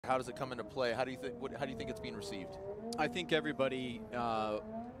How does it come into play? How do you think it's being received? I think everybody,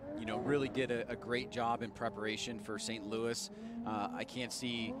 you know, really did a great job in preparation for St. Louis. I can't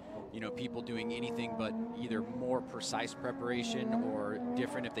see, you know, people doing anything but either more precise preparation or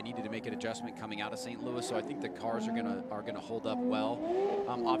different if they needed to make an adjustment coming out of St. Louis. So I think the cars are gonna hold up well.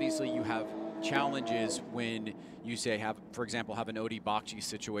 Obviously, you have challenges when you say for example, have an Odi Bakci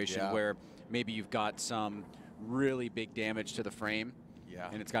situation where maybe you've got some really big damage to the frame. Yeah.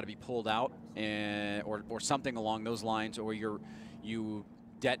 And it's got to be pulled out, or something along those lines, or you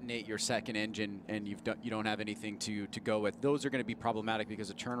detonate your second engine and you don't have anything to go with. Those are going to be problematic because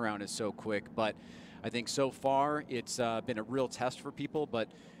the turnaround is so quick. But I think so far it's been a real test for people. But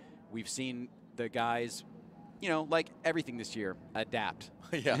we've seen the guys, you know, like everything this year, adapt.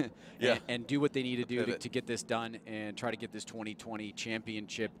 And do what they need to do to get this done and try to get this 2020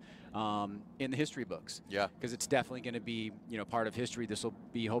 championship in the history books. Yeah. Because it's definitely going to be, you know, part of history. This will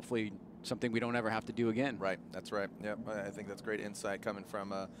be hopefully something we don't ever have to do again. Right. That's right. Yeah. I think that's great insight coming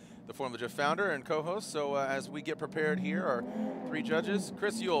from the Formula Drift founder and co-host. So as we get prepared here, our three judges,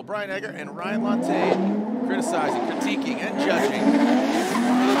 Chris Ewell, Brian Egger, and Ryan Lantagne, criticizing, critiquing, and judging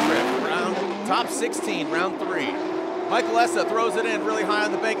Formula Drift. Top 16, round 3. Michael Essa throws it in really high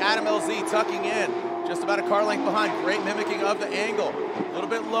on the bank. Adam LZ tucking in, just about a car length behind. Great mimicking of the angle. A little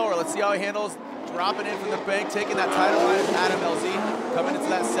bit lower. Let's see how he handles dropping in from the bank, taking that title line as Adam LZ coming into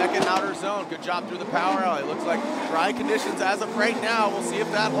that second outer zone. Good job through the power alley. Looks like dry conditions as of right now. We'll see if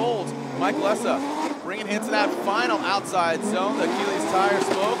that holds. Michael Essa bringing into that final outside zone. The Achilles tire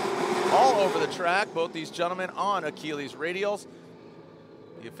smoke all over the track. Both these gentlemen on Achilles radials.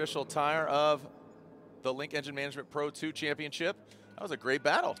 The official tire of the Link Engine Management Pro 2 Championship. That was a great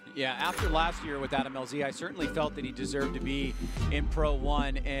battle. Yeah, after last year with Adam LZ, I certainly felt that he deserved to be in Pro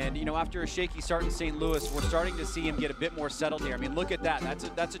 1. And, you know, after a shaky start in St. Louis, we're starting to see him get a bit more settled here. I mean, look at that.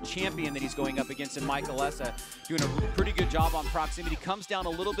 That's a champion that he's going up against in Michael Essa, doing a pretty good job on proximity. Comes down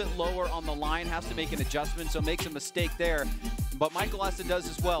a little bit lower on the line, has to make an adjustment, so makes a mistake there. But Michael Essa does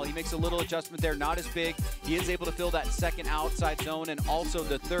as well. He makes a little adjustment there, not as big. He is able to fill that second outside zone and also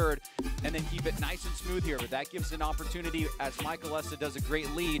the third, and then keep it nice and smooth here. But that gives an opportunity, as Michael Essa does a great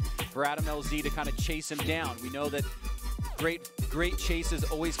lead, for Adam LZ to kind of chase him down. We know that great chases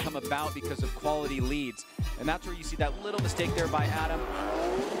always come about because of quality leads. And that's where you see that little mistake there by Adam,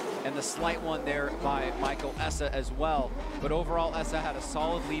 and the slight one there by Michael Essa as well. But overall, Essa had a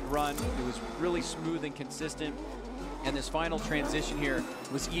solid lead run. It was really smooth and consistent. And this final transition here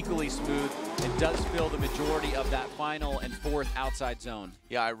was equally smooth and does fill the majority of that final and fourth outside zone.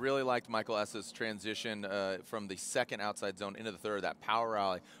 Yeah, I really liked Michael Essa's transition from the second outside zone into the third, that power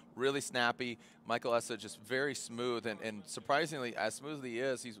alley. Really snappy. Michael Essa just very smooth, and surprisingly, as smooth as he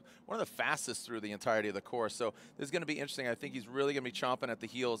is, he's one of the fastest through the entirety of the course. So this is going to be interesting. I think he's really going to be chomping at the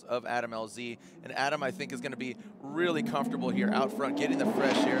heels of Adam LZ. And Adam, I think, is going to be really comfortable here out front, getting the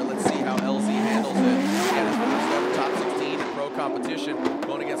fresh air. Let's see how LZ handles it. Again, his first ever top 16 in pro competition,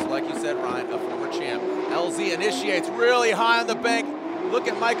 going against, like you said, Ryan, a former champ. LZ initiates really high on the bank. Look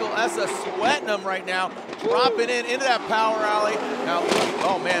at Michael Essa sweating him right now, dropping into that power alley. Now,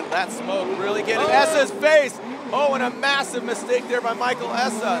 oh man, that smoke really getting Essa's face. Oh, and a massive mistake there by Michael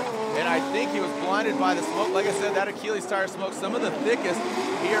Essa. And I think he was blinded by the smoke. Like I said, that Achilles tire smoke, some of the thickest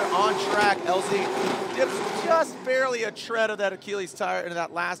here on track. LZ dips just barely a tread of that Achilles tire into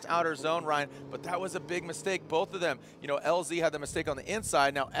that last outer zone, Ryan. But that was a big mistake, both of them. You know, LZ had the mistake on the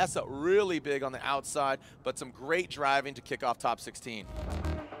inside. Now Essa really big on the outside, but some great driving to kick off top 16.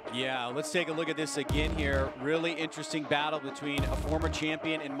 Yeah, let's take a look at this again here. Really interesting battle between a former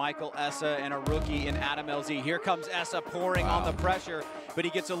champion in Michael Essa and a rookie in Adam LZ. Here comes Essa pouring on the pressure, but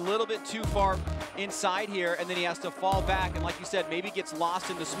he gets a little bit too far inside here, and then he has to fall back, and like you said, maybe gets lost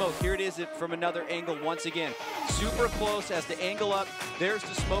in the smoke. Here it is from another angle once again. Super close, has to angle up. There's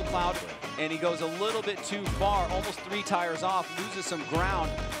the smoke cloud, and he goes a little bit too far, almost 3 tires off, loses some ground,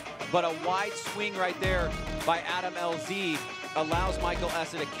 but a wide swing right there by Adam LZ allows Michael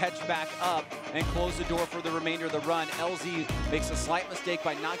Essa to catch back up and close the door for the remainder of the run. LZ makes a slight mistake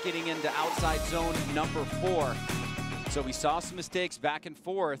by not getting into outside zone number 4. So we saw some mistakes back and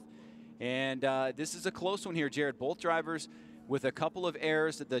forth, and this is a close one here, Jared. Both drivers with a couple of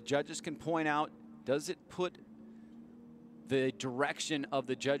errors that the judges can point out. Does it put the direction of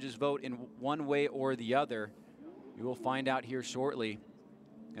the judges' vote in one way or the other? We will find out here shortly,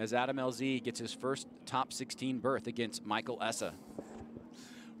 as Adam LZ gets his first top 16 berth against Michael Essa.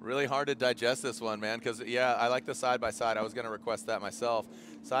 Really hard to digest this one, man, because, yeah, I like the side-by-side. I was going to request that myself.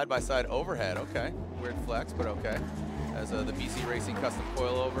 Side-by-side overhead, okay. Weird flex, but okay. As the BC Racing custom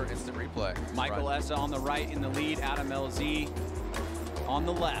coilover instant replay. Michael Essa on the right in the lead, Adam LZ on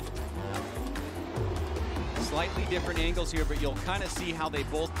the left. Slightly different angles here, but you'll kind of see how they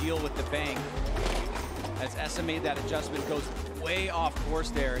both deal with the bank. As Essa made that adjustment, goes way off course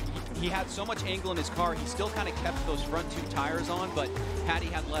there. He had so much angle in his car, he still kind of kept those front 2 tires on, but had he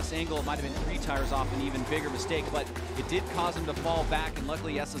had less angle, it might have been 3 tires off, an even bigger mistake, but it did cause him to fall back, and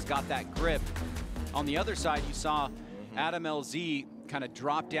luckily Essa's got that grip. On the other side, you saw Adam LZ kind of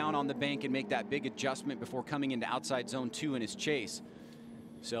drop down on the bank and make that big adjustment before coming into outside zone 2 in his chase.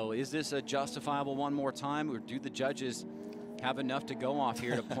 So is this a justifiable one more time, or do the judges have enough to go off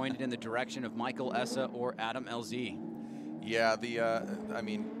here to point it in the direction of Michael Essa or Adam LZ? Yeah, I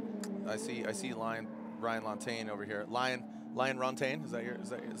mean, I see Ryan Lantain over here. Ryan Lantain, is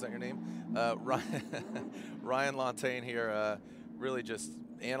that your name? Ryan Lantain here, really just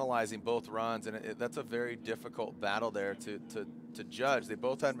analyzing both runs, and that's a very difficult battle there to judge. They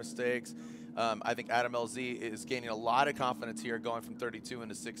both had mistakes. I think Adam LZ is gaining a lot of confidence here, going from 32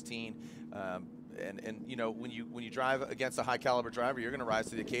 into 16. And you know, when you drive against a high caliber driver, you're going to rise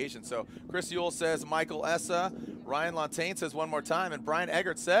to the occasion. So Chris Ewell says Michael Essa. Ryan Lantain says one more time, and Brian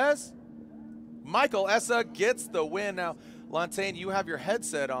Eggert says Michael Essa gets the win. Now, Lantain, you have your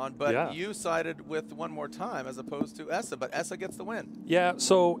headset on, but you sided with one more time as opposed to Essa, but Essa gets the win. Yeah,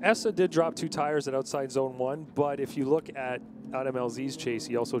 so Essa did drop 2 tires at outside zone 1, but if you look at Adam LZ's chase,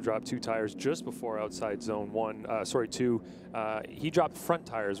 he also dropped 2 tires just before outside zone 2. He dropped front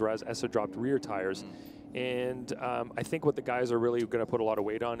tires, whereas Essa dropped rear tires. And I think what the guys are really going to put a lot of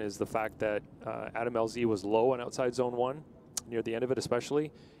weight on is the fact that Adam LZ was low on outside zone 1, near the end of it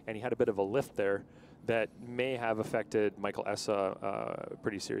especially, and he had a bit of a lift there that may have affected Michael Essa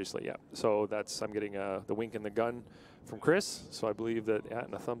pretty seriously. Yeah, so I'm getting the wink and the gun from Chris, so I believe that,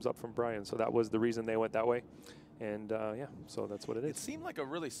 and a thumbs up from Brian. So that was the reason they went that way. And yeah, so that's what it is. It seemed like a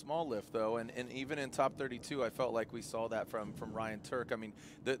really small lift, though, and even in top 32, I felt like we saw that from Ryan Turk. I mean,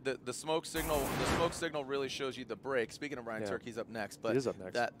 the smoke signal really shows you the brake. Speaking of Ryan Turk, he's up next, but he is up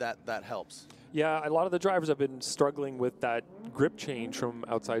next. That helps. Yeah, a lot of the drivers have been struggling with that grip change from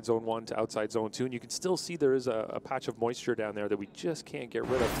outside zone 1 to outside zone 2, and you can still see there is a patch of moisture down there that we just can't get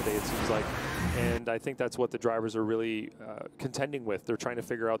rid of today, it seems like. And I think that's what the drivers are really contending with. They're trying to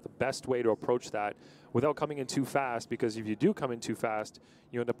figure out the best way to approach that without coming in too fast, because if you do come in too fast,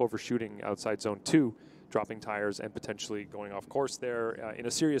 you end up overshooting outside zone 2, dropping tires and potentially going off course there in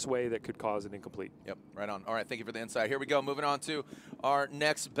a serious way that could cause an incomplete. Yep, right on. All right, thank you for the insight. Here we go, moving on to our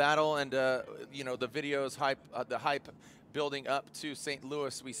next battle, and you know, the video's hype, the hype building up to St.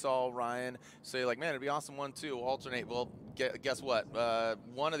 Louis. We saw Ryan say, like, man, it'd be awesome 1-2 alternate. Well, guess what?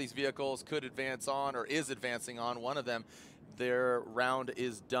 One of these vehicles could advance on, or is advancing on. One of them, their round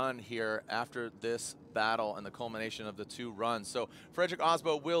is done here after this battle and the culmination of the 2 runs. So Frederick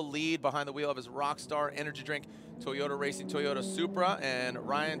Osbo will lead behind the wheel of his Rockstar energy drink Toyota Racing Toyota Supra, and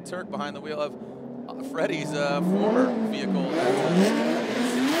Ryan Turk behind the wheel of Freddie's former vehicle.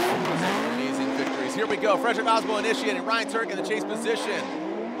 Amazing victories. Here we go. Frederick Osbo initiating. Ryan Turk in the chase position.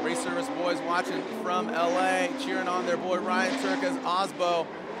 Race Service boys watching from LA, cheering on their boy Ryan Turk as Osbo.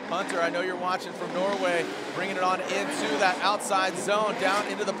 Hunter, I know you're watching from Norway, bringing it on into that outside zone, down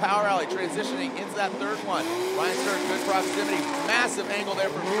into the power alley, transitioning into that 3rd one. Ryan Turk, good proximity, massive angle there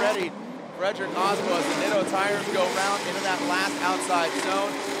from Freddie. Frederick Osbo as the Nitto tires go round into that last outside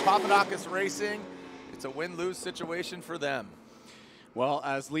zone. Papadakis Racing, it's a win-lose situation for them. Well,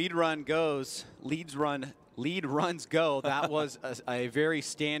 as lead runs go, that was a very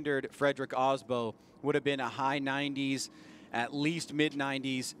standard Frederick Osbo. Would have been a high 90s, at least mid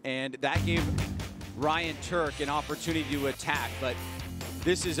 90s, and that gave Ryan Turk an opportunity to attack. But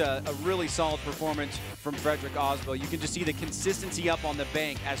this is a really solid performance from Frederick Osbo. You can just see the consistency up on the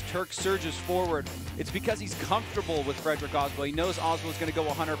bank as Turk surges forward. It's because he's comfortable with Frederick Osbo. He knows Osbo is going to go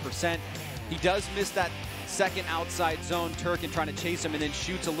 100%. He does miss that 2nd outside zone, Turk, and trying to chase him, and then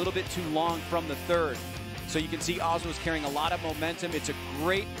shoots a little bit too long from the 3rd. So you can see Osbo's carrying a lot of momentum. It's a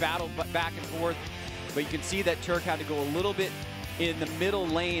great battle back and forth. But you can see that Turk had to go a little bit in the middle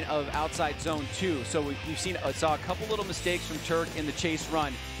lane of outside zone 2. So we've saw a couple little mistakes from Turk in the chase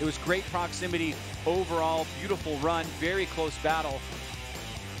run. It was great proximity overall, beautiful run, very close battle.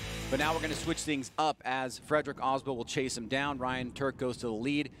 But now we're going to switch things up as Frederick Osbo will chase him down. Ryan Turk goes to the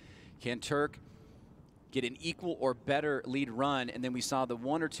lead. Can Turk get an equal or better lead run? And then we saw the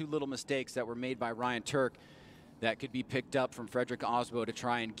 1 or 2 little mistakes that were made by Ryan Turk that could be picked up from Frederick Osbo to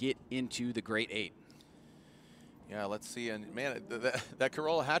try and get into the Great 8. Yeah, let's see. And man, that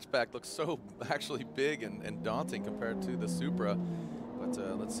Corolla hatchback looks so actually big and daunting compared to the Supra. But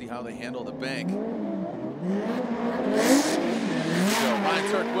let's see how they handle the bank. So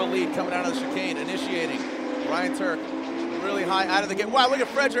Ryan Turk will lead coming out of the chicane, initiating. Ryan Turk really high out of the gate. Wow, look at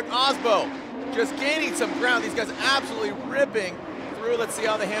Frederick Osbo just gaining some ground. These guys absolutely ripping through. Let's see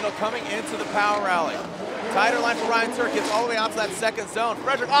how they handle coming into the power rally. Tighter line for Ryan Turk, gets all the way out to that second zone.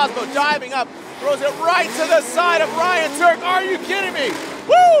 Frederick Osbo diving up, throws it right to the side of Ryan Turk. Are you kidding me?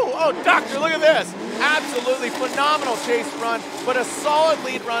 Woo! Oh, doctor, look at this. Absolutely phenomenal chase run, but a solid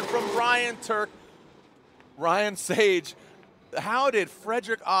lead run from Ryan Turk. Ryan Sage, how did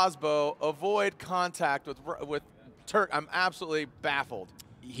Frederick Osbo avoid contact with Turk? I'm absolutely baffled.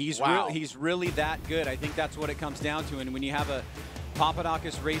 He's wow. He's really that good. I think that's what it comes down to. And when you have a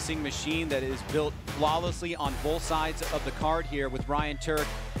Papadakis racing machine that is built flawlessly on both sides of the card here with Ryan Turk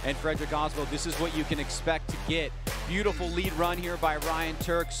and Frederick Osbo, this is what you can expect to get. Beautiful lead run here by Ryan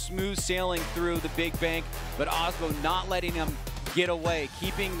Turk, smooth sailing through the big bank, but Osbo not letting him get away,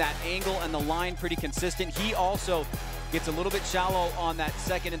 keeping that angle and the line pretty consistent. He also gets a little bit shallow on that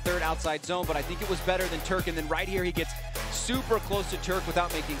second and third outside zone, but I think it was better than Turk. And then right here, he gets super close to Turk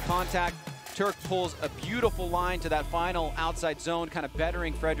without making contact. Turk pulls a beautiful line to that final outside zone, kind of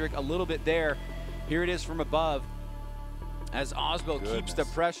bettering Frederick a little bit there. Here it is from above as Osbo keeps the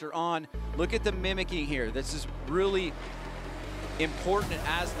pressure on. Look at the mimicking here. This is really important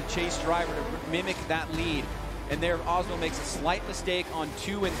as the chase driver to mimic that lead. And there, Osbo makes a slight mistake on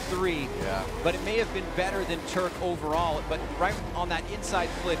 2 and 3. Yeah. But it may have been better than Turk overall. But right on that inside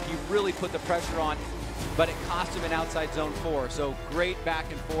flip, he really put the pressure on, but it cost him an outside zone 4. So great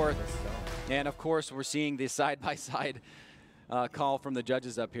back and forth. And of course, we're seeing the side-by-side call from the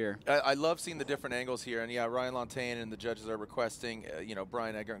judges up here. I love seeing the different angles here. And yeah, Ryan Lantain and the judges are requesting, you know,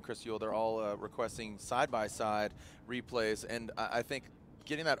 Brian Egger and Chris Yule, they're all requesting side-by-side replays. And I think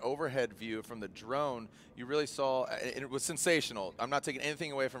getting that overhead view from the drone, you really saw, and it was sensational. I'm not taking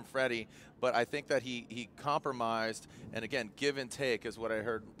anything away from Freddie, but I think that he compromised, and again, give and take is what I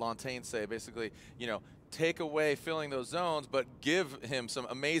heard Lantain say. Basically, you know, take away filling those zones, but give him some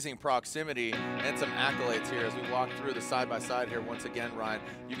amazing proximity and some accolades here as we walk through the side-by-side here once again, Ryan.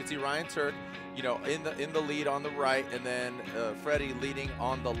 You can see Ryan Turk, you know, in the lead on the right, and then Freddie leading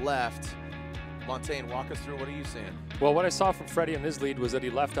on the left. Lantain, walk us through. What are you seeing? Well, what I saw from Freddie in his lead was that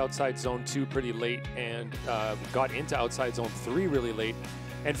he left outside zone 2 pretty late and got into outside zone 3 really late.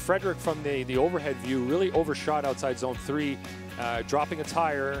 And Frederick, from the overhead view, really overshot outside zone 3, dropping a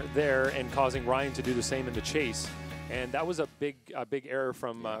tire there and causing Ryan to do the same in the chase. And that was a big error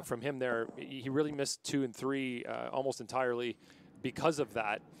from him there. He really missed 2 and 3 almost entirely because of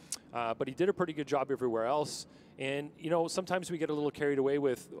that. But he did a pretty good job everywhere else. And, you know, sometimes we get a little carried away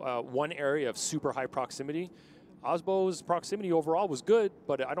with one area of super high proximity. Osbo's proximity overall was good,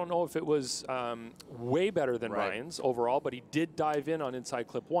 but I don't know if it was way better than Ryan's overall, but he did dive in on inside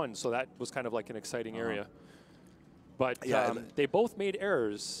clip 1, so that was kind of like an exciting area. But they both made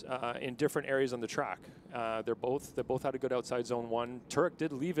errors in different areas on the track. They both had a good outside zone 1. Turek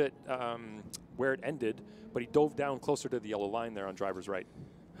did leave it where it ended, but he dove down closer to the yellow line there on driver's right.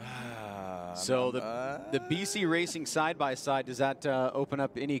 So the BC Racing side-by-side, does that open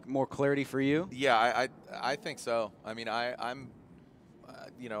up any more clarity for you? Yeah, I think so. I mean, I'm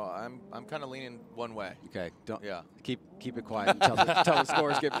you know, I'm kind of leaning one way. Okay, don't keep it quiet until the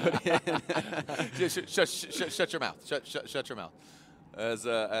scores get put in. Shut your mouth. Shut your mouth.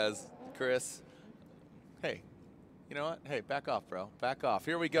 As Chris, hey. You know what? Hey, back off, bro. Back off.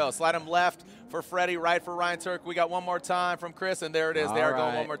 Here we go. Slide him left for Freddie, right for Ryan Turk. We got one more time from Chris, and there it is. They are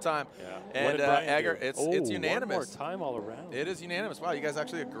going one more time. Yeah. And Egger, it's unanimous. One more time all around. It is unanimous. Wow, you guys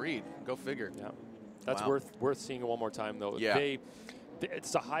actually agreed. Go figure. Yeah, that's worth seeing it one more time, though. Yeah.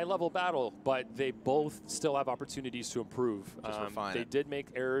 It's a high-level battle, but they both still have opportunities to improve. They did make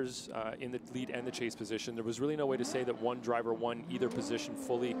errors in the lead and the chase position. There was really no way to say that one driver won either position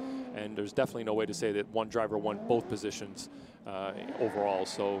fully, and there's definitely no way to say that one driver won both positions overall.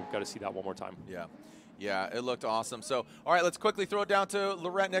 So got to see that one more time. Yeah. Yeah, it looked awesome. So, all right, let's quickly throw it down to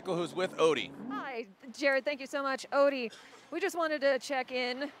Lorette Nickel, who's with Odie. Hi, Jared. Thank you so much. Odie, we just wanted to check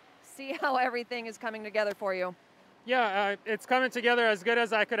in, see how everything is coming together for you. Yeah, it's coming together as good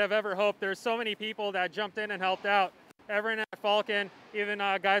as I could have ever hoped. There's so many people that jumped in and helped out. Everyone at Falcon, even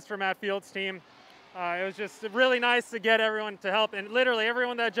guys from Matt Field's team. It was just really nice to get everyone to help. And literally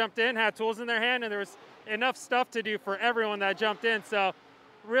everyone that jumped in had tools in their hand, and there was enough stuff to do for everyone that jumped in. So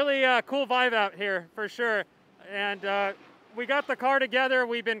really cool vibe out here for sure. And we got the car together.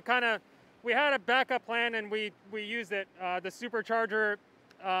 We had a backup plan, and we used it. The supercharger,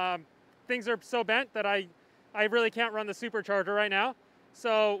 things are so bent that I really can't run the supercharger right now.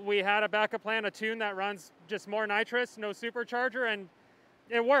 So we had a backup plan, a tune that runs just more nitrous, no supercharger, and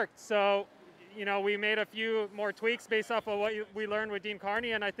it worked. So, you know, we made a few more tweaks based off of what we learned with Dean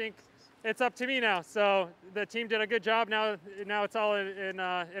Carney, and I think it's up to me now. So the team did a good job. Now it's all in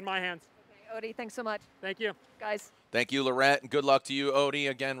my hands. Okay, Odie, thanks so much. Thank you. Guys. Thank you, Lorette, and good luck to you, Odie.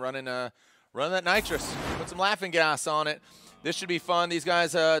 Again, running that nitrous. Put some laughing gas on it. This should be fun. These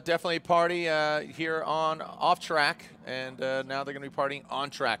guys definitely party here on off track, and now they're going to be partying on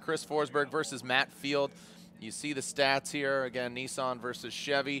track. Chris Forsberg versus Matt Field. You see the stats here. Again, Nissan versus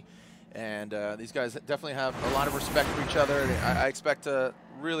Chevy. And these guys definitely have a lot of respect for each other. I expect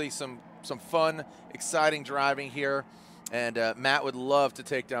really some fun, exciting driving here. And Matt would love to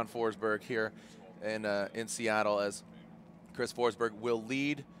take down Forsberg here in Seattle, as Chris Forsberg will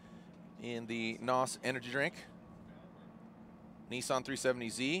lead in the NOS energy drink. Nissan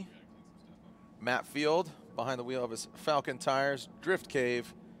 370Z. Matt Field behind the wheel of his Falcon tires, Drift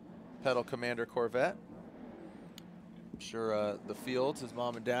Cave, Pedal Commander Corvette. I'm sure the Fields, his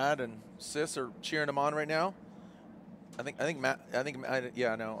mom and dad and sis, are cheering him on right now. I think Matt. I think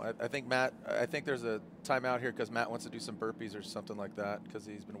there's a timeout here because Matt wants to do some burpees or something like that because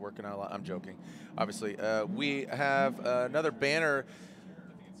he's been working out a lot. I'm joking, obviously. We have another banner.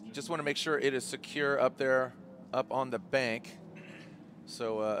 Just want to make sure it is secure up there, up on the bank.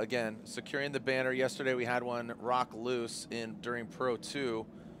 So again, securing the banner. Yesterday we had one rock loose during Pro 2.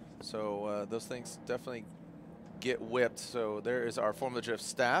 So those things definitely get whipped. So there is our Formula Drift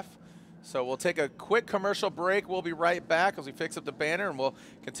staff. So we'll take a quick commercial break. We'll be right back as we fix up the banner, and we'll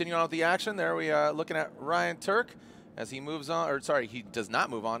continue on with the action. There we are looking at Ryan Turk as he moves on, or sorry, he does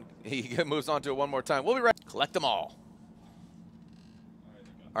not move on. He moves on to it one more time. We'll be right. Collect them all.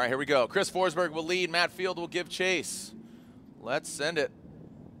 All right, here we go. Chris Forsberg will lead. Matt Field will give chase. Let's send it.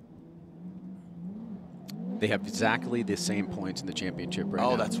 They have exactly the same points in the championship right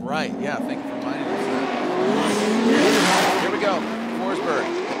now. Oh, that's right. Yeah, thank you for reminding us that. Here we go. Forsberg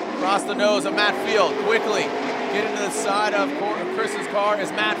across the nose of Matt Field. Quickly get into the side of Chris's car as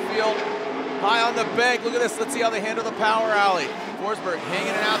Matt Field high on the bank. Look at this. Let's see how they handle the power alley. Forsberg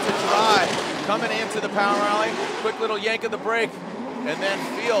hanging it out to dry. Coming into the power alley. Quick little yank of the brake. And then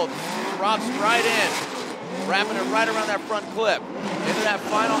Field drops right in. Wrapping it right around that front clip. Into that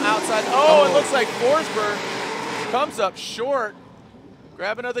final outside. Oh, it looks like Forsberg comes up short.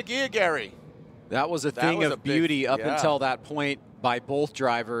 Grab another gear, Gary. That was a thing of beauty up until that point by both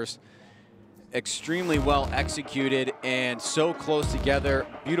drivers. Extremely well executed and so close together.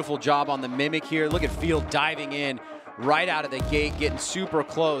 Beautiful job on the Mimic here. Look at Field diving in right out of the gate, getting super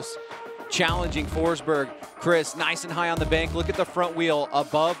close, challenging Forsberg. Chris, nice and high on the bank. Look at the front wheel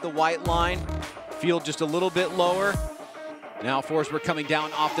above the white line. Field just a little bit lower. Now Forsberg coming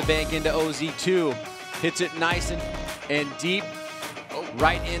down off the bank into OZ2. Hits it nice and deep.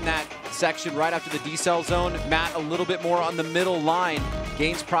 Right in that section, right after the decel zone. Matt a little bit more on the middle line.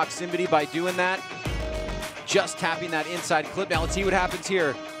 Gains proximity by doing that. Just tapping that inside clip. Now let's see what happens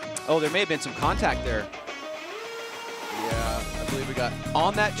here. Oh, there may have been some contact there. Yeah, I believe we got.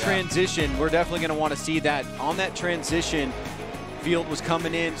 On that transition, we're definitely going to want to see that. On that transition, Field was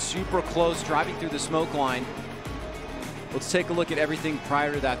coming in super close, driving through the smoke line. Let's take a look at everything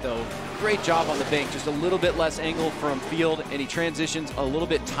prior to that, though. Great job on the bank, just a little bit less angle from Field, and he transitions a little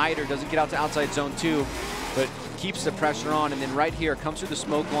bit tighter, doesn't get out to outside zone 2, but keeps the pressure on. And then right here, comes through the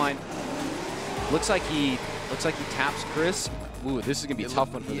smoke line. Looks like he taps Chris. Ooh, this is gonna be a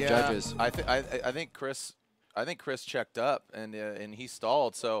tough one for the judges. I think Chris checked up and he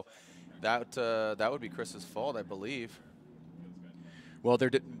stalled, so that would be Chris's fault, I believe. Well,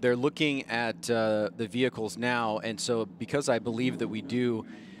 they're looking at the vehicles now, and so because I believe that we do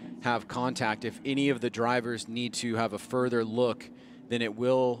have contact, if any of the drivers need to have a further look, then it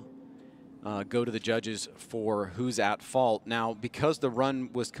will go to the judges for who's at fault. Now, because the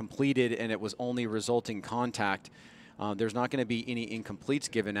run was completed and it was only resulting contact, there's not going to be any incompletes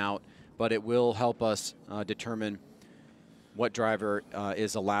given out, but it will help us determine what driver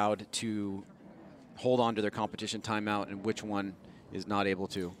is allowed to hold on to their competition timeout and which one is not able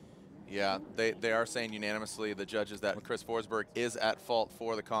to. Yeah, they are saying unanimously, the judges, that Chris Forsberg is at fault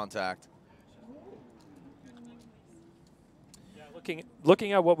for the contact. Yeah,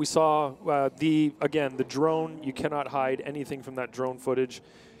 looking at what we saw, again, the drone, you cannot hide anything from that drone footage.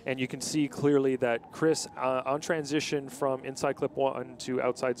 And you can see clearly that Chris, on transition from inside clip 1 to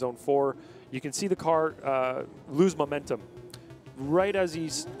outside zone 4, you can see the car lose momentum right as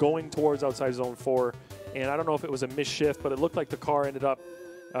he's going towards outside zone 4. And I don't know if it was a misshift, but it looked like the car ended up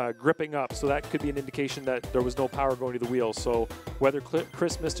gripping up. So that could be an indication that there was no power going to the wheels. So whether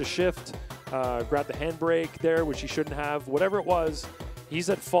Chris missed a shift, grabbed the handbrake there, which he shouldn't have, whatever it was, he's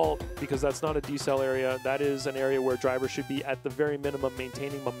at fault because that's not a decel area. That is an area where drivers should be at the very minimum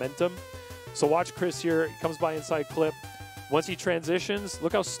maintaining momentum. So watch Chris here. He comes by inside clip. Once he transitions,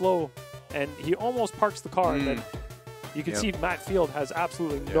 look how slow and he almost parks the car, and then you can see Matt Field has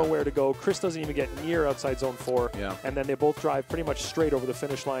absolutely nowhere to go. Chris doesn't even get near outside zone 4. And then they both drive pretty much straight over the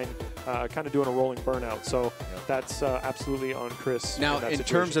finish line, kind of doing a rolling burnout. So that's absolutely on Chris. Now, in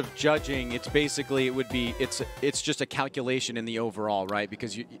terms of judging, it's basically, it's just a calculation in the overall, right?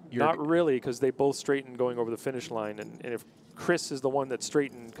 Because you're not really, because they both straighten going over the finish line. And if Chris is the one that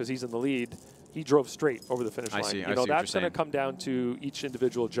straightened because he's in the lead, he drove straight over the finish line. See, you know, that's going to come down to each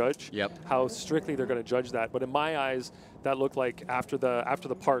individual judge, how strictly they're going to judge that. But in my eyes, that looked like after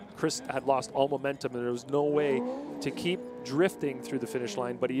the park, Chris had lost all momentum, and there was no way to keep drifting through the finish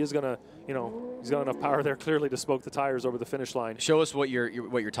line. But he is going to, you know, he's got enough power there clearly to smoke the tires over the finish line. Show us what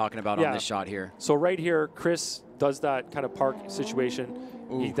you're talking about on this shot here. So right here, Chris does that kind of park situation.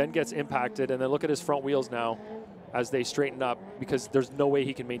 He then gets impacted, and then look at his front wheels now as they straighten up, because there's no way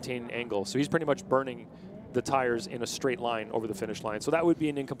he can maintain an angle. So he's pretty much burning the tires in a straight line over the finish line. So that would be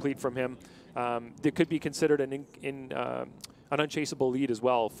an incomplete from him. It could be considered an unchaseable lead as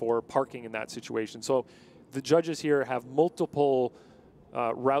well for parking in that situation. So the judges here have multiple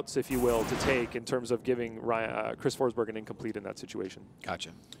routes, if you will, to take in terms of giving Chris Forsberg an incomplete in that situation. Gotcha.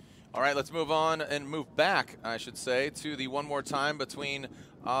 All right, let's move on and move back, I should say, to the one more time between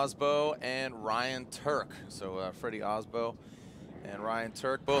Osbo and Ryan Turk. So Freddie Osbo and Ryan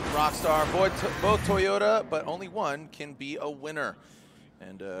Turk, both Rockstar, both Toyota, but only one can be a winner.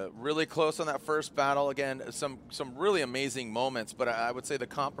 And really close on that first battle. Again, some really amazing moments, but I would say the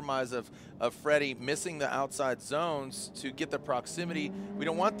compromise of Freddie missing the outside zones to get the proximity, we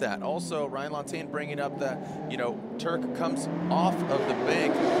don't want that. Also, Ryan Lantain bringing up that, you know, Turk comes off of the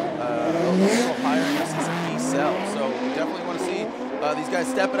bank a little higher and this is a decel. So we definitely want to see these guys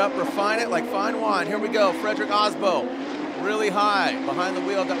step it up, refine it like fine wine. Here we go, Frederick Osbo. Really high behind the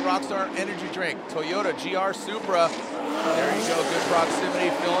wheel, got Rockstar energy drink, Toyota GR Supra. There you go, good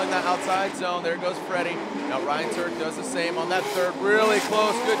proximity, filling that outside zone. There goes Freddie. Now Ryan Turk does the same on that third, really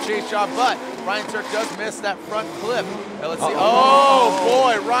close, good chase job, but Ryan Turk does miss that front clip. Now let's see, oh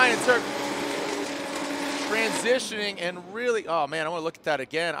boy, Ryan Turk transitioning and really, oh man, I want to look at that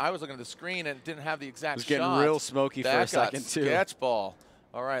again. I was looking at the screen and it didn't have the exact shot. It was getting real smoky for a second too. Sketch ball.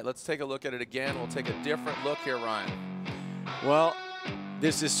 All right, let's take a look at it again. We'll take a different look here, Ryan. Well,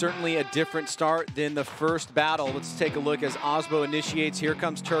 this is certainly a different start than the first battle. Let's take a look as Osbo initiates. Here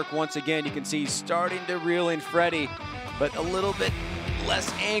comes Turk once again. You can see he's starting to reel in Freddie, but a little bit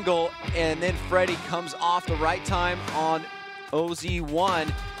less angle. And then Freddie comes off the right time on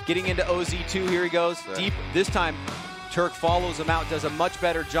OZ1, getting into OZ2. Here he goes, deep. This time, Turk follows him out, does a much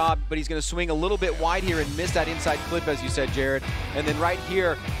better job, but he's going to swing a little bit wide here and miss that inside clip, as you said, Jared. And then right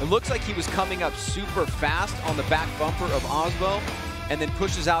here, it looks like he was coming up super fast on the back bumper of Osbo, and then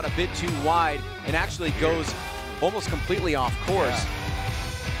pushes out a bit too wide and actually goes almost completely off course.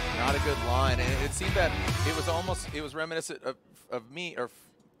 Yeah. Not a good line. And it seemed that it was reminiscent of me, or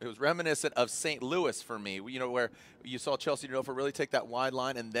it was reminiscent of St. Louis for me, you know, where you saw Chelsea Denofa really take that wide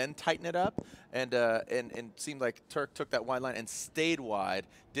line and then tighten it up. And seemed like Turk took that wide line and stayed wide,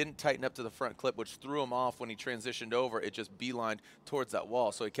 didn't tighten up to the front clip, which threw him off when he transitioned over. It just beelined towards that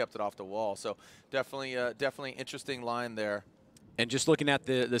wall, so he kept it off the wall. So definitely interesting line there. And just looking at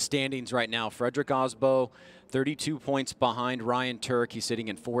the standings right now, Frederick Osbo, 32 points behind Ryan Turk. He's sitting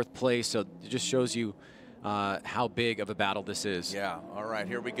in 4th place, so it just shows you how big of a battle this is. Yeah, all right,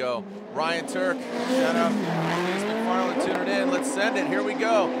 here we go. Ryan Turk, shout out. Please McFarland, tune it in. Let's send it. Here we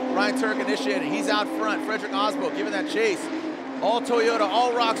go. Ryan Turk initiated. He's out front. Frederick Osbo giving that chase. All Toyota,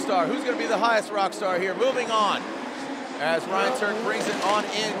 all Rockstar. Who's going to be the highest Rockstar here? Moving on. As Ryan Turk brings it on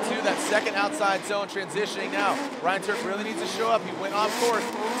into that second outside zone, transitioning now. Ryan Turk really needs to show up. He went off course,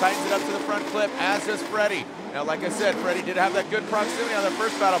 tightens it up to the front clip, as does Freddie. Now, like I said, Freddie did have that good proximity on the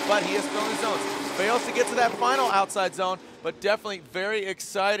first battle, but he is filling his zones. Fails to get to that final outside zone, but definitely very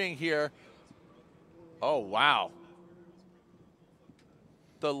exciting here. Oh, wow.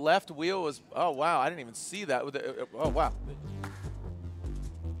 The left wheel was, oh, wow, I didn't even see that. Oh, wow.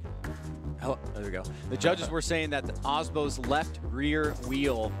 Oh, there we go. The judges were saying that Osbo's left rear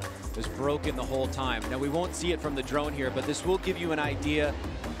wheel was broken the whole time. Now, we won't see it from the drone here, but this will give you an idea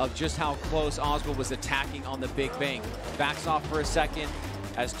of just how close Osbo was attacking on the big bank. Backs off for a second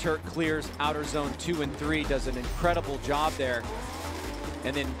as Turk clears outer zone 2 and 3, does an incredible job there.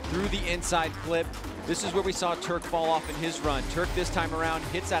 And then through the inside clip, this is where we saw Turk fall off in his run. Turk this time around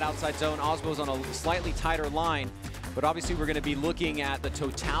hits that outside zone. Osbo's on a slightly tighter line. But obviously, we're going to be looking at the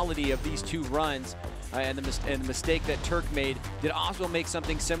totality of these two runs and the mistake that Turk made. Did Osbo make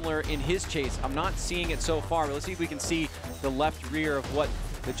something similar in his chase? I'm not seeing it so far, but let's see if we can see the left rear of what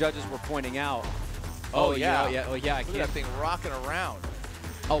the judges were pointing out. Oh, yeah. Oh, yeah. Look at that thing rocking around.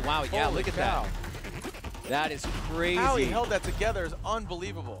 Oh, wow. Yeah, Holy look at cow. that. That is crazy. How he held that together is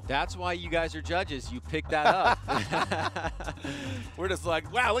unbelievable. That's why you guys are judges. You picked that up. We're just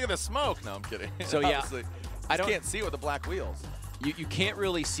like, wow, look at the smoke. No, I'm kidding. So, yeah, Obviously, I don't can't see it with the black wheels. You can't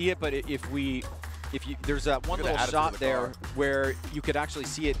really see it, but there's that one Look at little the shot attitude of the there car. where you could actually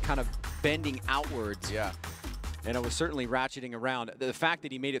see it kind of bending outwards. Yeah. And it was certainly ratcheting around. The fact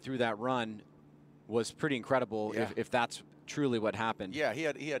that he made it through that run was pretty incredible, Yeah. if that's truly what happened. Yeah, he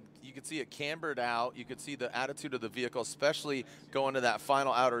had. You could see it cambered out. You could see the attitude of the vehicle, especially going to that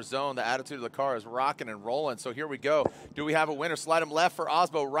final outer zone. The attitude of the car is rocking and rolling. So here we go. Do we have a winner? Slide him left for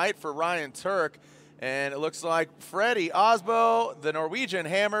Osbo, right for Ryan Turk. And it looks like Freddie Osbo, the Norwegian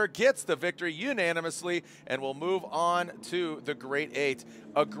Hammer, gets the victory unanimously and will move on to the Great Eight.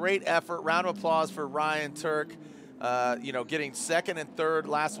 A great effort. Round of applause for Ryan Turk. You know, getting second and third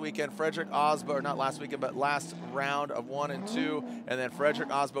last weekend. Frederick Osbo, or not last weekend, but last round of 1 and 2. And then Frederick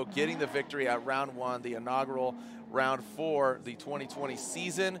Osbo getting the victory at round 1, the inaugural round 4, the 2020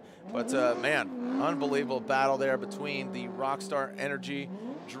 season. But man, unbelievable battle there between the Rockstar Energy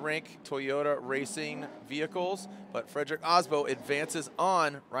Drink Toyota racing vehicles. But Frederick Osbo advances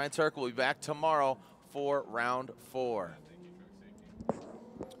on. Ryan Turk will be back tomorrow for round 4.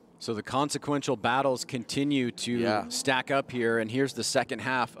 So the consequential battles continue to stack up here, and here's the second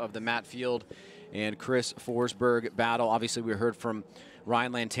half of the Matt Field and Chris Forsberg battle. Obviously, we heard from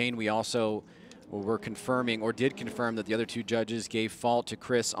Ryan Lantain. We also were confirming, or did confirm, that the other two judges gave fault to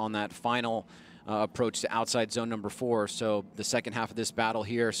Chris on that final approach to outside zone number 4. So the second half of this battle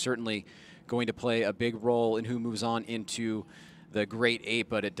here certainly going to play a big role in who moves on into the Great Eight,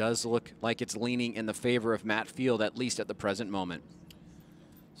 but it does look like it's leaning in the favor of Matt Field, at least at the present moment.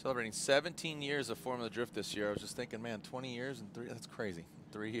 Celebrating 17 years of Formula Drift this year. I was just thinking, man, 20 years and 3, that's crazy.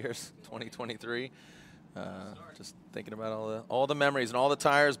 3 years, 2023. Just thinking about all the memories and all the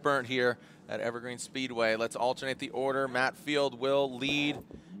tires burnt here at Evergreen Speedway. Let's alternate the order. Matt Field will lead.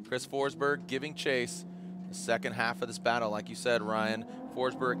 Chris Forsberg giving chase. The second half of this battle, like you said, Ryan.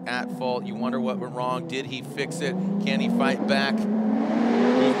 Forsberg at fault. You wonder what went wrong. Did he fix it? Can he fight back?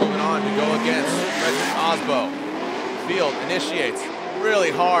 Who's moving on to go against Frederick Osbo? Field initiates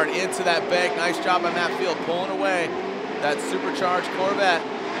really hard into that bank. Nice job by Matt Field pulling away that supercharged Corvette.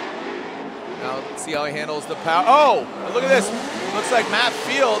 Now let's see how he handles the power. Oh, look at this. Looks like Matt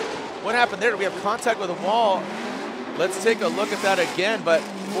Field. What happened there? We have contact with a wall. Let's take a look at that again, but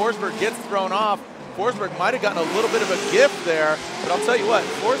Forsberg gets thrown off. Forsberg might have gotten a little bit of a gift there, but I'll tell you what,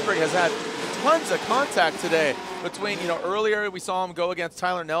 Forsberg has had tons of contact today between, you know, earlier we saw him go against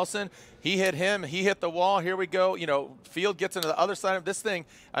Tyler Nelson. He hit him, he hit the wall. Here we go. You know, Field gets into the other side of this thing.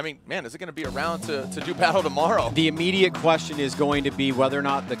 I mean, man, is it going to be around to do battle tomorrow? The immediate question is going to be whether or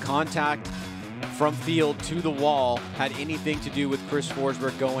not the contact from Field to the wall had anything to do with Chris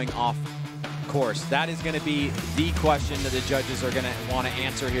Forsberg going off course. That is going to be the question that the judges are going to want to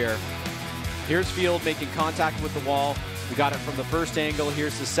answer here. Here's Field making contact with the wall. We got it from the first angle.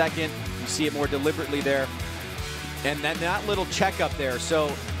 Here's the second. You see it more deliberately there. And then that little checkup there.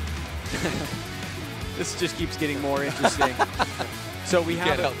 So this just keeps getting more interesting. So we have,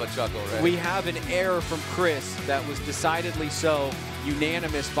 can't help but chuckle, right? We have an error from Chris that was decidedly so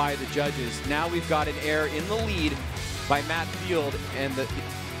unanimous by the judges. Now we've got an error in the lead by Matt Field, and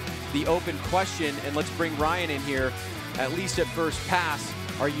the open question, and let's bring Ryan in here, at least at first pass.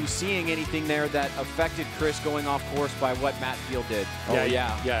 Are you seeing anything there that affected Chris going off course by what Matt Field did?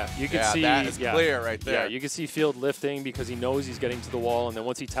 Yeah. You can see that is clear right there. Yeah, you can see Field lifting because he knows he's getting to the wall, and then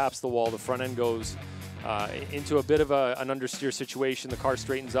once he taps the wall, the front end goes into a bit of an understeer situation. The car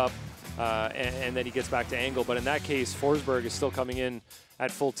straightens up, and then he gets back to angle. But in that case, Forsberg is still coming in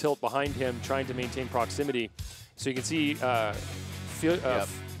at full tilt behind him, trying to maintain proximity. So you can see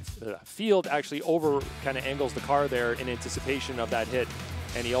Field actually kind of angles the car there in anticipation of that hit,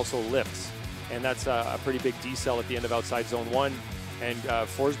 and he also lifts. And that's a pretty big decel at the end of outside zone 1. And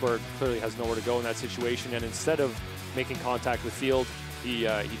Forsberg clearly has nowhere to go in that situation. And instead of making contact with Field, he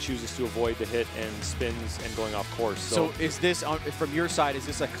chooses to avoid the hit and spins and going off course. So is this, from your side, is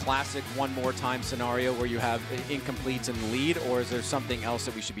this a classic one more time scenario where you have incompletes in the lead, or is there something else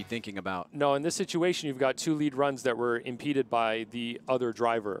that we should be thinking about? No, in this situation, you've got 2 lead runs that were impeded by the other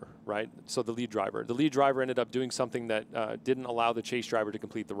driver, right? So the lead driver. The lead driver ended up doing something that didn't allow the chase driver to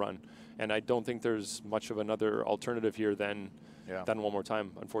complete the run. And I don't think there's much of another alternative here than one more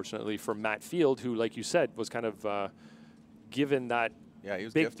time, unfortunately, for Matt Field, who, like you said, was kind of given that he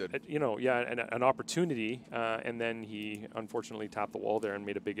was big, gifted. You know, an opportunity, and then he unfortunately tapped the wall there and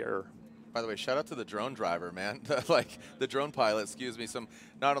made a big error. By the way, shout out to the drone driver, man. Like the drone pilot, excuse me. Some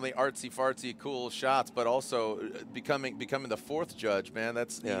not only artsy fartsy cool shots, but also becoming the fourth judge, man.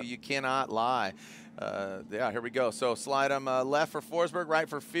 That's you cannot lie. Yeah, here we go. So slide him left for Forsberg, right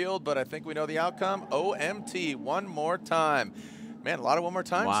for Field, but I think we know the outcome. OMT, one more time. Man, a lot of one more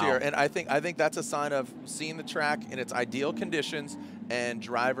times here, and I think that's a sign of seeing the track in its ideal conditions and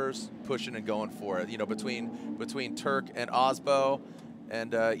drivers pushing and going for it. You know, between Turk and Osbo.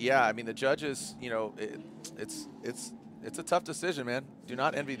 And yeah, I mean the judges. You know, it's a tough decision, man. Do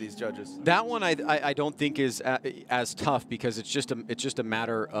not envy these judges. That one I don't think is as tough because it's just a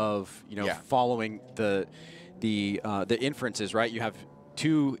matter of following the inferences, right? You have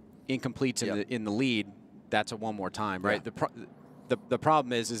two incompletes in the lead. That's a one more time, right? The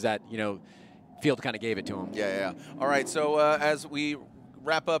problem is that Field kind of gave it to him. Yeah. All right. So as we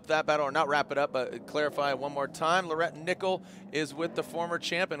wrap up that battle, or not wrap it up, but clarify one more time. Lorette Nickel is with the former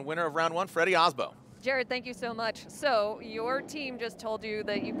champ and winner of round one, Freddie Osbo. Jared, thank you so much. So your team just told you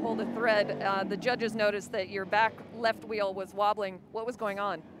that you pulled a thread. The judges noticed that your back left wheel was wobbling. What was going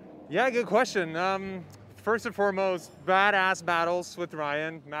on? Yeah, good question. First and foremost, badass battles with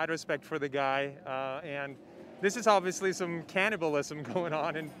Ryan. Mad respect for the guy. And this is obviously some cannibalism going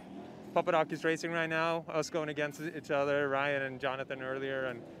on in Papadakis Racing right now, us going against each other, Ryan and Jonathan earlier,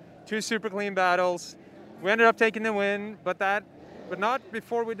 and two super clean battles. We ended up taking the win, but not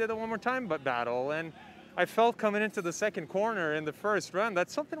before we did the one more time battle. And I felt coming into the second corner in the first run that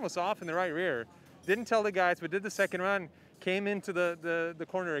something was off in the right rear. Didn't tell the guys, but did the second run, came into the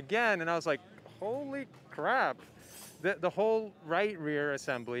corner again, and I was like, holy crap. The whole right rear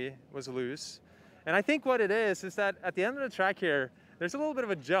assembly was loose. And I think what it is that at the end of the track here, there's a little bit of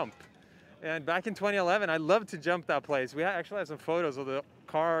a jump. And back in 2011, I loved to jump that place. We actually have some photos of the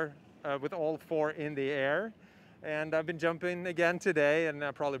car with all four in the air. And I've been jumping again today, and I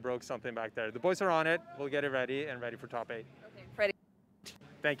probably broke something back there. The boys are on it. We'll get it ready and ready for top 8. Okay, Freddie.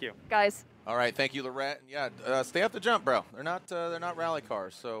 Thank you. Guys. All right, thank you, Lorette. Yeah, stay off the jump, bro. They're not rally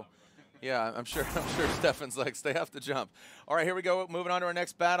cars, so yeah, I'm sure Stefan's like, stay off the jump. All right, here we go. Moving on to our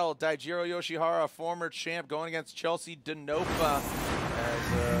next battle. Daijiro Yoshihara, former champ, going against Chelsea Denofa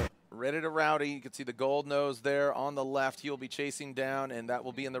as ready to rowdy. You can see the gold nose there on the left. He'll be chasing down, and that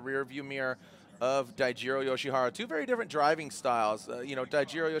will be in the rear view mirror of Daijiro Yoshihara. Two very different driving styles.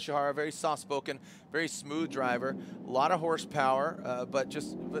 Daijiro Yoshihara, very soft-spoken, very smooth driver, a lot of horsepower, but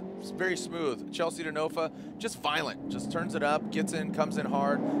very smooth. Chelsea Denofa, just violent, just turns it up, gets in, comes in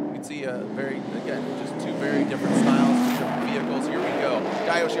hard. You can see just two very different styles, two different vehicles. Here we go.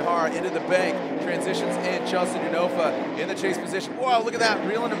 Dai Yoshihara into the bank, transitions in. Chelsea Denofa in the chase position. Whoa, look at that,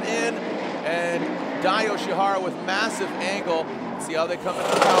 reeling him in, and Dai Yoshihara with massive angle. See how they come into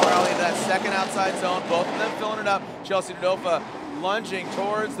the power alley into that second outside zone. Both of them filling it up. Chelsea Denofa lunging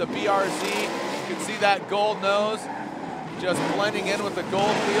towards the BRZ. You can see that gold nose just blending in with the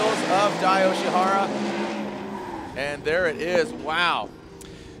gold wheels of Dai Yoshihara. And there it is. Wow.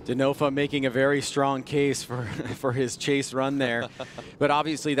 Denofa making a very strong case for his chase run there. But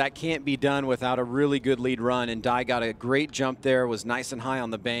obviously that can't be done without a really good lead run. And Dai got a great jump there, was nice and high on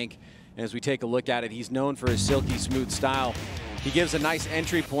the bank. And as we take a look at it, he's known for his silky smooth style. He gives a nice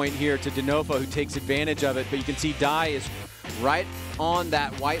entry point here to Denofa, who takes advantage of it. But you can see Dai is right on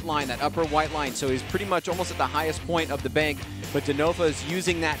that white line, that upper white line. So he's pretty much almost at the highest point of the bank. But Denofa is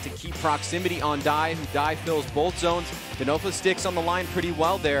using that to keep proximity on Dai, who Dai fills both zones. Denofa sticks on the line pretty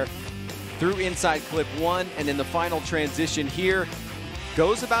well there through inside clip 1. And then the final transition here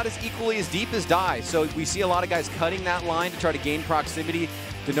goes about as equally as deep as Dai. So we see a lot of guys cutting that line to try to gain proximity.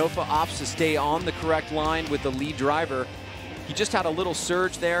 Denofa opts to stay on the correct line with the lead driver. He just had a little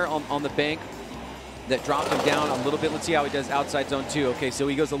surge there on the bank that dropped him down a little bit. Let's see how he does outside zone 2. Okay, so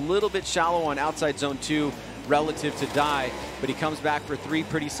he goes a little bit shallow on outside zone 2 relative to Dai, but he comes back for 3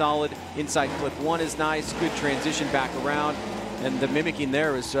 pretty solid. Inside clip 1 is nice, good transition back around, and the mimicking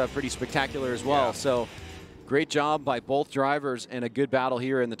there is pretty spectacular as well. Yeah. So great job by both drivers and a good battle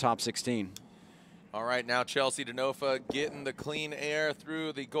here in the top 16. All right, now Chelsea Denofa getting the clean air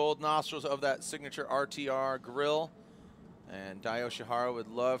through the gold nostrils of that signature RTR grille. And Dai Yoshihara would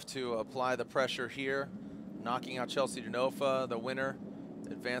love to apply the pressure here, knocking out Chelsea Denofa, the winner,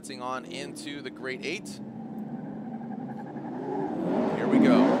 advancing on into the Great 8. Here we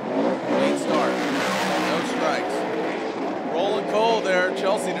go. Clean start. No strikes. Rolling cold there,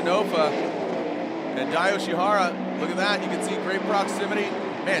 Chelsea Denofa. And Dai Yoshihara, look at that. You can see great proximity.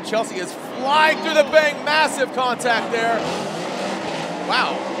 Man, Chelsea is flying through the bank. Massive contact there.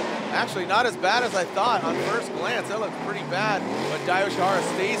 Wow. Actually, not as bad as I thought on first glance. That looked pretty bad, but Dai Yoshihara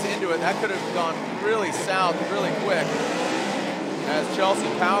stays into it. That could have gone really south really quick. as Chelsea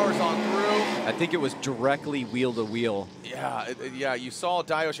powers on through. I think it was directly wheel to wheel. Yeah, yeah. You saw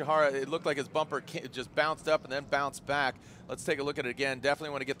Dai Yoshihara. It looked like his bumper just bounced up and then bounced back. Let's take a look at it again.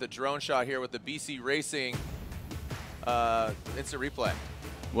 Definitely want to get the drone shot here with the BC Racing instant replay.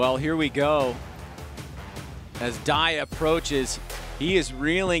 Well, here we go. As Dai approaches, he is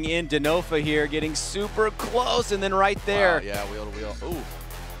reeling in Denofa here, getting super close, and then right there. Wow, yeah, wheel to wheel. Ooh.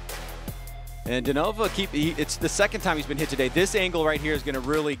 And Denofa, it's the second time he's been hit today. This angle right here is going to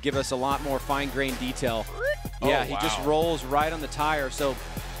really give us a lot more fine-grained detail. Yeah, he just rolls right on the tire. So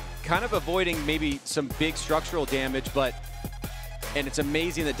kind of avoiding maybe some big structural damage, and it's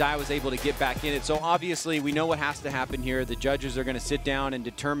amazing that Dai was able to get back in it. So obviously we know what has to happen here. The judges are going to sit down and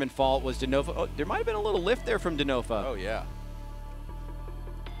determine fault. Was Denofa, oh, there might have been a little lift there from Denofa. Oh yeah.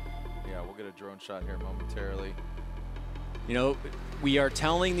 Yeah, we'll get a drone shot here momentarily. You know, we are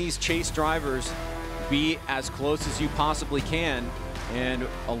telling these chase drivers, be as close as you possibly can, and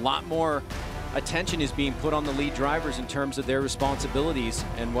a lot more attention is being put on the lead drivers in terms of their responsibilities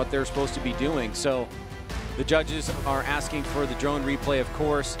and what they're supposed to be doing. So the judges are asking for the drone replay, of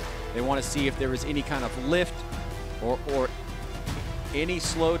course. They want to see if there was any kind of lift or any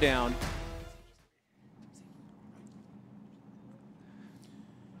slowdown.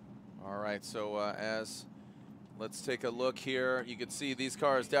 All right, so let's take a look here. You can see these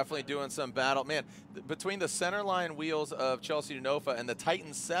cars definitely doing some battle. Man, between the center line wheels of Chelsea Denofa and the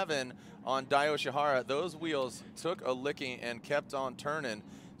Titan 7 on Dai Yoshihara, those wheels took a licking and kept on turning.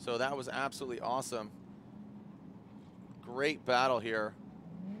 So that was absolutely awesome. Great battle here.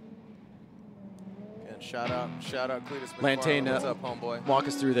 And shout out Cletus McFarland. Lantane, what's up, homeboy? Walk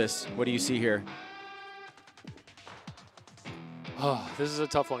us through this. What do you see here? Oh, this is a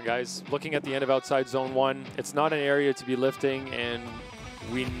tough one, guys. Looking at the end of outside zone 1, it's not an area to be lifting, and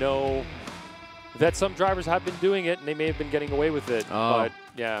we know that some drivers have been doing it, and they may have been getting away with it. Oh. But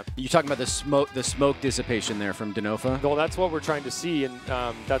yeah, You're talking about the smoke dissipation there from Denofa? well, that's what we're trying to see, and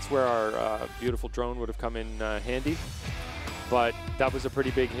that's where our beautiful drone would have come in handy. But that was a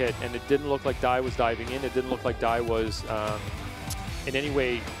pretty big hit, and it didn't look like Dai was diving in. It didn't look like Dai was in any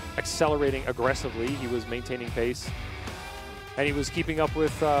way accelerating aggressively. He was maintaining pace, and he was keeping up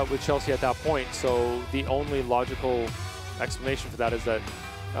with Chelsea at that point. So the only logical explanation for that is that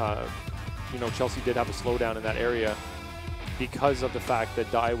you know, Chelsea did have a slowdown in that area because of the fact that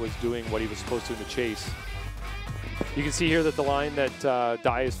Dai was doing what he was supposed to in the chase. You can see here that the line that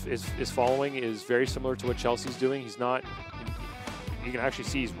Dai is following is very similar to what Chelsea's doing. He's not. You can actually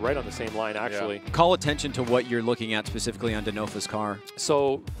see he's right on the same line, actually. Yeah. Call attention to what you're looking at specifically on Denofa's car.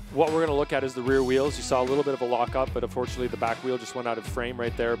 So what we're going to look at is the rear wheels. You saw a little bit of a lock-up, but unfortunately the back wheel just went out of frame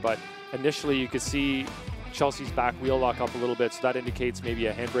right there. But initially you could see Chelsea's back wheel lock up a little bit, so that indicates maybe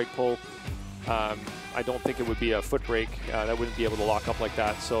a handbrake pull. I don't think it would be a foot brake. That wouldn't be able to lock up like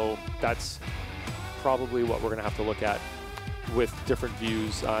that. So that's probably what we're going to have to look at with different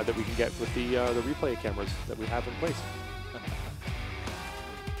views that we can get with the replay cameras that we have in place.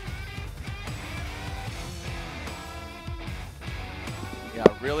 Yeah,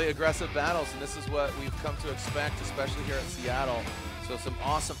 really aggressive battles, and this is what we've come to expect, especially here at Seattle. So some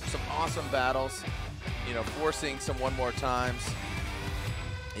awesome battles, you know, forcing some one more times,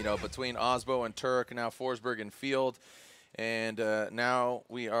 you know, between Osbo and Turk, now Forsberg and Field, and now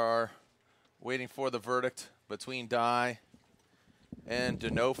we are waiting for the verdict between Dai and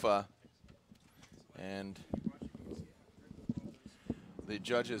Denofa, and the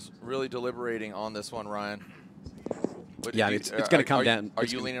judges really deliberating on this one, Ryan. But Yeah, it's going to come down. Are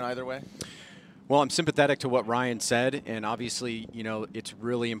you leaning either way? Well, I'm sympathetic to what Ryan said, and obviously, you know, it's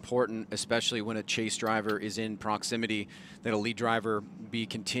really important, especially when a chase driver is in proximity, that a lead driver be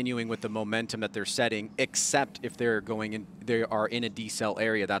continuing with the momentum that they're setting, except if they're going in, they are in a decel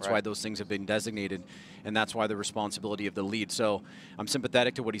area. That's why those things have been designated, and that's why the responsibility of the lead. So I'm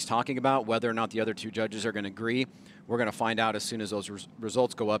sympathetic to what he's talking about. Whether or not the other two judges are going to agree, we're going to find out as soon as those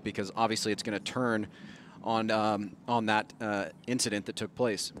results go up, because obviously it's going to turn on that incident that took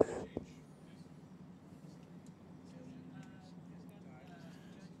place.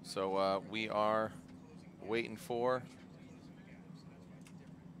 So we are waiting for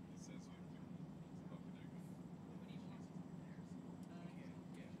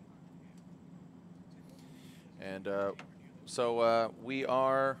we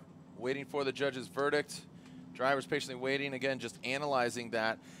are waiting for the judge's verdict. Drivers patiently waiting, again, just analyzing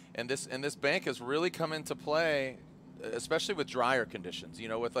that. And this bank has really come into play, especially with drier conditions. You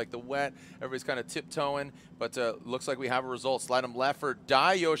know, with like the wet, everybody's kind of tiptoeing, but looks like we have a result. Slide them left for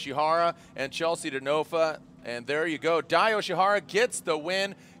Dai Yoshihara and Chelsea Denofa. And there you go. Dai Yoshihara gets the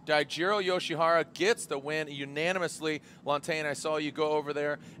win. Daijiro Yoshihara gets the win unanimously. Lantain, I saw you go over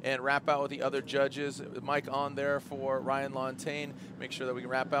there and wrap out with the other judges. Mike on there for Ryan Lantain. Make sure that we can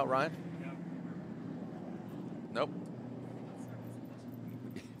wrap out, Ryan. Nope.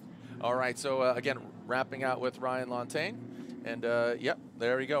 All right, so again, wrapping out with Ryan Lantain. And yep,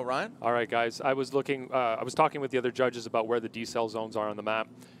 there we go, Ryan. All right, guys. I was talking with the other judges about where the decel zones are on the map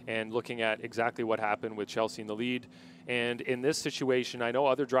and looking at exactly what happened with Chelsea in the lead. And in this situation, I know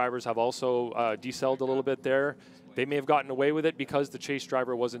other drivers have also decelled a little bit there. They may have gotten away with it because the chase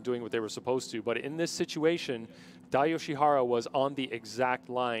driver wasn't doing what they were supposed to. But in this situation, Dai Yoshihara was on the exact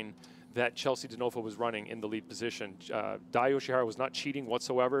line that Chelsea DeNofa was running in the lead position. Dai Yoshihara was not cheating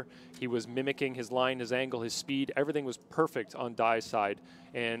whatsoever. He was mimicking his line, his angle, his speed. Everything was perfect on Dai's side,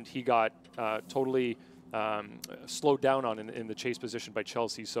 and he got totally slowed down on in the chase position by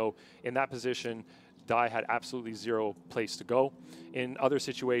Chelsea. So in that position, Dai had absolutely zero place to go. In other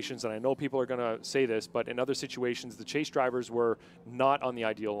situations, and I know people are going to say this, but in other situations, the chase drivers were not on the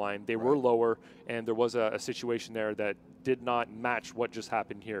ideal line. They were lower, and there was a situation there that did not match what just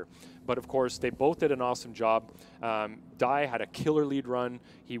happened here. But of course, they both did an awesome job. Dai had a killer lead run.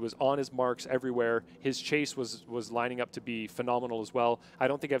 He was on his marks everywhere. His chase was lining up to be phenomenal as well. I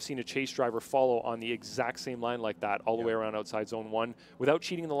don't think I've seen a chase driver follow on the exact same line like that all the way around outside zone 1 without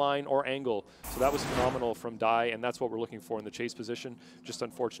cheating the line or angle. So that was phenomenal from Dai, and that's what we're looking for in the chase position. Just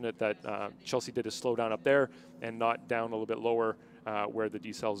unfortunate that Chelsea did a slow down up there and not down a little bit lower where the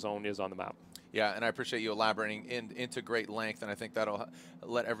decel zone is on the map. Yeah, and I appreciate you elaborating into great length, and I think that'll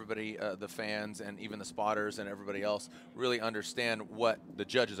let everybody, the fans and even the spotters and everybody else, really understand what the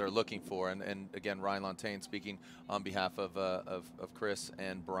judges are looking for. And again, Ryan Lantain speaking on behalf of Chris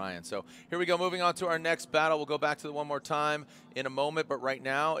and Brian. So here we go, moving on to our next battle. We'll go back to the one more time in a moment, but right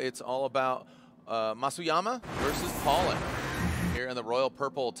now it's all about Masuyama versus Pollock here in the Royal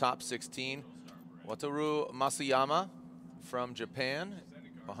Purple Top 16. Wataru Masuyama from Japan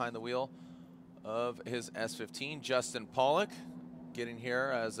behind the wheel of his S15. Justin Pollock getting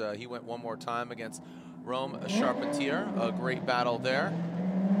here as he went one more time against Rome Charpentier. A great battle there.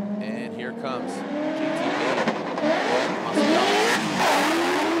 And here comes JTP.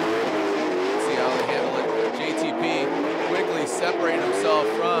 See how they handle it. JTP quickly separating himself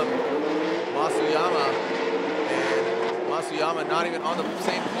from Masuyama. And Masuyama not even on the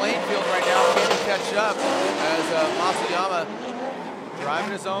same playing field right now. Can't catch up as Masuyama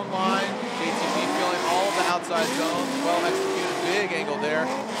driving his own line. JTP feeling all of the outside zones. Well executed, big angle there.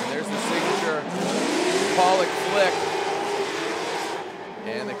 And there's the signature Pollock flick.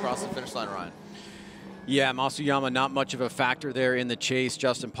 And they cross the finish line, Ryan. Yeah, Masuyama not much of a factor there in the chase.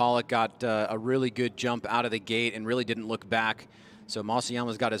 Justin Pollock got a really good jump out of the gate and really didn't look back. So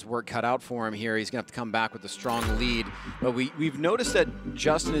Masuyama's got his work cut out for him here. He's going to have to come back with a strong lead. But we've noticed that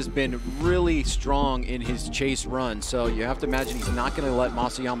Justin has been really strong in his chase run. So you have to imagine he's not going to let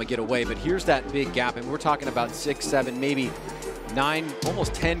Masuyama get away. But here's that big gap. And we're talking about 6, 7, maybe 9,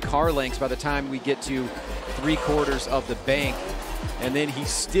 almost 10 car lengths by the time we get to 3/4 of the bank. And then he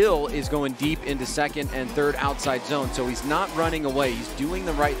still is going deep into second and third outside zone. So he's not running away. He's doing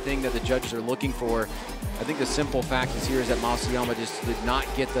the right thing that the judges are looking for. I think the simple fact is here is that Masuyama just did not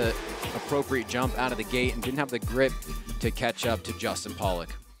get the appropriate jump out of the gate and didn't have the grip to catch up to Justin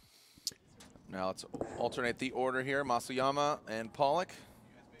Pollock. Now let's alternate the order here. Masuyama and Pollock.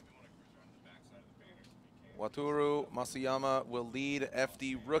 Wataru Masuyama will lead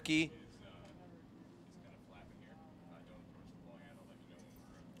FD rookie.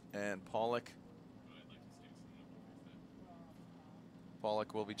 And Pollock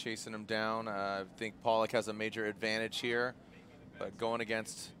will be chasing him down. I think Pollock has a major advantage here, but going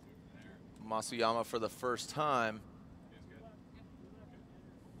against Masuyama for the first time,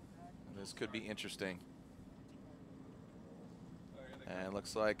 this could be interesting. And it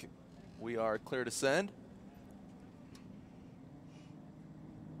looks like we are clear to send.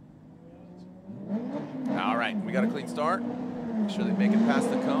 All right, we got a clean start. Make sure they make it past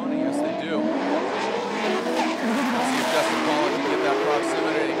the cone, and yes, they do. Let's see if Justin Pollock can get that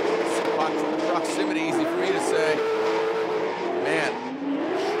proximity. Easy for me to say. Man,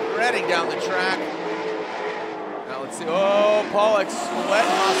 shredding down the track. Now let's see. Oh, Pollock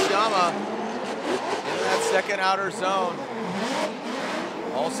sweating Masuyama in that second outer zone.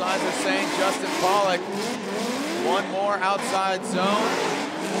 All signs are saying Justin Pollock. One more outside zone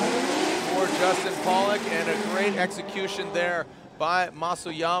for Justin Pollock, and a great execution there by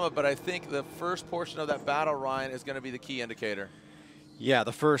Masuyama, but I think the first portion of that battle, Ryan, is going to be the key indicator. Yeah,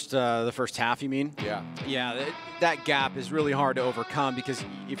 the first half, you mean? Yeah. Yeah, that gap is really hard to overcome because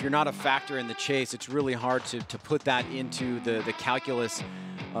if you're not a factor in the chase, it's really hard to put that into the calculus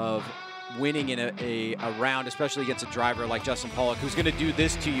of winning in a round, especially against a driver like Justin Pollock, who's going to do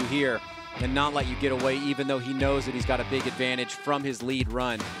this to you here and not let you get away, even though he knows that he's got a big advantage from his lead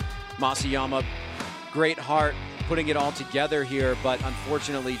run. Masayama, great heart, putting it all together here, but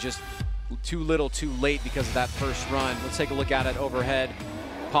unfortunately just too little too late because of that first run. Let's take a look at it overhead.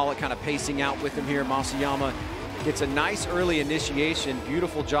 Pollock kind of pacing out with him here. Masayama gets a nice early initiation.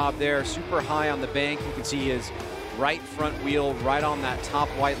 Beautiful job there. Super high on the bank. You can see his right front wheel right on that top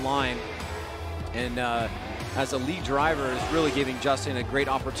white line. And as a lead driver is really giving Justin a great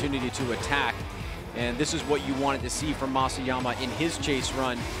opportunity to attack. And this is what you wanted to see from Masayama in his chase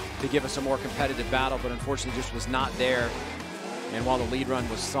run to give us a more competitive battle, but unfortunately just was not there. And while the lead run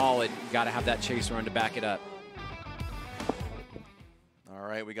was solid, you got to have that chase run to back it up. All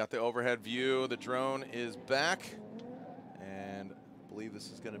right, we got the overhead view. The drone is back. And I believe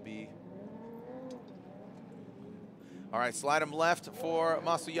this is going to be... All right, slide him left for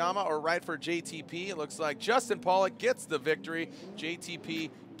Masayama or right for JTP. It looks like Justin Pollock gets the victory. JTP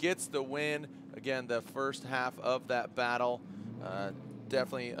gets the win. Again, the first half of that battle.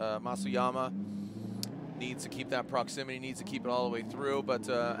 Definitely Masayama needs to keep that proximity, needs to keep it all the way through, but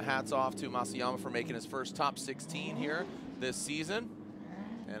hats off to Masayama for making his first top 16 here this season,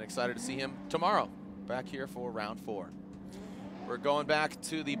 and excited to see him tomorrow back here for round 4. We're going back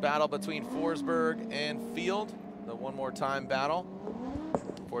to the battle between Forsberg and Field, the one more time battle.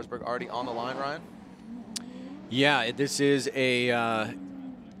 Forsberg already on the line, Ryan. Yeah, this is a,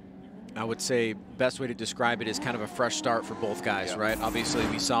 I would say best way to describe it is kind of a fresh start for both guys, right? Obviously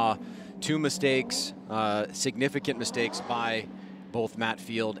we saw 2 mistakes, significant mistakes by both Matt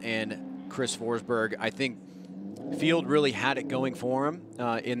Field and Chris Forsberg. I think Field really had it going for him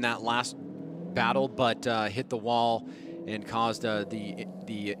in that last battle, but hit the wall and caused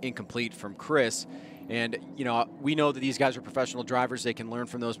the incomplete from Chris. And, you know, we know that these guys are professional drivers. They can learn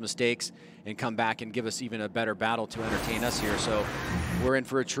from those mistakes and come back and give us even a better battle to entertain us here. So we're in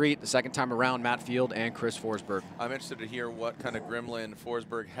for a treat the second time around, Matt Field and Chris Forsberg. I'm interested to hear what kind of gremlin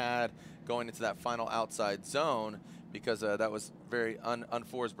Forsberg had going into that final outside zone, because that was very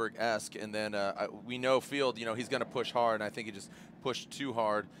un-Forsberg-esque. And then we know Field, you know, he's going to push hard, and I think he just pushed too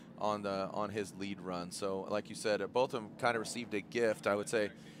hard on his lead run. So like you said, both of them kind of received a gift. I would say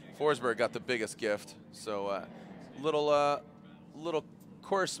Forsberg got the biggest gift. So little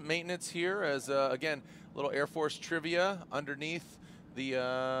course maintenance here as, again, little Air Force trivia underneath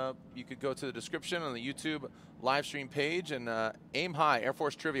the, you could go to the description on the YouTube live stream page and aim high, Air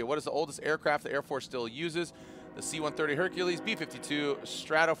Force trivia. What is the oldest aircraft the Air Force still uses? The C-130 Hercules, B-52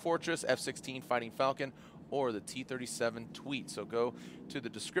 Stratofortress, F-16 Fighting Falcon, or the T-37 Tweet. So go to the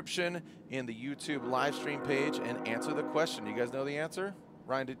description in the YouTube live stream page and answer the question. You guys know the answer?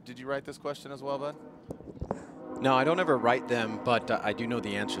 Ryan, did you write this question as well, bud? No, I don't ever write them, but I do know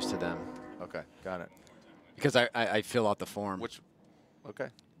the answers to them. Okay, got it. Because I fill out the form. Okay.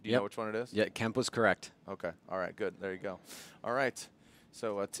 Do you know which one it is? Yeah, Kemp was correct. Okay. All right, good. There you go. All right.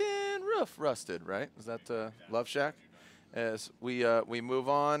 So tin roof rusted, right? Is that Love Shack? As we move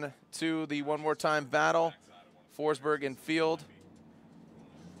on to the one more time battle, Forsberg and Field.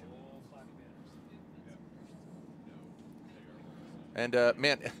 And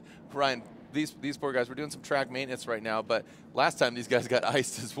man, Ryan, these poor guys, we're doing some track maintenance right now, but last time these guys got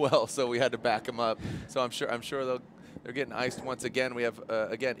iced as well, so we had to back them up. So I'm sure they're getting iced once again. We have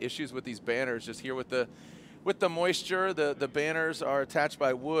again issues with these banners just here with the moisture. The banners are attached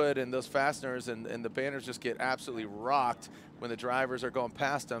by wood and those fasteners, and the banners just get absolutely rocked when the drivers are going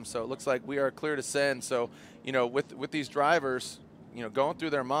past them. So it looks like we are clear to send. So, you know, with these drivers, you know, going through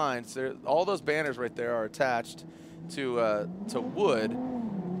their minds, all those banners right there are attached to wood,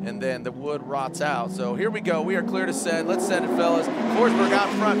 and then the wood rots out. So here we go. We are clear to send. Let's send it, fellas. Forsberg out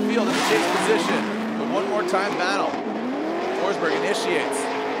in front, Field in the chase position. The one more time battle. Forsberg initiates.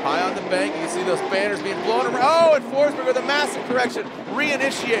 High on the bank, you can see those banners being blown around. Oh, and Forsberg with a massive correction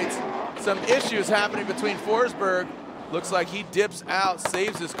reinitiates. Some issues happening between Forsberg. Looks like he dips out,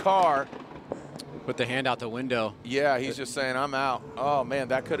 saves his car. Put the hand out the window. Yeah, he's just saying, I'm out. Oh, man,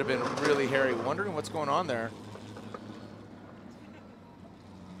 that could have been really hairy. Wondering what's going on there.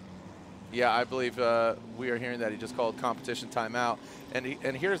 Yeah, I believe we are hearing that he just called competition timeout. And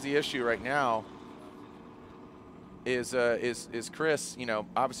here's the issue right now. Is Chris, you know,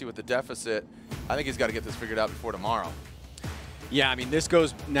 obviously with the deficit, I think he's got to get this figured out before tomorrow. Yeah, I mean, this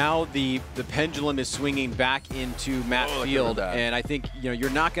goes now. The pendulum is swinging back into Matt Field, and I think, you know, you're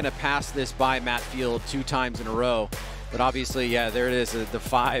not going to pass this by Matt Field 2 times in a row. But obviously, yeah, there it is, the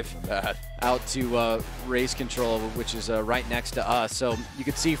 5 out to race control, which is right next to us. So you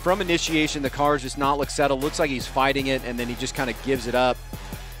can see from initiation, the car's just not look settled. Looks like he's fighting it, and then he just kind of gives it up.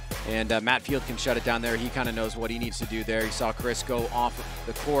 And Matt Field can shut it down there. He kind of knows what he needs to do there. You saw Chris go off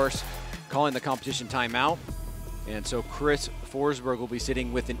the course, calling the competition timeout. And so Chris Forsberg will be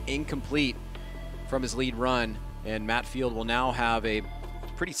sitting with an incomplete from his lead run, and Matt Field will now have a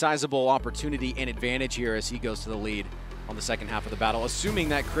pretty sizable opportunity and advantage here as he goes to the lead on the second half of the battle, assuming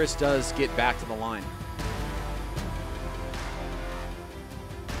that Chris does get back to the line.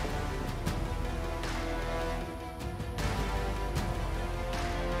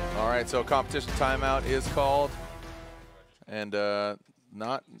 All right, so competition timeout is called, and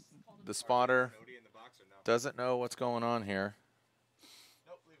not the spotter doesn't know what's going on here.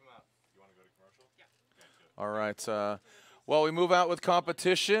 All right. Well, we move out with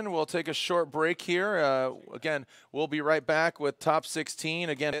competition. We'll take a short break here. Again, we'll be right back with top 16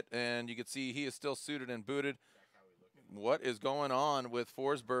 again, and you can see he is still suited and booted. What is going on with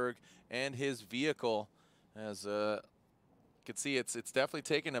Forsberg and his vehicle? As you can see, it's definitely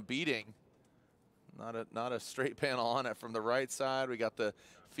taking a beating. Not a straight panel on it from the right side. We got the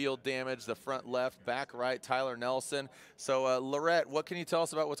field damage, the front left, back right, Tyler Nelson. So, Lorette, what can you tell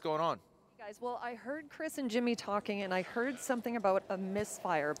us about what's going on? Guys, well, I heard Chris and Jimmy talking, and I heard something about a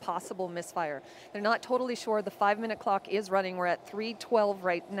misfire, possible misfire. They're not totally sure. The 5-minute clock is running. We're at 3:12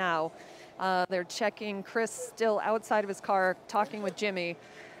 right now. They're checking. Chris still outside of his car talking with Jimmy.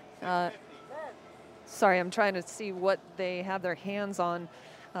 Sorry, I'm trying to see what they have their hands on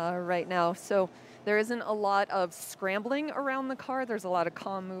right now. So there isn't a lot of scrambling around the car. There's a lot of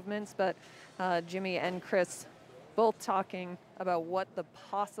calm movements, but Jimmy and Chris both talking about what the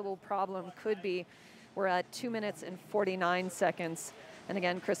possible problem could be. We're at 2 minutes and 49 seconds. And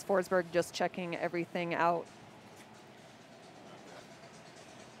again, Chris Forsberg just checking everything out.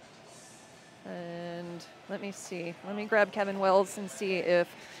 And let me see. Let me grab Kevin Wells and see if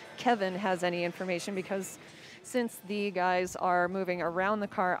Kevin has any information, because since the guys are moving around the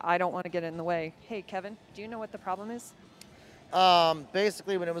car, I don't want to get in the way. Hey, Kevin, do you know what the problem is?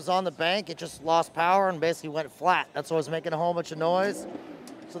 Basically, when it was on the bank, it just lost power and basically went flat. That's what was making a whole bunch of noise.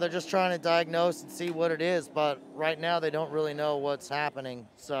 So they're just trying to diagnose and see what it is, but right now they don't really know what's happening.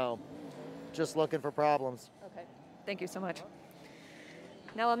 So just looking for problems. Okay, thank you so much.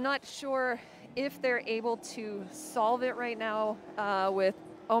 Now, I'm not sure if they're able to solve it right now with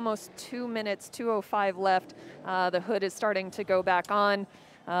almost 2 minutes, 2:05 left. The hood is starting to go back on.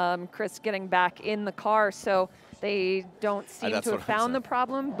 Chris getting back in the car, so they don't seem to have found the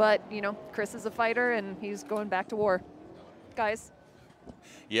problem, but, you know, Chris is a fighter, and he's going back to war. Guys?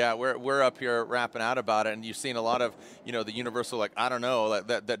 Yeah, we're up here rapping out about it, and you've seen a lot of, you know, the universal, like, I don't know,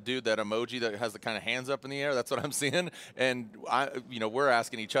 that dude, that emoji that has the kind of hands up in the air, that's what I'm seeing. And, you know, we're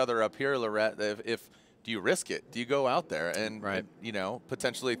asking each other up here, Lorette, if do you risk it? Do you go out there and, you know,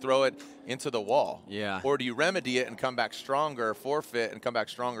 potentially throw it into the wall? Yeah. Or do you remedy it and come back stronger, forfeit, and come back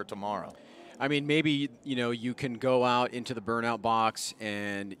stronger tomorrow? I mean, maybe, you know, you can go out into the burnout box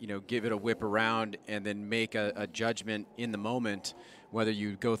and, you know, give it a whip around and then make a judgment in the moment, whether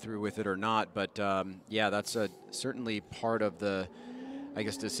you go through with it or not. But, yeah, that's certainly part of the, I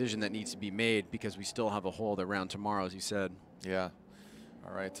guess, decision that needs to be made, because we still have a whole other round tomorrow, as you said. Yeah.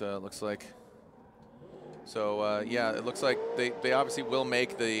 All right, looks like. So, yeah, it looks like they obviously will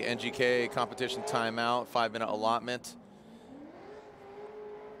make the NGK competition timeout, 5-minute allotment.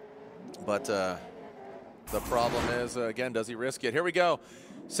 But the problem is, again, does he risk it? Here we go.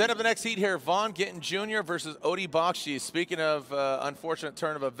 Set up the next heat here. Vaughn Gittin Jr. versus Odie Bakshi. Speaking of unfortunate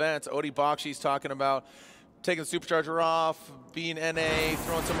turn of events, Odie Bakshi's talking about taking the supercharger off, being NA,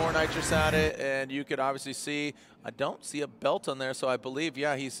 throwing some more nitrous at it, and you could obviously see, I don't see a belt on there, so I believe,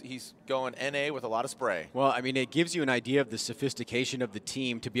 yeah, he's going NA with a lot of spray. Well, I mean, it gives you an idea of the sophistication of the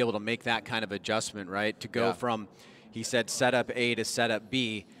team to be able to make that kind of adjustment, right? To go from, he said, setup A to setup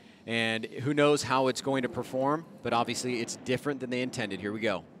B. And who knows how it's going to perform, but obviously it's different than they intended. Here we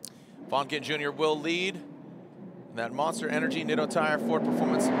go. Vaughn Gittin Jr. will lead. That Monster Energy Nitto Tire Ford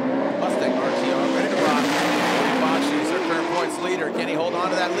Performance Mustang RTR ready to rock. Bakshi is our current points leader. Can he hold on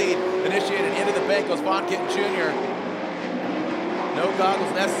to that lead? Initiated into the bank goes Vaughn Gittin Jr. No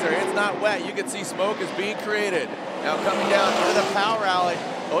goggles necessary. It's not wet. You can see smoke is being created. Now coming down into the power alley.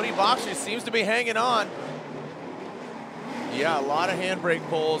 Odie Bakshi seems to be hanging on. Yeah, a lot of handbrake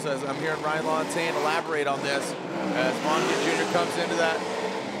pulls, as I'm hearing Ryan Lontaine elaborate on this, as Vaughn Gittin Jr. comes into that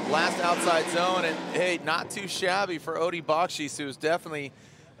last outside zone. And, hey, not too shabby for Odie Bakshi, who's definitely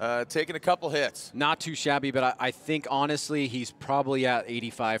taking a couple hits. Not too shabby, but I think, honestly, he's probably at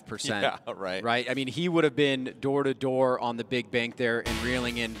 85%. Yeah, right. Right? I mean, he would have been door-to-door on the big bank there and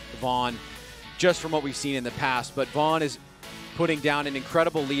reeling in Vaughn just from what we've seen in the past. But Vaughn is putting down an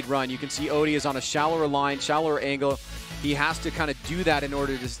incredible lead run. You can see Odie is on a shallower line, shallower angle. He has to kind of do that in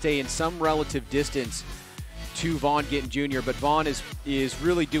order to stay in some relative distance to Vaughn Gittin Jr. But Vaughn is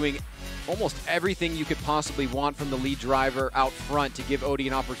really doing almost everything you could possibly want from the lead driver out front to give Odie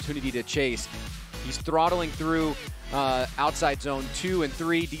an opportunity to chase. He's throttling through outside zone 2 and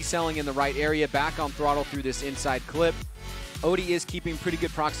 3, decelling in the right area, back on throttle through this inside clip. Odie is keeping pretty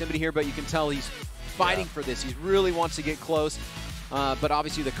good proximity here, but you can tell he's fighting for this. He really wants to get close, but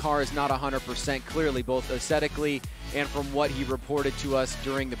obviously the car is not 100% clearly, both aesthetically and from what he reported to us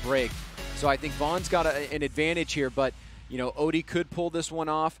during the break. So I think Vaughn's got an advantage here, but you know, Odie could pull this one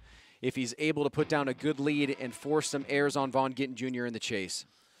off if he's able to put down a good lead and force some airs on Vaughn Gittin Jr. in the chase.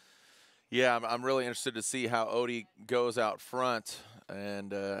 Yeah, I'm really interested to see how Odie goes out front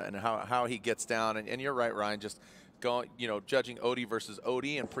and how he gets down. And you're right, Ryan, just going, you know, judging Odie versus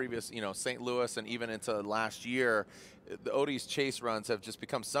Odie in previous, you know, St. Louis and even into last year, the Odie's chase runs have just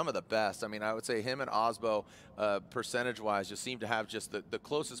become some of the best. I mean, I would say him and Osbo, percentage-wise, just seem to have just the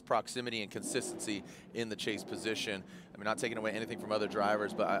closest proximity and consistency in the chase position. I mean, not taking away anything from other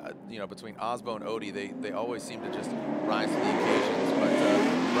drivers, but, you know, between Osbo and Odie, they always seem to just rise to the occasions.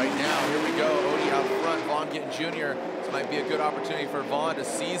 But right now, here we go, Odie out front, Vaughn Gittin Jr. This might be a good opportunity for Vaughn to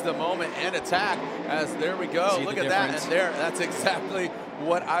seize the moment and attack, as there we go. See Look the at difference? that, and there, that's exactly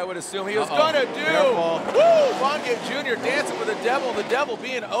what I would assume he was going to do. Careful. Woo! Vaughn Gittin Jr. dancing with the devil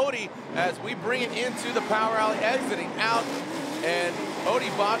being Odie, as we bring it into the power alley, exiting out, and Odie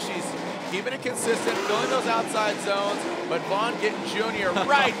Bakshi's keeping it consistent, filling those outside zones, but Vaughn Gittin Jr.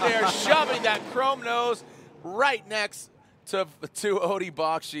 right there, shoving that chrome nose right next to Odie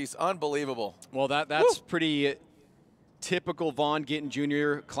Bakshi's. Unbelievable. Well, that's pretty typical Vaughn Gittin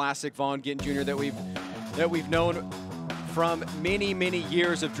Jr., classic Vaughn Gittin Jr. that we've known from many, many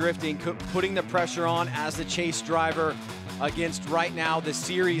years of drifting, putting the pressure on as the chase driver against right now the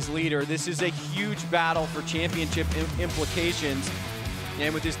series leader. This is a huge battle for championship implications.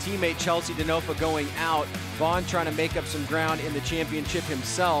 And with his teammate Chelsea Denofa going out, Vaughn trying to make up some ground in the championship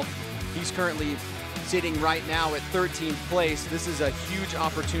himself. He's currently sitting right now at 13th place. This is a huge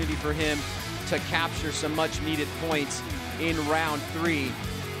opportunity for him to capture some much needed points in round 3.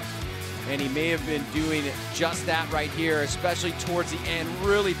 And he may have been doing just that right here, especially towards the end,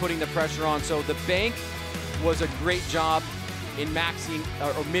 really putting the pressure on. So the bank was a great job in maxing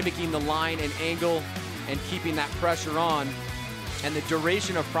or mimicking the line and angle and keeping that pressure on. And the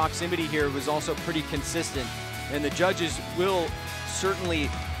duration of proximity here was also pretty consistent. And the judges will certainly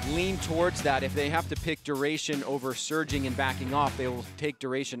lean towards that. If they have to pick duration over surging and backing off, they will take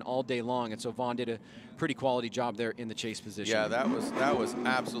duration all day long. And so Vaughn did a pretty quality job there in the chase position. Yeah, that was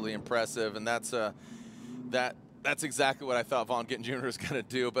absolutely impressive, and that's exactly what I thought Vaughn Gittin Jr. was going to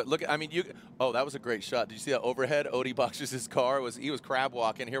do. But look, I mean, that was a great shot. Did you see that overhead? Odie Bakshi's car he was crab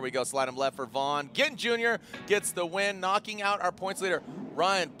walking. Here we go, slide him left for Vaughn. Gittin Jr. gets the win, knocking out our points leader.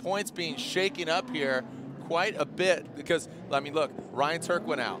 Ryan, points being shaken up here quite a bit because, I mean, look, Ryan Turk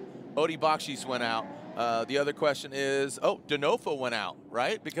went out. Odie Bakshi's went out. The other question is, Denofa went out,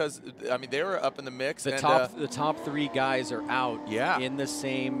 right? Because, I mean, they were up in the mix. The top 3 guys are out in the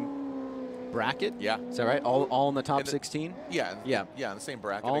same bracket. Yeah. Is that right? All in the top 16? Yeah, in the same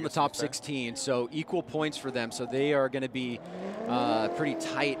bracket. All in the top 16, so equal points for them. So they are going to be pretty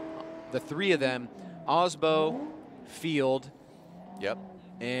tight. The 3 of them, Osbo, Field. Yep.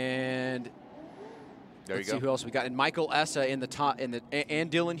 And let's see who else we got. And Michael Essa in the top, and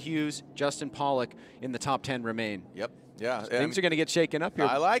Dylan Hughes, Justin Pollock in the top 10 remain. Yep. Yeah. So things are going to get shaken up here.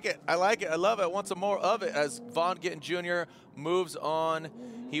 I like it. I like it. I love it. I want some more of it as Vaughn Gittin Jr. moves on.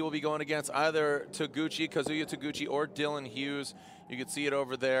 He will be going against either Kazuya Taguchi, or Dylan Hughes. You can see it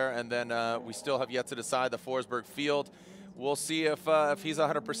over there. And then we still have yet to decide the Forsberg field. We'll see if he's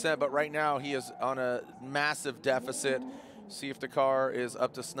 100%, but right now he is on a massive deficit. See if the car is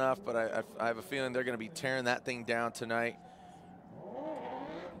up to snuff, but I have a feeling they're going to be tearing that thing down tonight.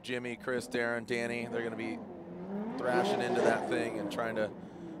 Jimmy, Chris, Darren, Danny, they're going to be thrashing into that thing and trying to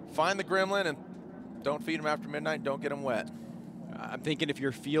find the gremlin, and don't feed him after midnight, don't get him wet. I'm thinking if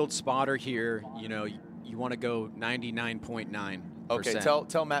you're field spotter here, you know, you want to go 99.9%. Okay,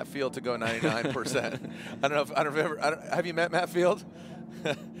 tell Matt Field to go 99%. I don't know. Have you met Matt Field?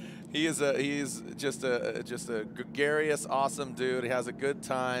 He's just a gregarious, awesome dude. He has a good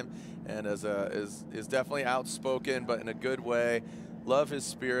time and is definitely outspoken, but in a good way. Love his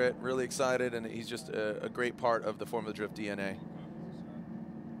spirit. Really excited, and he's just a great part of the Formula Drift DNA.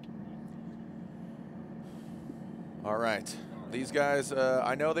 All right. These guys,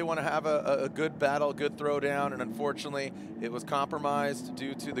 I know they want to have a good battle, good throwdown, and unfortunately, it was compromised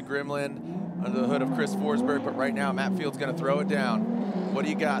due to the gremlin under the hood of Chris Forsberg, but right now, Matt Field's going to throw it down. What do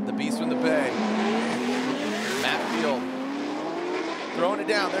you got? The Beast from the Bay. Matt Field throwing it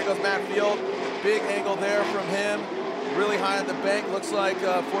down. There goes Matt Field. Big angle there from him. Really high on the bank. Looks like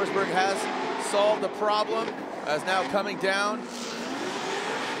Forsberg has solved the problem as now coming down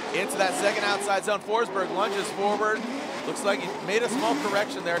into that second outside zone. Forsberg lunges forward. Looks like he made a small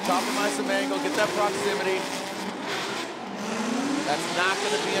correction there, compromise some angle, get that proximity. That's not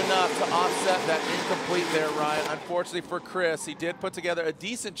going to be enough to offset that incomplete there, Ryan. Unfortunately for Chris, he did put together a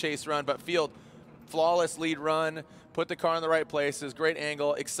decent chase run, but Field, flawless lead run, put the car in the right places, great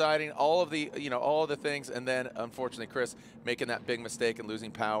angle, exciting, all of the, all of the things, and then unfortunately Chris making that big mistake and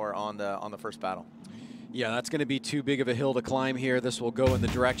losing power on the first battle. Yeah, that's going to be too big of a hill to climb here. This will go in the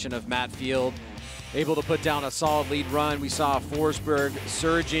direction of Matt Field. Able to put down a solid lead run. We saw Forsberg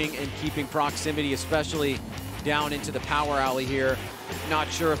surging and keeping proximity, especially down into the power alley here. Not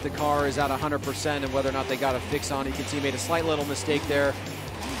sure if the car is at 100% and whether or not they got a fix on it. You can see he made a slight little mistake there.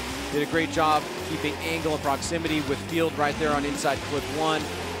 Did a great job keeping angle and proximity with Field right there on inside clip 1.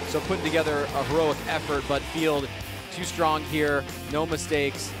 So putting together a heroic effort, but Field too strong here, no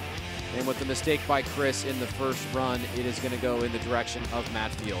mistakes. And with the mistake by Chris in the first run, it is going to go in the direction of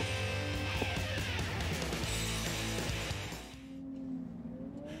Matt Field.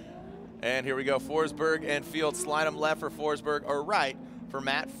 And here we go, Forsberg and Field. Slide him left for Forsberg, or right for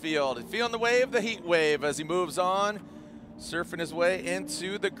Matt Field. Feeling the wave, the heat wave, as he moves on, surfing his way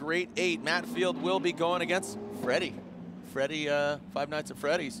into the Great 8. Matt Field will be going against Freddie. Freddie, Five Nights at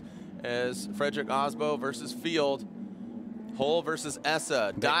Freddy's, as Frederick Osbo versus Field. Hull versus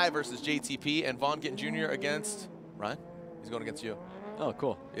Essa. Dye versus JTP, and Vaughn Gittin Jr. against Ryan. He's going against you. Oh,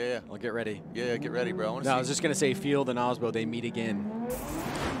 cool. Yeah. I'll get ready. Yeah, get ready, bro. I was just going to say Field and Osbo, they meet again.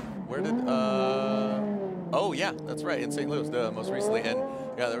 Where did, oh yeah, that's right, in St. Louis, most recently. And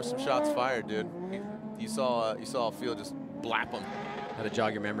yeah, there were some shots fired, dude. You saw Field just blap him. Had to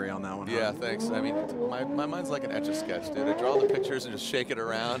jog your memory on that one. Yeah, huh? thanks. I mean, my mind's like an Etch-a-Sketch, dude. I draw the pictures and just shake it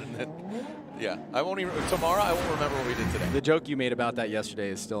around, and then, yeah. Tomorrow I won't remember what we did today. The joke you made about that yesterday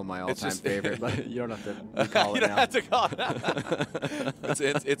is still my all-time favorite, but you don't have to recall it now. You don't have to call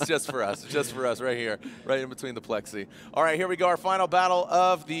it. It's just for us. It's just for us right here, right in between the plexi. All right, here we go. Our final battle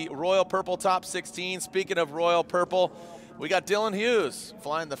of the Royal Purple Top 16. Speaking of Royal Purple, we got Dylan Hughes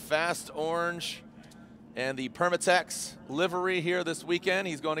flying the Fast Orange and the Permatex livery here this weekend.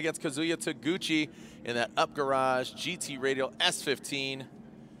 He's going against Kazuya Taguchi in that Up Garage GT Radial S15.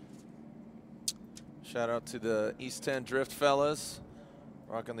 Shout out to the East 10 Drift fellas,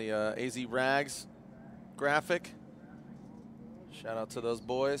 rocking the AZ Rags graphic. Shout out to those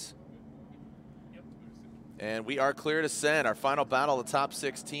boys. And we are clear to send our final battle of the top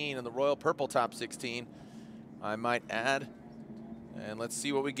 16 in the Royal Purple top 16, I might add. And let's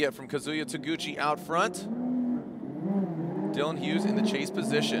see what we get from Kazuya Taguchi out front. Dylan Hughes in the chase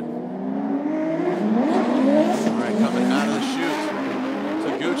position. All right, coming out of the chute.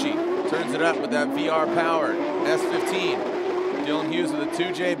 Taguchi turns it up with that VR-powered S15. Dylan Hughes with a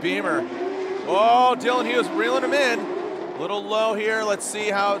 2J Beamer. Oh, Dylan Hughes reeling him in. A little low here. Let's see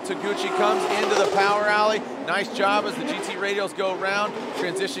how Taguchi comes into the power alley. Nice job as the GT radials go around,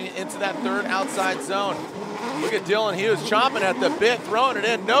 transitioning into that third outside zone. Look at Dylan Hughes chomping at the bit, throwing it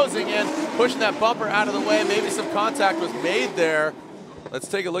in, nosing in, pushing that bumper out of the way. Maybe some contact was made there. Let's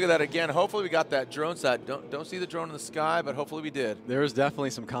take a look at that again. Hopefully we got that drone shot. Don't see the drone in the sky, but hopefully we did. There was definitely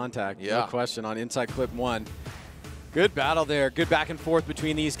some contact, yeah. No question, on inside clip 1. Good battle there. Good back and forth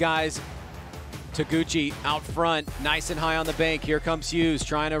between these guys. Taguchi out front, nice and high on the bank. Here comes Hughes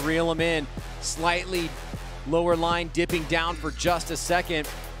trying to reel him in. Slightly lower line, dipping down for just a second,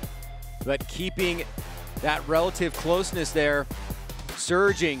 but keeping that relative closeness there,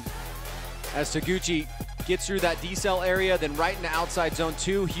 surging as Taguchi gets through that decel area, then right into outside zone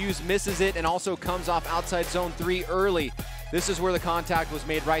 2. Hughes misses it and also comes off outside zone 3 early. This is where the contact was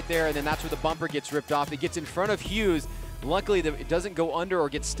made right there, and then that's where the bumper gets ripped off. It gets in front of Hughes. Luckily, it doesn't go under or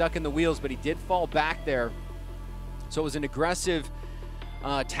get stuck in the wheels, but he did fall back there. So it was an aggressive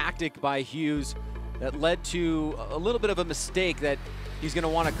tactic by Hughes that led to a little bit of a mistake that he's going to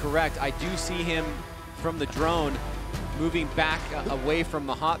want to correct. I do see him from the drone moving back away from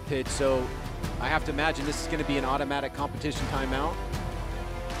the hot pit, so I have to imagine this is going to be an automatic competition timeout.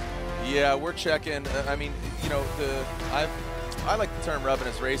 Yeah, we're checking. I mean, you know, I like the term rubbing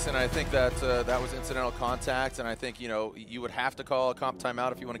his racing. I think that that was incidental contact, and I think, you know, you would have to call a comp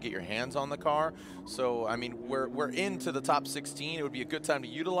timeout if you want to get your hands on the car. So, I mean, we're into the top 16. It would be a good time to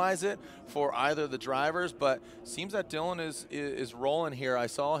utilize it for either of the drivers, but seems that Dylan is rolling here. I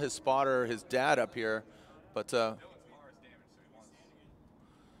saw his spotter, his dad up here, but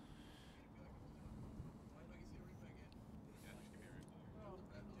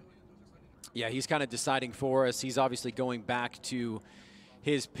yeah, he's kind of deciding for us. He's obviously going back to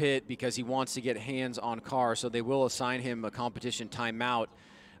his pit because he wants to get hands on car, so they will assign him a competition timeout.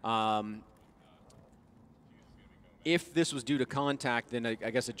 If this was due to contact, then I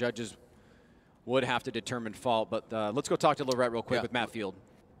guess the judges would have to determine fault. But let's go talk to Lorette real quick with Matt Field.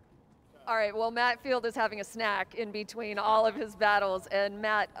 All right, well, Matt Field is having a snack in between all of his battles. And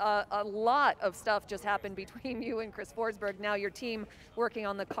Matt, a lot of stuff just happened between you and Chris Forsberg. Now your team working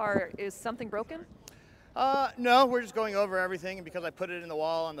on the car. Is something broken? No, we're just going over everything. And because I put it in the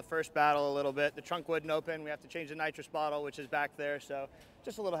wall on the first battle a little bit, the trunk wouldn't open. We have to change the nitrous bottle, which is back there. So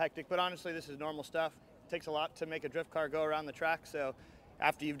just a little hectic. But honestly, this is normal stuff. It takes a lot to make a drift car go around the track. So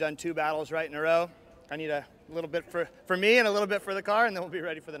after you've done 2 battles right in a row, I need a little bit for me and a little bit for the car, and then we'll be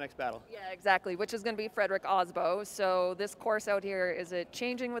ready for the next battle. Yeah, exactly, which is going to be Frederick Osbo. So this course out here, is it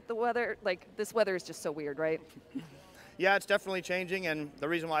changing with the weather? Like, this weather is just so weird, right? Yeah, it's definitely changing, and the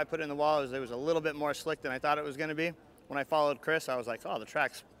reason why I put it in the wall is it was a little bit more slick than I thought it was going to be. When I followed Chris, I was like, oh, the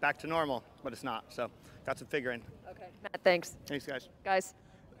track's back to normal, but it's not. So got some figuring. Okay, Matt, thanks. Thanks, guys. Guys.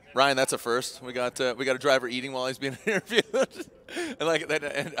 Ryan, that's a first. We got a driver eating while he's being interviewed, and like that.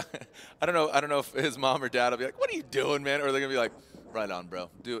 And I don't know if his mom or dad will be like, "What are you doing, man?" Or they're gonna be like, "Right on, bro.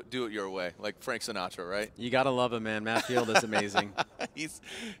 Do it your way," like Frank Sinatra, right? You gotta love him, man. Matt Field is amazing. he's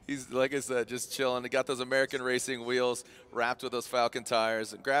like I said, just chilling. He got those American racing wheels wrapped with those Falcon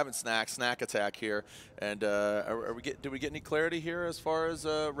tires, and grabbing snack attack here. And did we get any clarity here as far as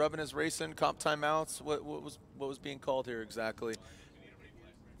rubbing his racing comp timeouts? What was being called here exactly?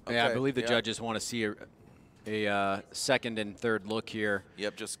 Okay, yeah, I believe the judges want to see a second and third look here.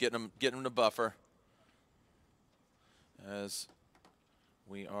 Yep, just getting them to buffer. As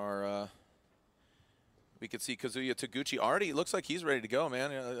we are, we could see Kazuya Taguchi already. Looks like he's ready to go,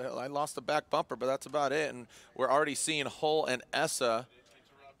 man. I lost the back bumper, but that's about it. And we're already seeing Hull and Essa.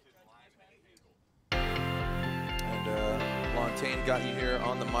 And Lontaine got you here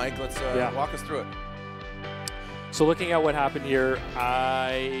on the mic. Let's walk us through it. So looking at what happened here,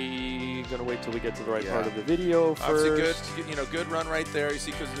 I'm going to wait till we get to the right part of the video first. Obviously good run right there. You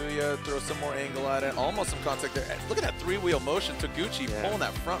see Kazuya throw some more angle at it. Almost some contact there. Look at that 3-wheel motion. Taguchi pulling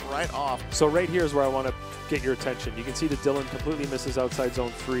that front right off. So right here is where I want to get your attention. You can see that Dylan completely misses outside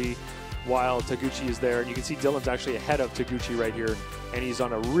zone 3 while Taguchi is there. And you can see Dylan's actually ahead of Taguchi right here. And he's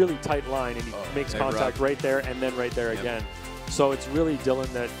on a really tight line, and he makes contact right there and then right there again. So it's really Dylan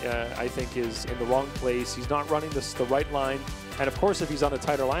that I think is in the wrong place. He's not running the right line. And of course, if he's on a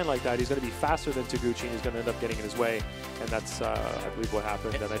tighter line like that, he's going to be faster than Taguchi, and he's going to end up getting in his way. And that's, I believe, what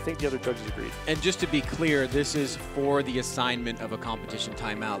happened. And I think the other judges agreed. And just to be clear, this is for the assignment of a competition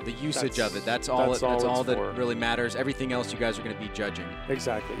timeout, the usage of it. That's all that really matters. Everything else you guys are going to be judging.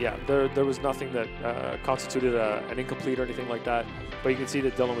 Exactly, yeah. There was nothing that constituted an incomplete or anything like that. But you can see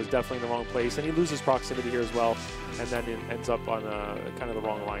that Dylan was definitely in the wrong place. And he loses proximity here as well. And then it ends up on kind of the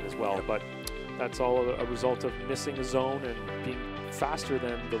wrong line as well. But that's all a result of missing a zone and being faster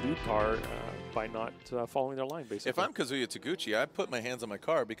than the lead car by not following their line, basically. If I'm Kazuya Taguchi, I put my hands on my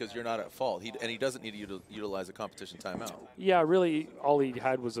car because you're not at fault. And he doesn't need to utilize a competition timeout. Yeah, really, all he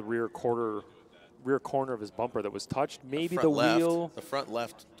had was a rear corner of his bumper that was touched. Maybe the wheel. The front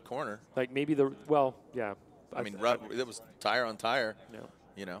left corner. Like maybe yeah. I mean, it was tire on tire. Yeah.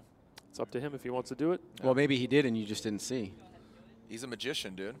 You know. It's up to him if he wants to do it. Well, maybe he did and you just didn't see. He's a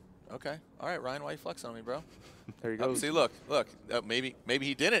magician, dude. Okay. All right, Ryan, why are you flexing on me, bro? There you go. See, look. Maybe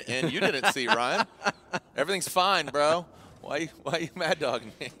he didn't, and you didn't see, Ryan. Everything's fine, bro. Why you mad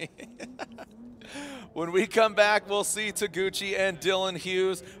dogging me? When we come back, we'll see Taguchi and Dylan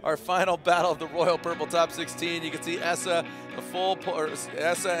Hughes, our final battle of the Royal Purple Top 16. You can see Essa and full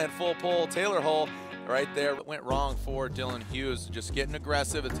pull, Taylor Hull right there. What went wrong for Dylan Hughes? Just getting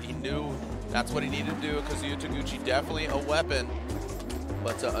aggressive. He knew that's what he needed to do. Kazuya Taguchi definitely a weapon.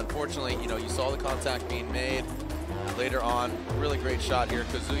 But unfortunately, you saw the contact being made. Later on, really great shot here.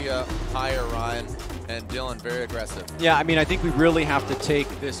 Kazuya higher, Ryan, and Dylan very aggressive. Yeah, I mean, I think we really have to take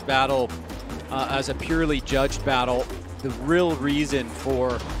this battle as a purely judged battle. The real reason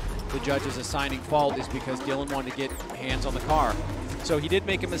for the judges assigning fault is because Dylan wanted to get hands on the car. So he did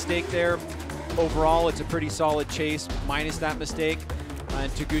make a mistake there. Overall, it's a pretty solid chase, minus that mistake.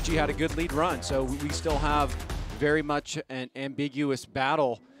 And Taguchi had a good lead run. So we still have very much an ambiguous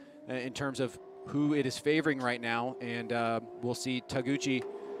battle in terms of who it is favoring right now, and we'll see Taguchi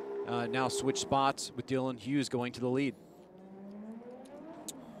now switch spots with Dylan Hughes going to the lead.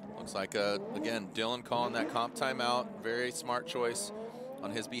 Looks like, again, Dylan calling that comp timeout. Very smart choice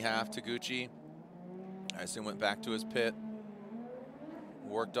on his behalf. Taguchi, I assume, went back to his pit,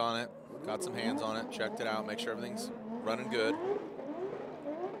 worked on it, got some hands on it, checked it out, make sure everything's running good.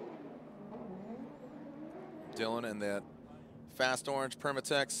 Dylan and that fast orange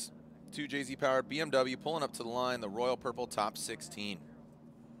Permatex 2JZ powered BMW pulling up to the line, the royal purple top 16.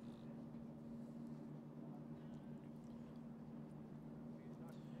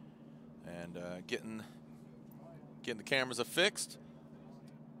 And getting the cameras affixed,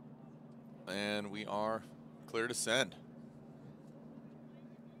 and we are clear to send.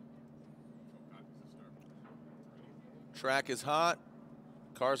 Track is hot,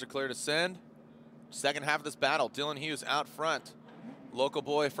 cars are clear to send. Second half of this battle, Dylan Hughes out front. Local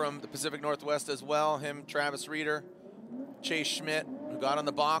boy from the Pacific Northwest as well, him, Travis Reeder, Chase Schmidt, who got on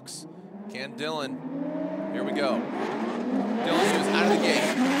the box. Can Dylan, here we go. Dylan Hughes out of the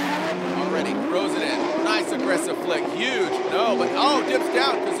gate already, throws it in. Nice aggressive flick, huge, no, but oh, dips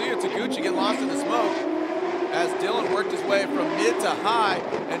down. Kazuya Taguchi get lost in the smoke as Dylan worked his way from mid to high,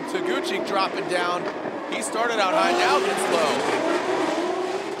 and Taguchi dropping down. He started out high, now gets low.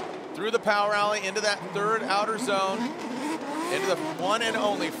 Through the power alley into that third outer zone, into the one and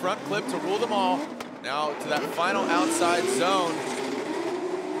only front clip to rule them all. Now to that final outside zone.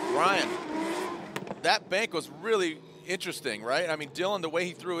 Brian, that bank was really interesting, right? I mean, Dylan, the way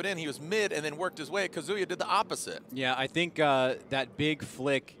he threw it in, he was mid and then worked his way. Kazuya did the opposite. Yeah, I think that big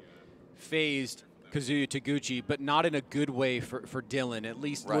flick phased Kazuya Taguchi, but not in a good way for Dylan, at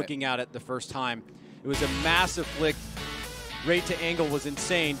least looking at it the first time. It was a massive flick. Rate to angle was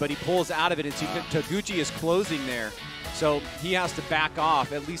insane, but he pulls out of it, and Taguchi is closing there. So he has to back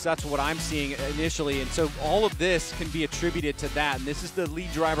off. At least that's what I'm seeing initially. And so all of this can be attributed to that. And this is the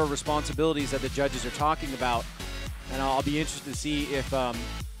lead driver responsibilities that the judges are talking about. And I'll be interested to see if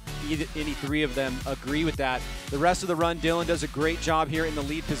any three of them agree with that. The rest of the run, Dylan does a great job here in the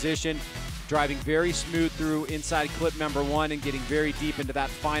lead position, driving very smooth through inside clip number one and getting very deep into that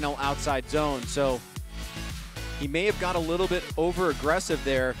final outside zone. So he may have got a little bit over aggressive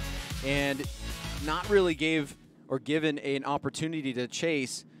there and not really given an opportunity to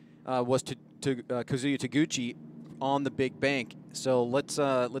chase was to Kazuya Taguchi on the big bank. So let's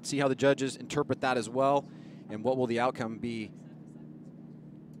see how the judges interpret that as well, and what will the outcome be,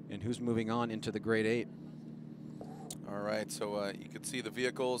 and who's moving on into the grade 8. All right, so you can see the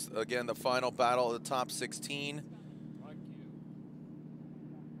vehicles again. The final battle of the top 16.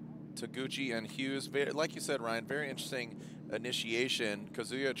 Taguchi and Hughes, like you said, Ryan, very interesting initiation.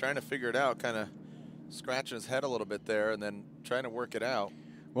 Kazuya trying to figure it out, kind of scratching his head a little bit there and then trying to work it out.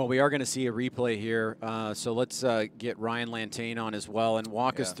 Well, we are going to see a replay here, so let's get Ryan Lantain on as well and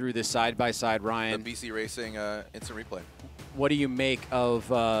walk us through this side-by-side, Ryan. The BC Racing instant replay. What do you make of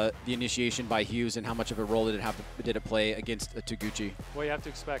the initiation by Hughes, and how much of a role did it play against Taguchi? Well, you have to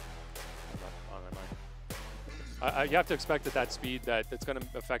expect. You have to expect at that speed that it's going to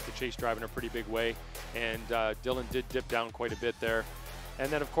affect the chase drive in a pretty big way, and Dylan did dip down quite a bit there. And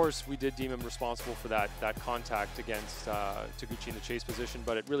then, of course, we did deem him responsible for that contact against Taguchi in the chase position,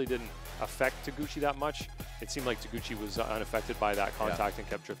 but it really didn't affect Taguchi that much. It seemed like Taguchi was unaffected by that contact and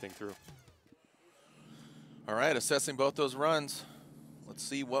kept drifting through. All right, assessing both those runs. Let's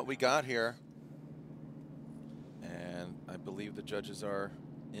see what we got here. And I believe the judges are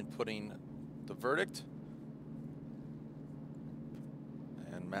inputting the verdict.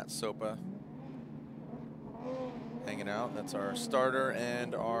 And Matt Sopa hanging out. That's our starter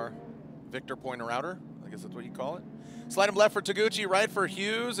and our Victor pointer router. I guess that's what you call it. Slide him left for Taguchi, right for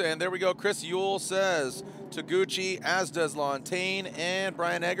Hughes, and there we go. Chris Yule says Taguchi, as does Lantain, and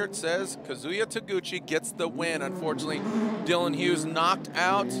Brian Eggert says Kazuya Taguchi gets the win. Unfortunately, Dylan Hughes knocked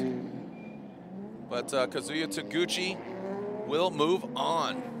out, but Kazuya Taguchi will move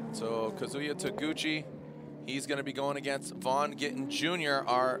on. So Kazuya Taguchi, he's going to be going against Vaughn Gittin Jr.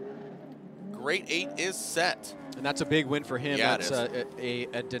 Our grade 8 is set. And that's a big win for him. Yeah, that's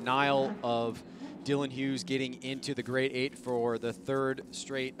a denial of Dylan Hughes getting into the grade 8 for the third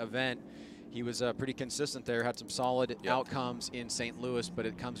straight event. He was pretty consistent there, had some solid outcomes in St. Louis, but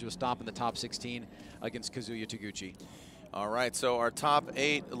it comes to a stop in the top 16 against Kazuya Taguchi. All right, so our top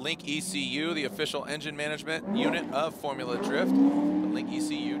 8, Link ECU, the official engine management unit of Formula Drift. The Link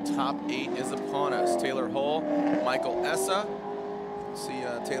ECU top 8 is upon us. Taylor Hull, Michael Essa. See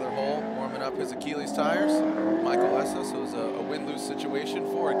Taylor Hull warming up his Achilles tires. Michael Essa, so it was a win-lose situation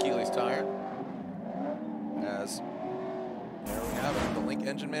for Achilles tire. as there we have it, the Link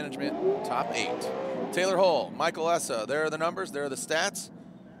Engine Management top 8. Taylor Hull, Michael Essa, there are the numbers, there are the stats.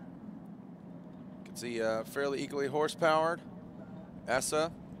 You can see fairly equally horsepowered.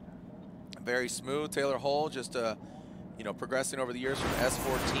 Essa, very smooth. Taylor Hull just you know, progressing over the years from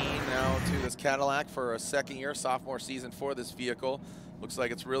S14 now to this Cadillac for a second year, sophomore season for this vehicle. Looks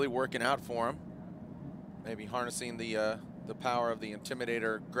like it's really working out for him. Maybe harnessing the power of the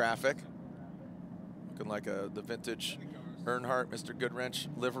Intimidator graphic. Looking like the vintage Earnhardt Mr. Goodwrench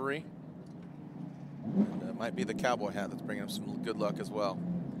livery. And might be the cowboy hat that's bringing him some good luck as well.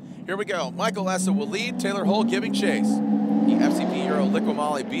 Here we go. Michael Essa will lead. Taylor Hull giving chase. The FCP Euro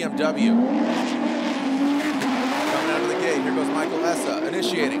Liqui-Moly BMW. Coming out of the gate, here goes Michael Essa,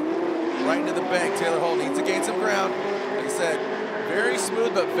 initiating. Right into the bank. Taylor Hull needs to gain some ground. Like I said, very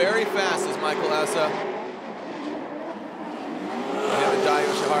smooth but very fast is Michael Essa. Him and Dai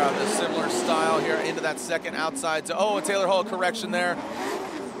Yoshihara have a similar style here into that second outside. Oh, and Taylor Hull, correction there.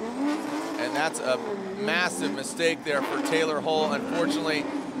 And that's a massive mistake there for Taylor Hull. Unfortunately,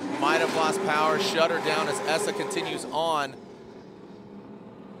 might have lost power, shut her down as Essa continues on.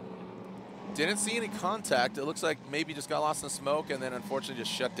 Didn't see any contact. It looks like maybe just got lost in the smoke and then unfortunately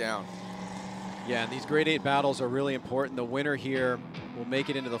just shut down. Yeah, and these grade 8 battles are really important. The winner here will make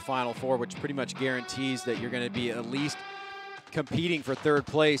it into the Final Four, which pretty much guarantees that you're going to be at least competing for 3rd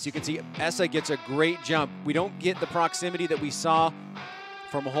place. You can see Essa gets a great jump. We don't get the proximity that we saw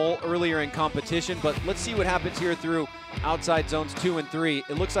from Hull earlier in competition, but let's see what happens here through outside zones 2 and 3.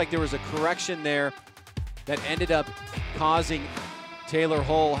 It looks like there was a correction there that ended up causing Taylor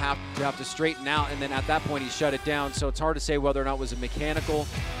Hull have to straighten out, and then at that point he shut it down. So it's hard to say whether or not it was a mechanical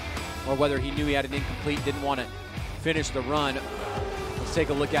or whether he knew he had an incomplete, didn't want to finish the run. Let's take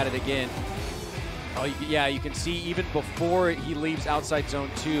a look at it again. Oh, yeah, you can see even before he leaves outside zone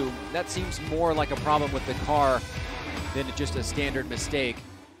 2, that seems more like a problem with the car than just a standard mistake.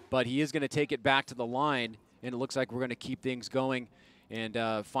 But he is going to take it back to the line, and it looks like we're going to keep things going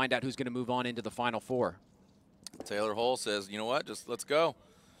and find out who's going to move on into the Final Four. Taylor Hull says, you know what, just let's go.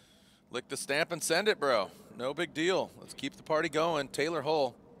 Lick the stamp and send it, bro. No big deal. Let's keep the party going. Taylor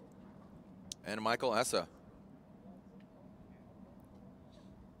Hull and Michael Essa.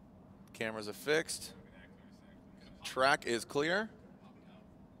 Cameras are fixed. Track is clear.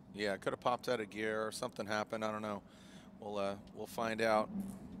 Yeah, could have popped out of gear or something happened. I don't know. We'll find out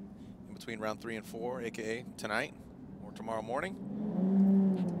in between round 3 and 4, aka tonight or tomorrow morning.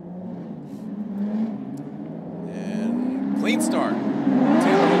 And clean start.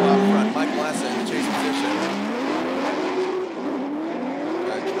 Taylor Hull out front. Michael Essa in chase position.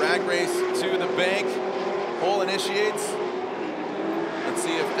 Drag race to the bank. Hull initiates. Let's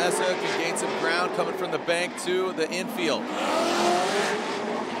see if Essa can gain some ground coming from the bank to the infield.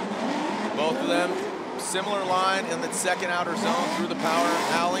 Both of them, similar line in the second outer zone through the power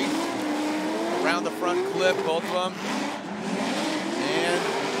alley. Around the front clip, both of them. And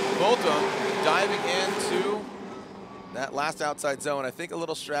both of them diving into that last outside zone. I think a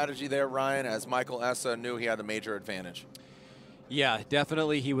little strategy there, Ryan, as Michael Essa knew he had a major advantage. Yeah,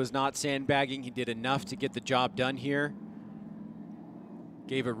 definitely he was not sandbagging. He did enough to get the job done here.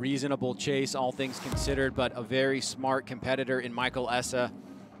 Gave a reasonable chase, all things considered, but a very smart competitor in Michael Essa.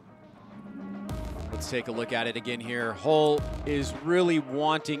 Let's take a look at it again here. Hull is really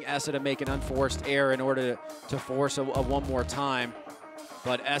wanting Essa to make an unforced error in order to force a one more time.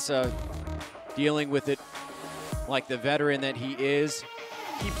 But Essa, dealing with it like the veteran that he is,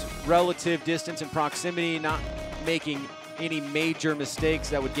 keeps relative distance and proximity, not making any major mistakes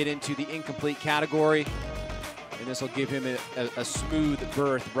that would get into the incomplete category. And this will give him a smooth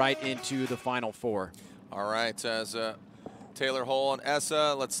berth right into the Final Four. All right, as Taylor Hull and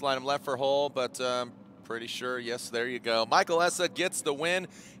Essa, let's slide him left for Hull, but pretty sure, yes, there you go. Michael Essa gets the win.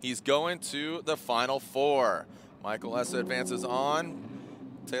 He's going to the Final Four. Michael Essa advances on.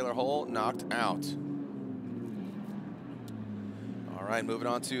 Taylor Hull knocked out. All right, moving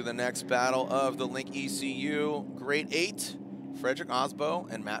on to the next battle of the Link ECU Grade 8. Frederick Osbo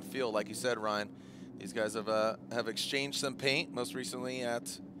and Matt Field, like you said, Ryan. These guys have exchanged some paint, most recently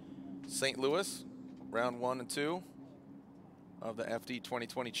at St. Louis, round 1 and 2 of the FD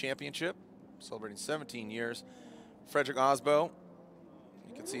 2020 Championship, celebrating 17 years. Frederick Osbo,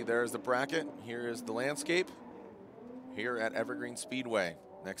 you can see there's the bracket. Here is the landscape here at Evergreen Speedway.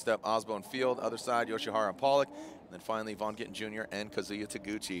 Next up, Osbo and Field. Other side, Yoshihara and Pollock. And then finally, Von Gittin Jr. and Kazuya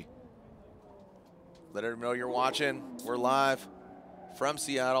Taguchi. Let everyone know you're watching. We're live from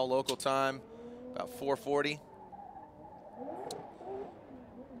Seattle, local time. About 4:40,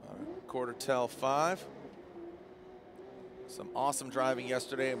 quarter till 5. Some awesome driving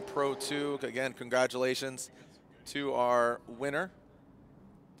yesterday in Pro 2. Again, congratulations to our winner,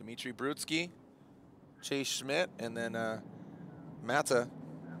 Dmitry Brutsky, Chase Schmidt, and then Mata.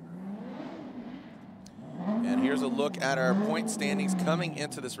 And here's a look at our point standings coming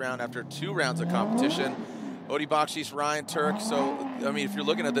into this round after 2 rounds of competition. Odi Bakshish, Ryan Turk. So, I mean, if you're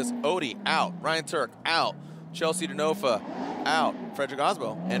looking at this, Odi out, Ryan Turk out, Chelsea Denofa out, Frederick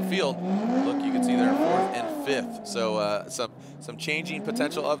Osbo and Field. Look, you can see they're 4th and 5th. So some changing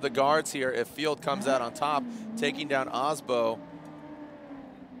potential of the guards here if Field comes out on top, taking down Osbo.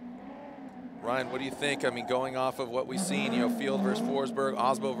 Ryan, what do you think? I mean, going off of what we've seen, you know, Field versus Forsberg,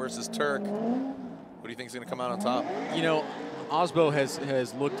 Osbo versus Turk. What do you think is going to come out on top? You know, Osbo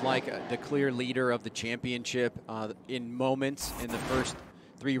has looked like the clear leader of the championship in moments in the first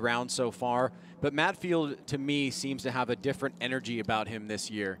 3 rounds so far. But Matt Field, to me, seems to have a different energy about him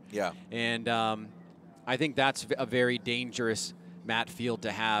this year. Yeah. And I think that's a very dangerous Matt Field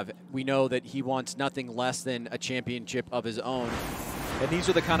to have. We know that he wants nothing less than a championship of his own. And these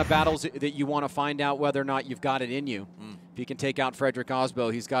are the kind of battles that you want to find out whether or not you've got it in you. If you can take out Frederick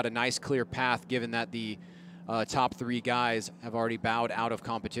Osbo, he's got a nice clear path given that the top 3 guys have already bowed out of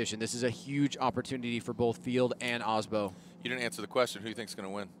competition. This is a huge opportunity for both Field and Osbo. You didn't answer the question. Who do you think is going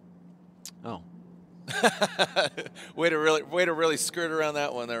to win? Oh. way to really skirt around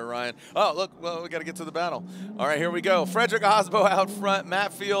that one there, Ryan. Oh, look, well, we got to get to the battle. All right, here we go. Frederick Osbo out front,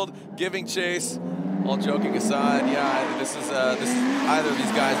 Matt Field giving chase. All joking aside, yeah, this is either of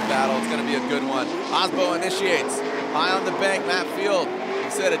these guys' battle. It's going to be a good one. Osbo initiates. High on the bank, Matt Field. He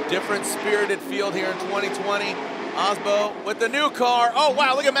said a different spirited Field here in 2020. Osbo with the new car. Oh,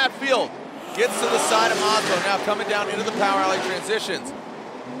 wow, look at Matt Field. Gets to the side of Osbo, now coming down into the power alley transitions.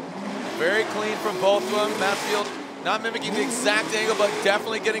 Very clean from both of them. Matt Field not mimicking the exact angle, but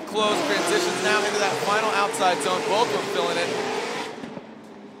definitely getting close. Transitions now into that final outside zone. Both of them filling it.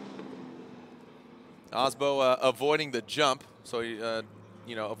 Osbo avoiding the jump, so he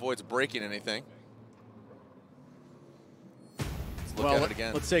you know, avoids breaking anything. Let's look at it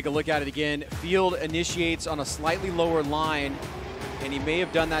again. Let's take a look at it again. Field initiates on a slightly lower line, and he may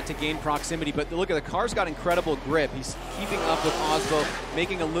have done that to gain proximity, but look at the car's got incredible grip. He's keeping up with Osbo,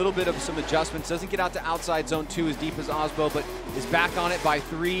 making a little bit of some adjustments. Doesn't get out to outside zone 2 as deep as Osbo, but is back on it by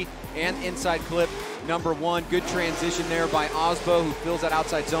 3 and inside clip number 1. Good transition there by Osbo, who fills that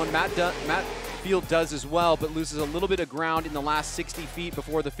outside zone. Matt Field does as well, but loses a little bit of ground in the last 60 feet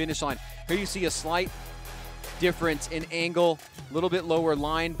before the finish line. Here you see a slight difference in angle, a little bit lower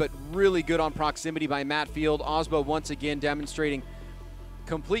line, but really good on proximity by Matt Field. Osbo once again demonstrating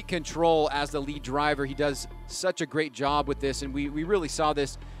complete control as the lead driver. He does such a great job with this, and we really saw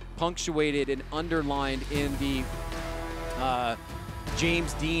this punctuated and underlined in the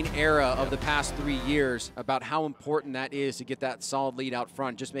James Dean era of the past 3 years about how important that is to get that solid lead out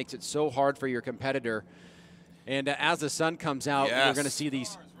front. Just makes it so hard for your competitor. And as the sun comes out, we're going to see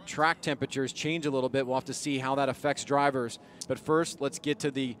these track temperatures change a little bit. We'll have to see how that affects drivers. But first, let's get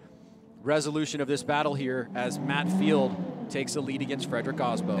to the resolution of this battle here as Matt Field takes the lead against Frederick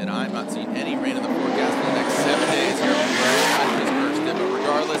Osbo. And I'm not seeing any rain in the forecast for the next 7 days here. But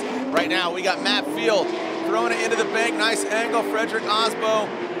regardless, right now we got Matt Field throwing it into the bank. Nice angle. Frederick Osbo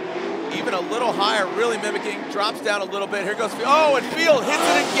even a little higher, really mimicking. Drops down a little bit. Here goes Field. Oh, and Field hits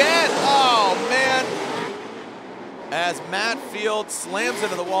it again. Oh, man. As Matt Field slams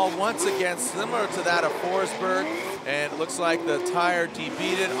into the wall once again, similar to that of Forsberg. And it looks like the tire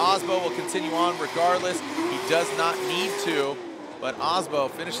debeated. Osbo will continue on regardless. He does not need to, but Osbo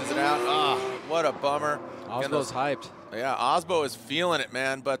finishes it out. Ah, what a bummer. Osbo's hyped. Yeah, Osbo is feeling it,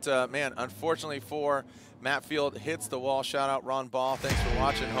 man. But, man, unfortunately for Matt Field, hits the wall. Shout out Ron Ball. Thanks for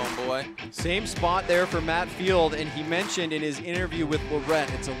watching, homeboy. Same spot there for Matt Field, and he mentioned in his interview with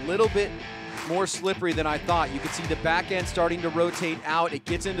Lorette, it's a little bit more slippery than I thought. You could see the back end starting to rotate out. It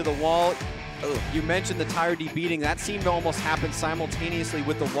gets into the wall. You mentioned the tire debeating. That seemed to almost happen simultaneously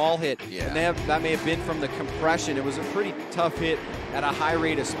with the wall hit. Yeah. And that may have been from the compression. It was a pretty tough hit at a high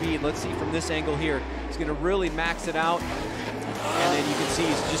rate of speed. Let's see from this angle here. He's going to really max it out. And then you can see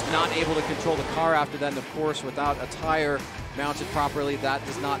he's just not able to control the car after that. And of course, without a tire mounted properly, that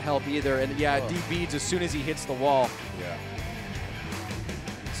does not help either. And yeah, it debeads as soon as he hits the wall. Yeah.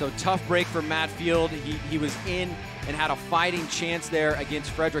 So tough break for Matt Field. He was in and had a fighting chance there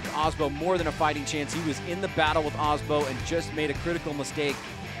against Frederick Osbo, more than a fighting chance. He was in the battle with Osbo and just made a critical mistake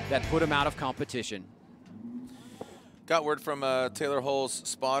that put him out of competition. Got word from Taylor Hull's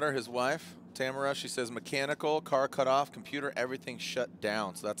spotter, his wife. Tamara, she says mechanical, car cut off, computer, everything shut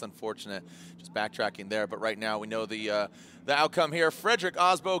down. So that's unfortunate. Just backtracking there. But right now we know the outcome here. Frederick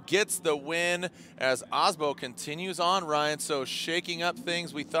Osbo gets the win as Osbo continues on, Ryan. So shaking up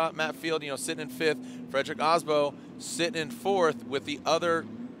things. We thought Matt Field, sitting in 5th. Frederick Osbo sitting in 4th with the other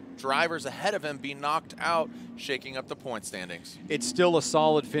drivers ahead of him being knocked out, shaking up the point standings. It's still a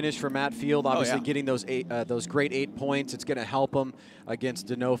solid finish for Matt Field, obviously getting those great 8 points. It's going to help him against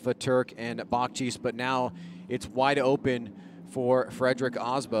Denofa, Turk, and Bakchis, but now it's wide open for Frederick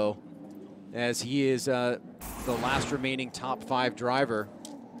Osbo as he is the last remaining top 5 driver.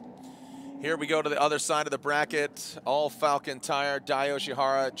 Here we go to the other side of the bracket. All Falcon Tire, Dai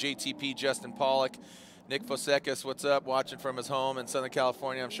Yoshihara, JTP, Justin Pollock. Nick Fosekis, what's up? Watching from his home in Southern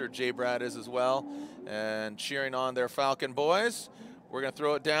California. I'm sure Jay Brad is as well. And cheering on their Falcon boys. We're going to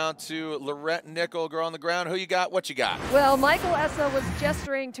throw it down to Lorette Nickel, girl on the ground. Who you got? What you got? Well, Michael Essa was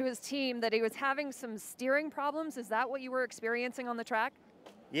gesturing to his team that he was having some steering problems. Is that what you were experiencing on the track?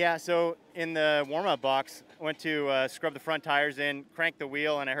 Yeah, so in the warm-up box, I went to scrub the front tires in, cranked the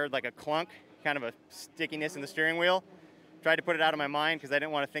wheel, and I heard like a clunk, kind of a stickiness in the steering wheel. Tried to put it out of my mind because I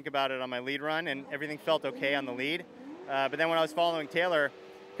didn't want to think about it on my lead run, and everything felt okay on the lead. But then when I was following Taylor,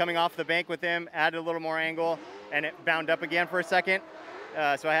 coming off the bank with him, added a little more angle, and it bound up again for a second.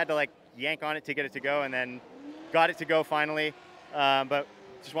 So I had to like yank on it to get it to go, and then got it to go finally. But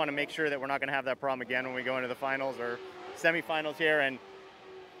just want to make sure that we're not going to have that problem again when we go into the finals or semifinals here. And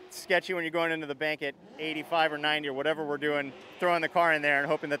it's sketchy when you're going into the bank at 85 or 90 or whatever we're doing, throwing the car in there and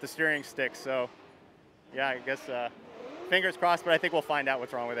hoping that the steering sticks. So yeah, I guess fingers crossed, but I think we'll find out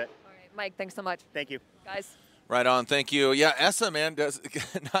what's wrong with it. All right, Mike, thanks so much. Thank you. Guys. Right on, thank you. Yeah, Essa, man,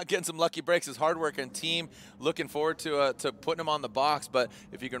 not getting some lucky breaks. His hard-working team looking forward to putting him on the box. But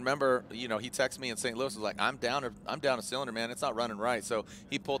if you can remember, he texted me in St. Louis, was like, I'm down a cylinder, man. It's not running right. So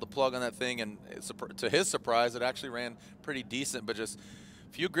he pulled the plug on that thing, and to his surprise, it actually ran pretty decent. But just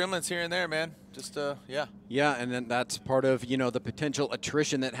a few gremlins here and there, man. Just yeah. Yeah, and then that's part of the potential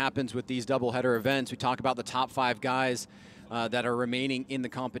attrition that happens with these doubleheader events. We talk about the top 5 guys that are remaining in the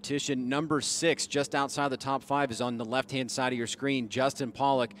competition. Number 6, just outside the top 5, is on the left-hand side of your screen, Justin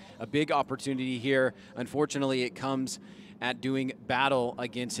Pollock. A big opportunity here. Unfortunately, it comes at doing battle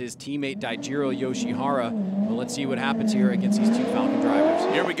against his teammate Daijiro Yoshihara. Well, let's see what happens here against these 2 Falcon drivers.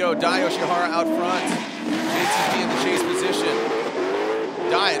 Here we go, Dai Yoshihara out front. JTP in the chase position.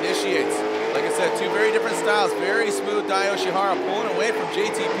 Dai initiates. Like I said, 2 very different styles. Very smooth Dai Yoshihara pulling away from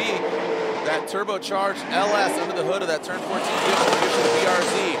JTP. That turbocharged LS under the hood of that turn 14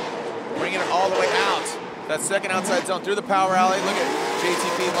 BRZ. Bringing it all the way out. That second outside zone through the power alley. Look at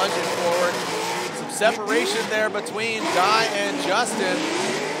JTP lunging forward. Some separation there between Dai and Justin.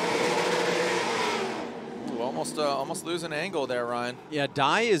 Ooh, almost losing angle there, Ryan. Yeah,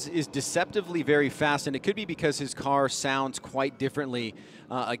 Dai is deceptively very fast, and it could be because his car sounds quite differently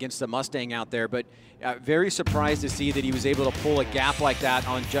against the Mustang out there, but very surprised to see that he was able to pull a gap like that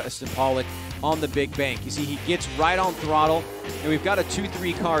on Justin Pollock on the big bank. You see, he gets right on throttle, and we've got a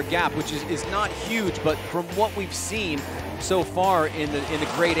 2-3 car gap, which is not huge, but from what we've seen so far in the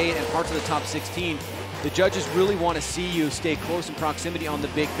grade 8 and parts of the top 16, the judges really want to see you stay close in proximity on the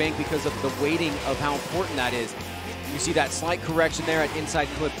big bank because of the weighting of how important that is. You see that slight correction there at inside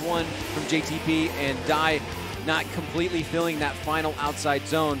clip 1 from JTP, and Dai not completely filling that final outside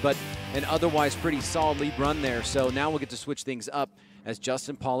zone, but an otherwise pretty solid lead run there. So now we'll get to switch things up as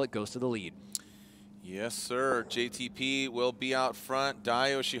Justin Pollock goes to the lead. Yes, sir. JTP will be out front.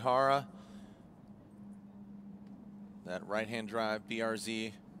 Dai Yoshihara. That right-hand drive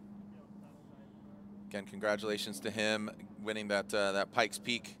BRZ. Again, congratulations to him winning that Pikes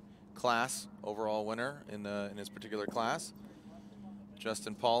Peak class, overall winner in his particular class.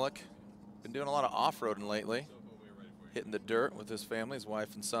 Justin Pollock. Been doing a lot of off-roading lately, hitting the dirt with his family, his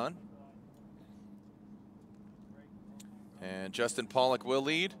wife and son. And Justin Pollock will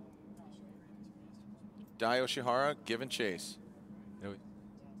lead. Dai Yoshihara giving chase.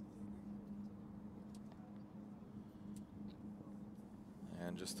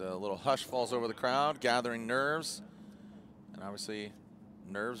 And just a little hush falls over the crowd, gathering nerves. And obviously,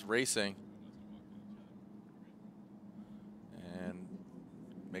 nerves racing. And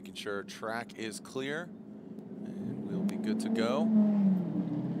making sure track is clear. And we'll be good to go.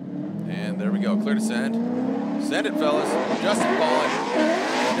 And there we go, clear to send. Send it, fellas. Justin Pollock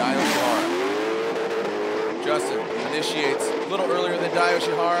and Dai Yoshihara. Justin initiates a little earlier than Dai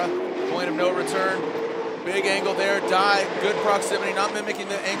Yoshihara. Point of no return. Big angle there. Dai, good proximity, not mimicking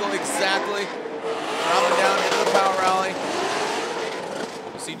the angle exactly. Dropping down into the power alley.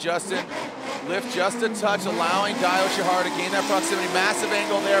 See Justin lift just a touch, allowing Dai Yoshihara to gain that proximity. Massive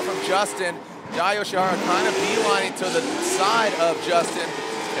angle there from Justin. Dai Yoshihara kind of beelining to the side of Justin,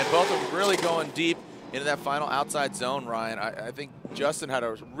 and both of them really going deep into that final outside zone, Ryan. I think Justin had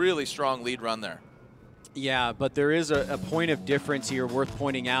a really strong lead run there. Yeah, but there is a point of difference here worth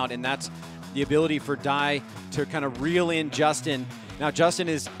pointing out, and that's the ability for Dai to kind of reel in Justin. Now, Justin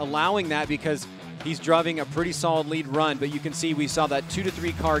is allowing that because he's driving a pretty solid lead run, but you can see we saw that 2 to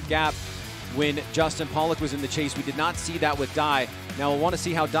 3 car gap when Justin Pollock was in the chase. We did not see that with Dai. Now, we'll want to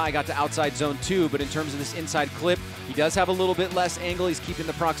see how Dai got to outside zone 2, but in terms of this inside clip, he does have a little bit less angle. He's keeping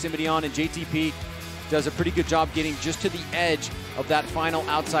the proximity on, and JTP does a pretty good job getting just to the edge of that final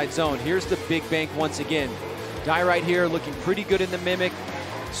outside zone. Here's the big bank once again. Dai right here looking pretty good in the Mimic,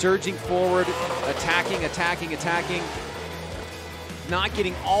 surging forward, attacking. Not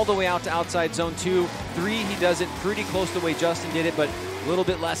getting all the way out to outside zone 2. 3, he does it pretty close to the way Justin did it, but a little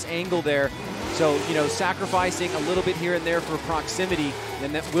bit less angle there. So, you know, sacrificing a little bit here and there for proximity,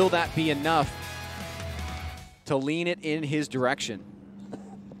 and will that be enough to lean it in his direction?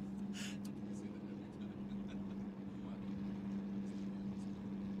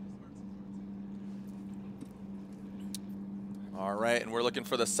 All right, and we're looking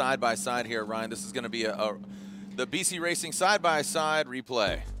for the side-by-side here, Ryan. This is going to be the BC Racing side-by-side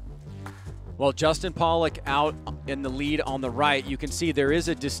replay. Well, Justin Pollock out in the lead on the right. You can see there is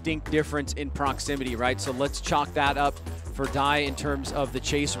a distinct difference in proximity, right? So let's chalk that up for Dai in terms of the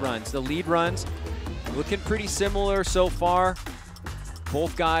chase runs. The lead runs looking pretty similar so far.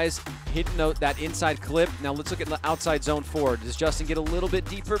 Both guys hitting that inside clip. Now let's look at the outside zone 4. Does Justin get a little bit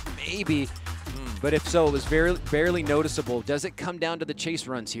deeper? Maybe. But if so, it was barely noticeable. Does it come down to the chase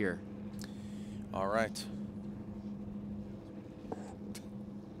runs here? All right.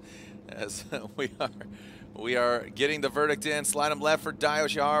 As we are getting the verdict in. Slide him left for Dai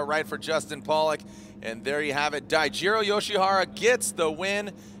Yoshihara, right for Justin Pollock. And there you have it. Daijiro Yoshihara gets the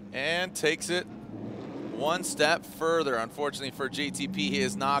win and takes it one step further. Unfortunately for JTP, he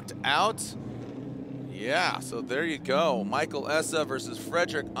is knocked out. Yeah, so there you go. Michael Essa versus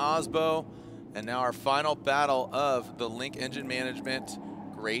Frederick Osbo. And now our final battle of the Link Engine Management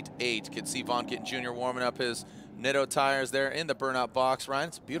Grade 8. You can see Vaughn Gittin Jr. warming up his Nitto tires there in the burnout box. Ryan,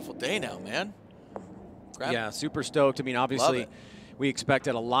 it's a beautiful day now, man. Yeah, super stoked. I mean, obviously, we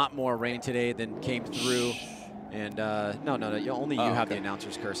expected a lot more rain today than came through. And no, only you have the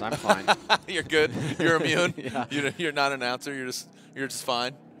announcer's curse. I'm fine. You're good. You're immune. Yeah. You're not an announcer. You're just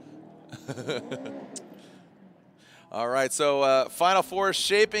fine. All right, so Final Four is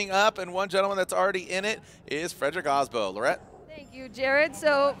shaping up, and one gentleman that's already in it is Frederick Osbo. Lorette? Thank you, Jared.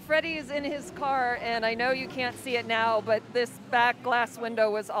 So Freddie is in his car, and I know you can't see it now, but this back glass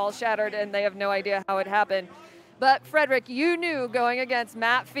window was all shattered, and they have no idea how it happened. But Frederick, you knew going against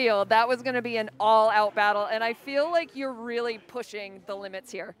Matt Field that was going to be an all-out battle, and I feel like you're really pushing the limits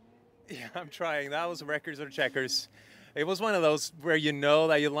here. Yeah, I'm trying. That was records or checkers. It was one of those where you know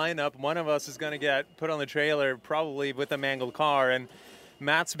that you line up, one of us is going to get put on the trailer probably with a mangled car, and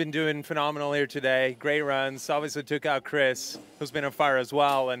Matt's been doing phenomenal here today. Great runs. Obviously took out Chris, who's been on fire as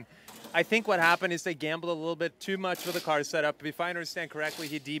well. And I think what happened is they gambled a little bit too much with the car setup. If I understand correctly,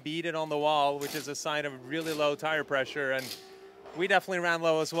 he DB'd it on the wall, which is a sign of really low tire pressure. And we definitely ran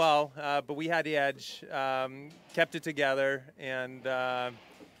low as well, but we had the edge, kept it together, and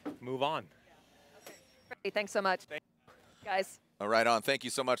move on. Okay. Freddie, thanks so much. Guys. Right on. Thank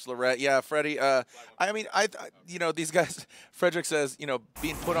you so much, Lorette. Yeah, Freddie, I mean, you know, these guys, Frederick says, you know,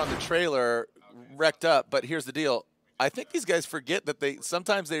 being put on the trailer wrecked up, but here's the deal. I think these guys forget that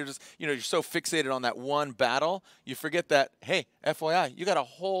sometimes they're just, you know, you're so fixated on that one battle, you forget that, hey, FYI, you got a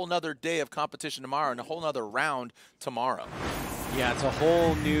whole nother day of competition tomorrow and a whole nother round tomorrow. Yeah, it's a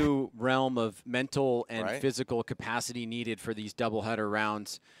whole new realm of mental and physical capacity needed for these doubleheader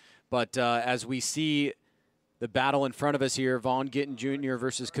rounds. But as we see the battle in front of us here, Vaughn Gittin Jr.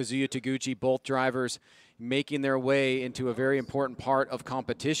 versus Kazuya Taguchi, both drivers making their way into a very important part of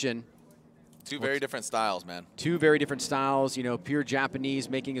competition. Two very different styles, man. Two very different styles. You know, pure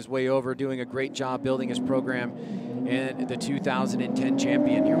Japanese making his way over, doing a great job building his program, and the 2010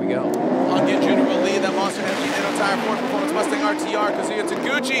 champion. Here we go. Vaughn Gittin Jr. will lead that Monster Energy Nitto Tire Ford Performance Mustang RTR. Kazuya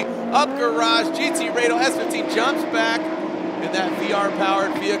Taguchi up garage. GT Radel S15 jumps back in that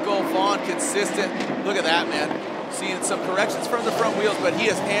VR-powered vehicle. Vaughn consistent. Look at that, man. Seeing some corrections from the front wheels, but he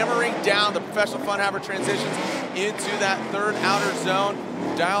is hammering down the professional fun hammer transitions into that third outer zone,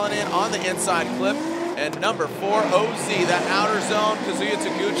 dialing in on the inside clip. And number 4, OZ, that outer zone, Kazuya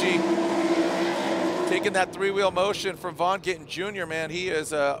Taguchi, taking that three-wheel motion from Vaughn Gittin Jr., man. He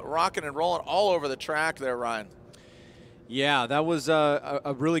is rocking and rolling all over the track there, Ryan. Yeah, that was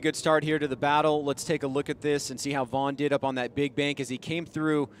a really good start here to the battle. Let's take a look at this and see how Vaughn did up on that big bank as he came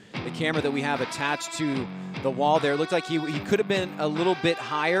through the camera that we have attached to the wall there. It looked like he could have been a little bit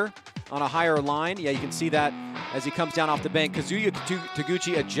higher on a higher line. Yeah, you can see that as he comes down off the bank. Kazuya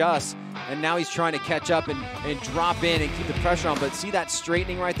Taguchi adjusts, and now he's trying to catch up and drop in and keep the pressure on. But see that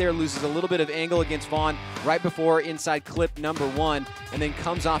straightening right there? Loses a little bit of angle against Vaughn right before inside clip number 1, and then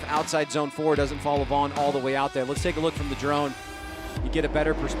comes off outside zone 4, doesn't follow Vaughn all the way out there. Let's take a look from the drone. You get a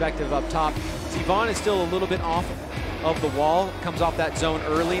better perspective up top. See, Vaughn is still a little bit off of the wall, comes off that zone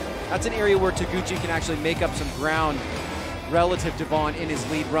early. That's an area where Taguchi can actually make up some ground relative to Vaughn in his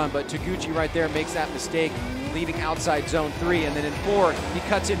lead run, but Taguchi right there makes that mistake, leaving outside zone 3, and then in 4, he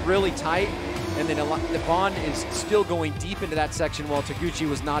cuts in really tight, and then Vaughn is still going deep into that section while Taguchi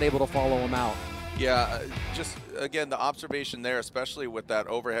was not able to follow him out. Yeah, just again, the observation there, especially with that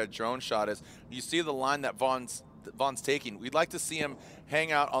overhead drone shot, is you see the line that Vaughn's taking. We'd like to see him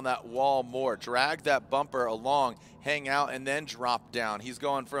hang out on that wall more, drag that bumper along, hang out, and then drop down. He's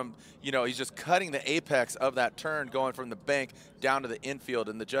going from, you know, he's just cutting the apex of that turn, going from the bank down to the infield,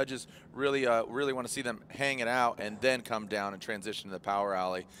 and the judges really want to see them hang it out and then come down and transition to the power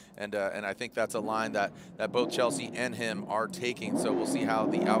alley. And I think that's a line that both Chelsea and him are taking, so we'll see how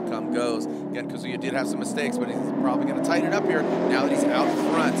the outcome goes. Again, Kazuya did have some mistakes, but he's probably going to tighten it up here now that he's out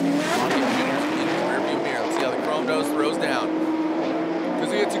front. Vaughn Gittin Jr. in the rearview mirror. Let's see how the chrome nose throws down.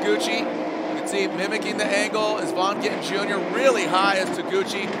 Kazuya Taguchi, you can see mimicking the angle is Vaughn Gittin Jr. really high as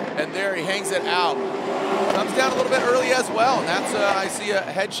Taguchi, and there he hangs it out. Comes down a little bit early as well, and that's, I see a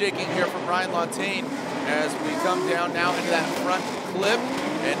head shaking here from Ryan Lantagne as we come down now into that front clip,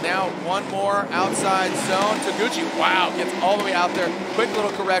 and now one more outside zone. Taguchi, wow, gets all the way out there. Quick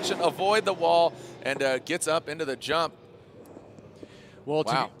little correction, avoid the wall, and gets up into the jump. Well,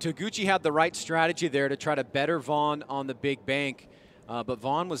 wow. Taguchi had the right strategy there to try to better Vaughn on the big bank, but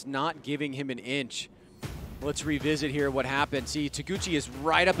Vaughn was not giving him an inch. Let's revisit here what happened. See, Taguchi is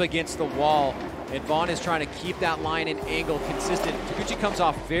right up against the wall, and Vaughn is trying to keep that line and angle consistent. Taguchi comes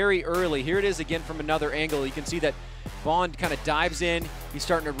off very early. Here it is again from another angle. You can see that Vaughn kind of dives in. He's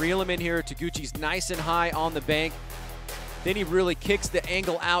starting to reel him in here. Taguchi's nice and high on the bank. Then he really kicks the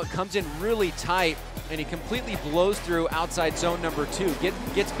angle out, comes in really tight, and he completely blows through outside zone number 2,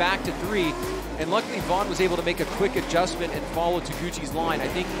 gets back to 3, and luckily Vaughn was able to make a quick adjustment and follow Taguchi's line. I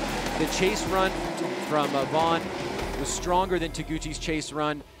think the chase run from Vaughn was stronger than Taguchi's chase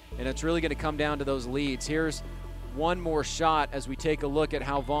run, and it's really going to come down to those leads. Here's one more shot as we take a look at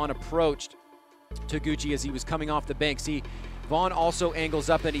how Vaughn approached Taguchi as he was coming off the bank. See, Vaughn also angles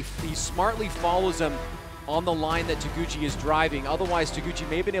up, and he smartly follows him on the line that Taguchi is driving. Otherwise, Taguchi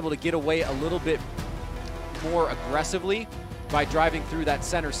may have been able to get away a little bit more aggressively by driving through that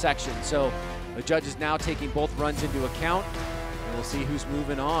center section. So the judge is now taking both runs into account, and we'll see who's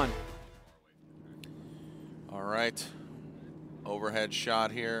moving on. All right, overhead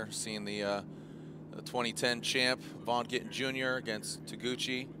shot here, seeing the 2010 champ, Vaughn Gittin Jr. against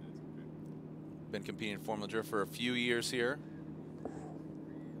Taguchi. Been competing in Formula Drift for a few years here.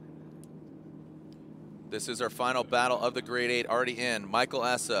 This is our final battle of the Grade 8 already in. Michael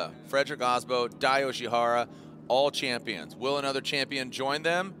Essa, Frederick Osbo, Dai Yoshihara, all champions. Will another champion join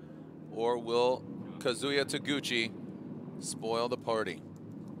them, or will Kazuya Taguchi spoil the party?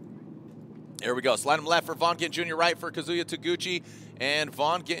 Here we go. Slide him left for Vaughn Gittin Jr., right for Kazuya Taguchi. And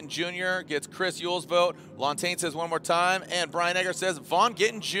Vaughn Gittin Jr. gets Chris Yule's vote. Lantagne says one more time. And Brian Egger says Vaughn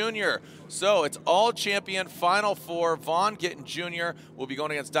Gittin Jr. So it's all champion final 4. Vaughn Gittin Jr. will be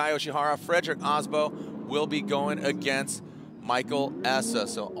going against Dai Yoshihara. Frederick Osbo will be going against Michael Essa.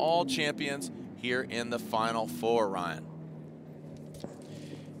 So all champions here in the final 4, Ryan.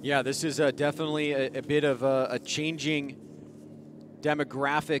 Yeah, this is definitely a bit of a changing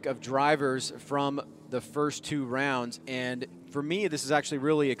demographic of drivers from the first 2 rounds, and for me this is actually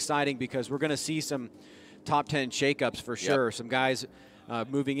really exciting because we're going to see some top 10 shakeups for sure. Yep. Some guys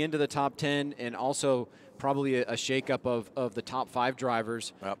moving into the top 10, and also probably a shakeup of the top 5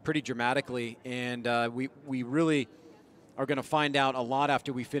 drivers. Yep. Pretty dramatically, and we really are going to find out a lot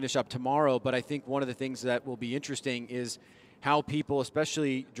after we finish up tomorrow. But I think one of the things that will be interesting is how people,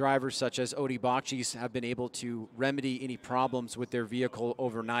 especially drivers such as Odi Bakshis, have been able to remedy any problems with their vehicle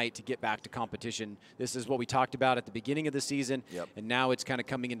overnight to get back to competition. This is what we talked about at the beginning of the season, and now it's kind of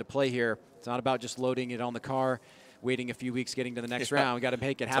coming into play here. It's not about just loading it on the car, waiting a few weeks, getting to the next round. We got to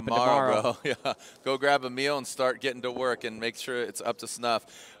make it happen tomorrow. Bro. Yeah, go grab a meal and start getting to work and make sure it's up to snuff.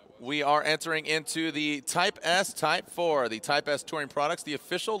 We are entering into the Type S, Type 4, the Type S Touring Products, the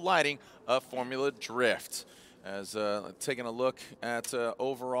official lighting of Formula Drift. As taking a look at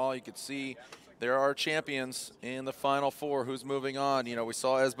overall, you can see there are champions in the Final Four. Who's moving on? You know, we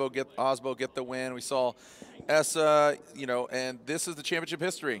saw Osbo get the win. We saw Essa, you know, and this is the championship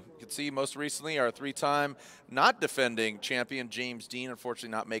history. You can see most recently our 3-time not defending champion, James Dean,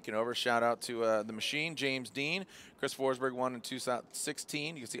 unfortunately not making over. Shout out to the machine, James Dean. Chris Forsberg won in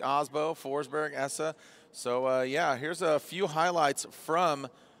 2016. You can see Osbo, Forsberg, Essa. So, yeah, here's a few highlights from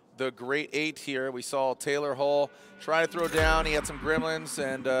the Great 8 here. We saw Taylor Hull try to throw down. He had some gremlins,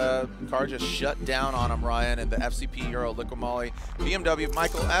 and car just shut down on him, Ryan, and the FCP Euro Liquimolly BMW.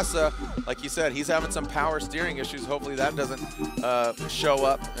 Michael Essa, like you said, he's having some power steering issues. Hopefully that doesn't show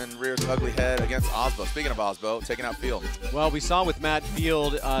up and rear his ugly head against Osbo. Speaking of Osbo, taking out Field. Well, we saw with Matt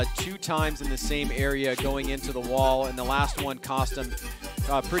Field 2 times in the same area going into the wall, and the last one cost him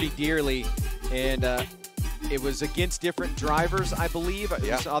pretty dearly. And it was against different drivers, I believe.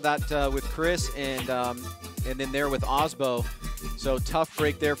 Yeah. We saw that with Chris and then there with Osbo. So tough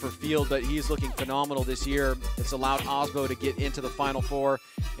break there for Field, but he's looking phenomenal this year. It's allowed Osbo to get into the Final Four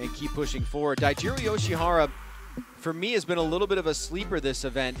and keep pushing forward. Daijiro Yoshihara, for me, has been a little bit of a sleeper this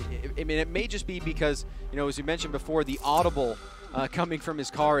event. I mean, it may just be because, you know, as you mentioned before, the audible coming from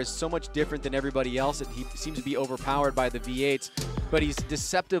his car is so much different than everybody else. He seems to be overpowered by the V8s, but he's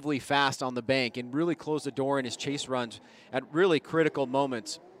deceptively fast on the bank and really closed the door in his chase runs at really critical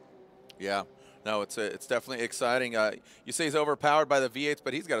moments. Yeah. No, it's definitely exciting. You say he's overpowered by the V8s,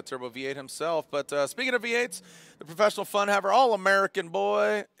 but he's got a turbo V8 himself. But speaking of V8s, the professional fun haver, All-American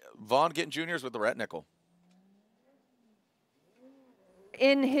boy, Vaughn Gittin Jr. is with the Ret Nickel.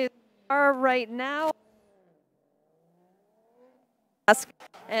 In his car right now.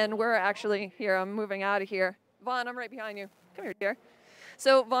 And we're actually here. I'm moving out of here. Vaughn, I'm right behind you. Come here, dear.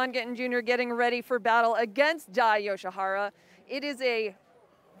 So Vaughn Gittin Jr. getting ready for battle against Dai Yoshihara. It is a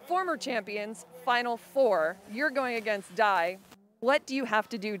former champions Final Four. You're going against Dai. What do you have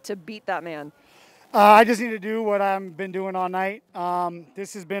to do to beat that man? I just need to do what I've been doing all night.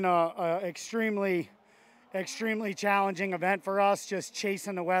 This has been a extremely challenging event for us. Just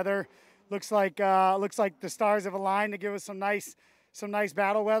chasing the weather. Looks like the stars have aligned to give us some nice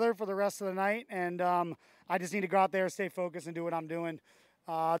battle weather for the rest of the night. And I just need to go out there, stay focused, and do what I'm doing.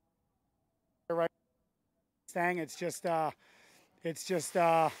 Right thing. It's just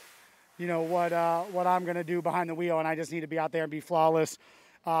you know what I'm gonna do behind the wheel, and I just need to be out there and be flawless.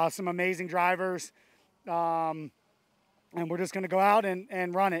 Some amazing drivers, and we're just gonna go out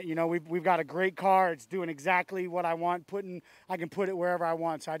and run it. You know, we've got a great car. It's doing exactly what I want. I can put it wherever I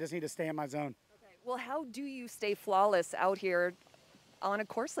want. So I just need to stay in my zone. Okay. Well, how do you stay flawless out here on a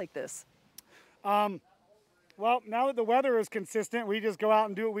course like this? Well, now that the weather is consistent, we just go out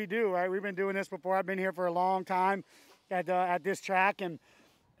and do what we do, right? We've been doing this before. I've been here for a long time at this track, and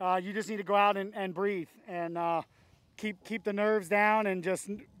you just need to go out and breathe and keep the nerves down and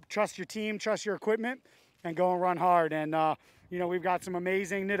just trust your team, trust your equipment, and go and run hard. And you know, we've got some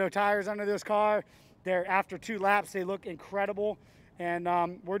amazing Nitto tires under this car. After 2 laps, they look incredible, and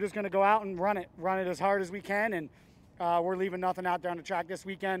we're just going to go out and run it as hard as we can, and we're leaving nothing out there on the track this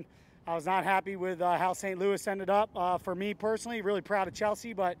weekend. I was not happy with how St. Louis ended up. For me personally, really proud of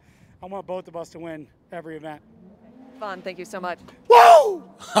Chelsea, but I want both of us to win every event. Vaughn, thank you so much. Woo!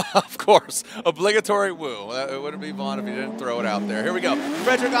 Of course, obligatory woo. It wouldn't be Vaughn if he didn't throw it out there. Here we go.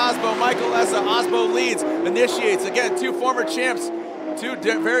 Frederick Osbo, Michael Essa. Osbo leads, initiates. Again, 2 former champs, 2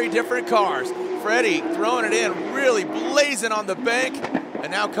 very different cars. Freddie throwing it in, really blazing on the bank,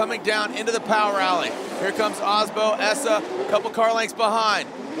 and now coming down into the power alley. Here comes Osbo, Essa, a couple car lengths behind.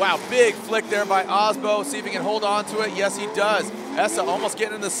 Wow, big flick there by Osbo. See if he can hold on to it. Yes, he does. Essa almost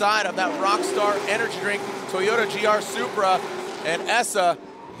getting in the side of that Rockstar Energy Drink Toyota GR Supra. And Essa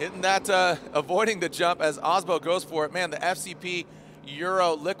hitting that, avoiding the jump as Osbo goes for it. Man, the FCP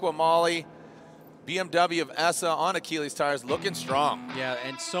Euro Liquimolly BMW of Essa on Achilles tires looking strong. Yeah,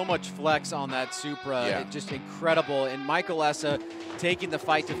 and so much flex on that Supra. Yeah. Just incredible. And Michael Essa taking the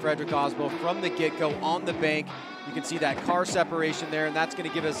fight to Frederick Osbo from the get-go on the bank. You can see that car separation there, and that's going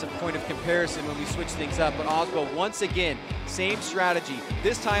to give us a point of comparison when we switch things up. But Osbo, once again, same strategy.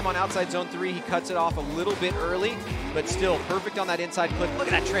 This time on outside zone 3, he cuts it off a little bit early, but still perfect on that inside clip.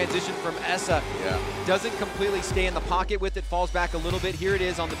 Look at that transition from Essa. Yeah. Doesn't completely stay in the pocket with it, falls back a little bit. Here it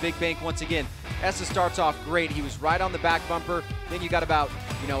is on the big bank once again. Essa starts off great. He was right on the back bumper. Then you got about,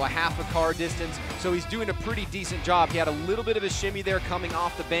 you know, a half a car distance. So he's doing a pretty decent job. He had a little bit of a shimmy there coming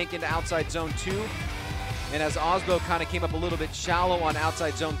off the bank into outside zone 2. And as Osbo kind of came up a little bit shallow on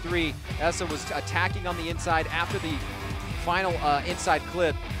outside zone 3, Essa was attacking on the inside after the final inside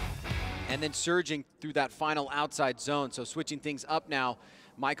clip and then surging through that final outside zone. So switching things up now,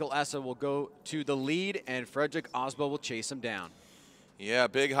 Michael Essa will go to the lead and Frederick Osbo will chase him down. Yeah,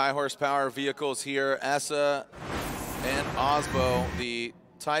 big high horsepower vehicles here. Essa and Osbo, the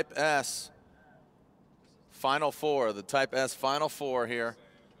Type S Final Four. The Type S Final Four here.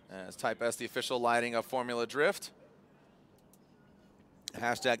 As Type S, the official lighting of Formula Drift.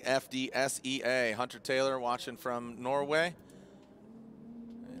 Hashtag FDSEA. Hunter Taylor watching from Norway.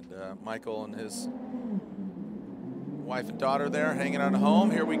 And Michael and his wife and daughter there hanging out at home.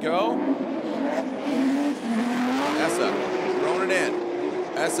 Here we go. Essa throwing it in.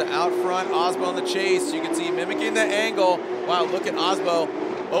 Essa out front, Osbo on the chase. You can see mimicking the angle. Wow, look at Osbo.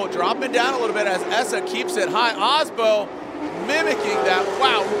 Oh, dropping down a little bit as Essa keeps it high. Osbo mimicking that.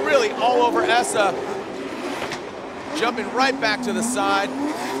 Wow, really all over Essa. Jumping right back to the side.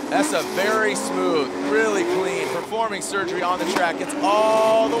 Essa very smooth, really clean. Performing surgery on the track. Gets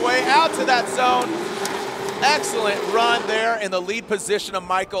all the way out to that zone. Excellent run there in the lead position of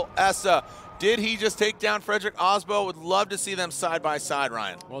Michael Essa. Did he just take down Frederick Osbo? Would love to see them side by side,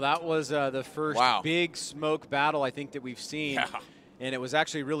 Ryan. Well, that was the first big smoke battle I think that we've seen. Yeah. And it was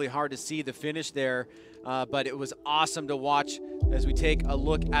actually really hard to see the finish there, but it was awesome to watch as we take a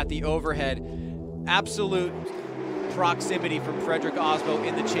look at the overhead. Absolute proximity from Frederick Osbo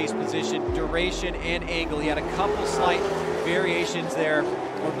in the chase position, duration and angle. He had a couple slight variations there,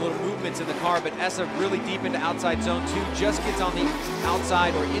 or little movements in the car, but Essa really deep into outside zone 2, just gets on the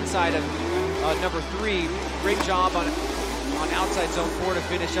outside or inside of number 3. Great job on outside zone 4 to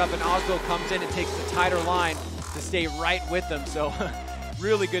finish up, and Osbo comes in and takes the tighter line to stay right with them. So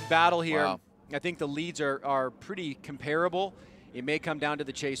really good battle here. Wow. I think the leads are pretty comparable. It may come down to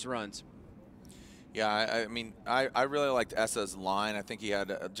the chase runs. Yeah, I mean, I really liked Essa's line. I think he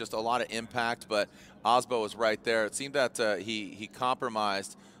had just a lot of impact, but Osbo was right there. It seemed that he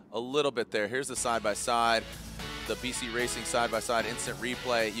compromised a little bit there. Here's the side-by-side, the BC Racing side-by-side instant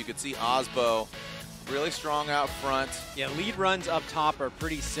replay. You could see Osbo really strong out front. Yeah, lead runs up top are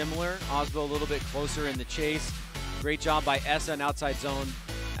pretty similar. Osbo a little bit closer in the chase. Great job by Essa in outside zone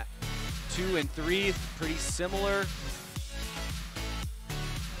 2 and 3, pretty similar.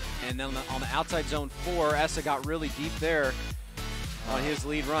 And then on the outside zone 4, Essa got really deep there on his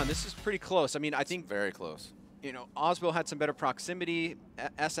lead run. This is pretty close. I mean, I think very close. You know, Osbo had some better proximity.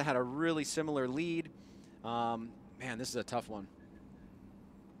 Essa had a really similar lead. Man, this is a tough one.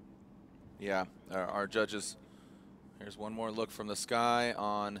 Yeah, our judges. Here's one more look from the sky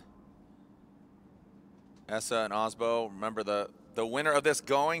on Essa and Osbo. Remember, the winner of this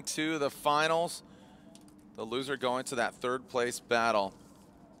going to the finals. The loser going to that third place battle.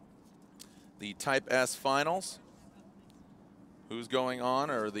 The Type S finals. Who's going on,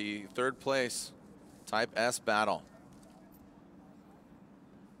 or the third place Type S battle.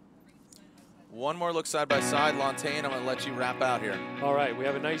 One more look side by side. Lontaine, I'm going to let you wrap out here. All right, we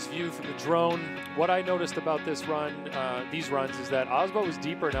have a nice view from the drone. What I noticed about this run, these runs, is that Osbo was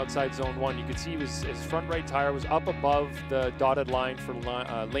deeper in outside zone 1. You could see his front right tire was up above the dotted line for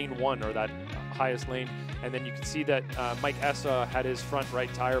lane 1, or that highest lane. And then you can see that Mike Essa had his front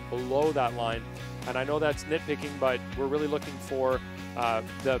right tire below that line. And I know that's nitpicking, but we're really looking for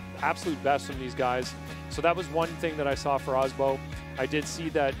the absolute best from these guys. So that was one thing that I saw for Osbo. I did see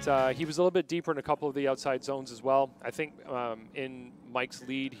that he was a little bit deeper in a couple of the outside zones as well. I think in Mike's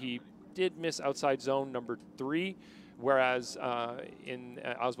lead, he did miss outside zone number 3, whereas in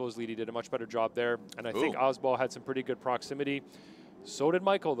Osbo's lead, he did a much better job there. And I think Osbo had some pretty good proximity. So did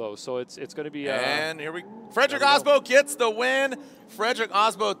Michael, though. So it's going to be. And here Frederick Osbo gets the win. Frederick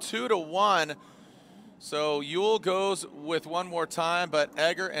Osbo 2-1. So Yule goes with one more time, but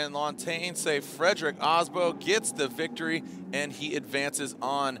Egger and Lontaine say Frederick Osbo gets the victory, and he advances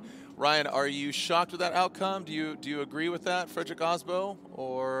on. Ryan, are you shocked with that outcome? Do you agree with that, Frederick Osbo,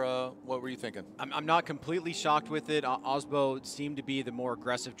 or what were you thinking? I'm not completely shocked with it. Osbo seemed to be the more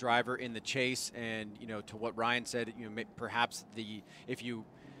aggressive driver in the chase, and to what Ryan said, perhaps if you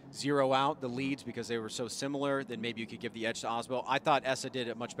zero out the leads because they were so similar, then maybe you could give the edge to Osbo. I thought Essa did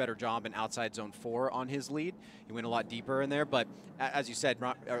a much better job in outside zone 4 on his lead. He went a lot deeper in there, but as you said,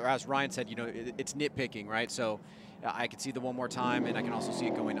 or as Ryan said, it's nitpicking, right? So I could see the one more time, and I can also see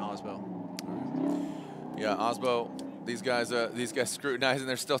it going to Osbo. Yeah, Osbo, these guys scrutinizing.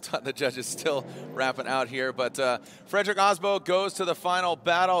 They're still the judges still wrapping out here, but Frederick Osbo goes to the final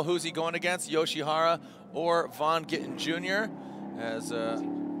battle. Who's he going against? Yoshihara or Von Gittin Jr. As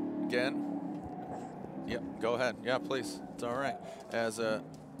again, yep, go ahead. Yeah, please. It's all right. As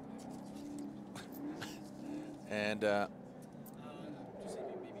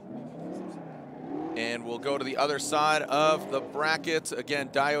and we'll go to the other side of the bracket. Again,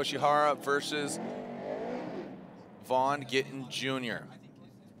 Dai Yoshihara versus Von Gittin Jr.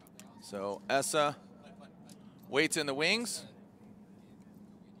 So Essa waits in the wings.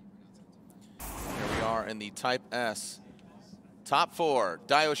 in the Type S. Top 4,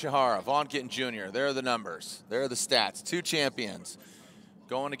 Dai Yoshihara, Vaughn Gittin Jr. There are the numbers. There are the stats. 2 champions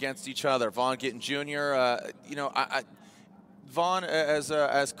going against each other. Vaughn Gittin Jr., you know, Vaughn,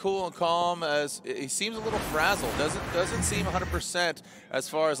 as cool and calm as he seems, a little frazzled. Doesn't seem 100% as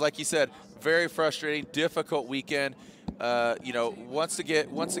far as, like you said, very frustrating, difficult weekend. You know, wants to get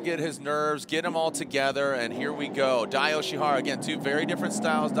his nerves, get them all together, and here we go. Dai Yoshihara, again, 2 very different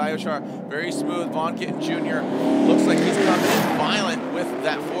styles. Dai Yoshihara, very smooth. Vaughn Gittin Jr. looks like he's coming in violent with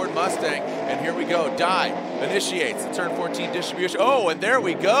that Ford Mustang, and here we go. Dai initiates the turn 14 distribution. Oh, and there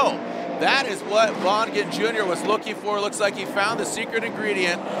we go. That is what Vaughn Gittin Jr. was looking for. Looks like he found the secret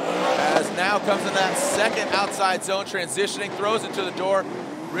ingredient, as now comes in that second outside zone, transitioning, throws it to the door.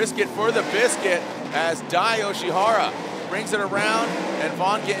 Risk it for the biscuit as Dai Yoshihara brings it around, and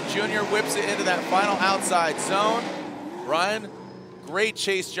Vaughn Gittin Jr. whips it into that final outside zone. Ryan, great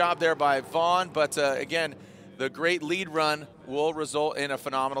chase job there by Vaughn, but again, the great lead run will result in a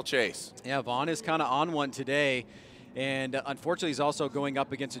phenomenal chase. Yeah, Vaughn is kind of on one today, and unfortunately he's also going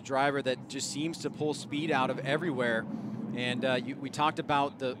up against a driver that just seems to pull speed out of everywhere. And we talked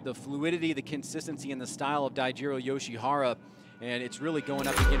about the fluidity, the consistency, and the style of Daijiro Yoshihara. And it's really going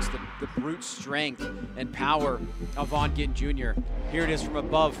up against the brute strength and power of Vaughn Gittin Jr. Here it is from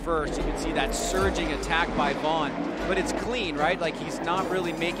above first. You can see that surging attack by Vaughn, but it's clean, right? Like, he's not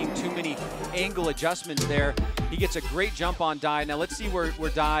really making too many angle adjustments there. He gets a great jump on Dai. Now let's see where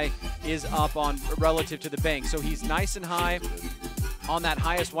Dai is up on relative to the bank. So he's nice and high on that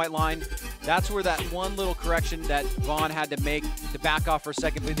highest white line. That's where that one little correction that Vaughn had to make to back off for a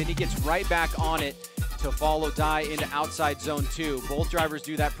second, but then he gets right back on it to follow Dai into outside zone 2. Both drivers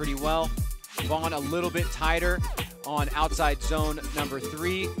do that pretty well. Vaughn a little bit tighter on outside zone number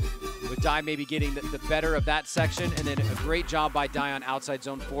 3, with Dai maybe getting the better of that section, and then a great job by Dai on outside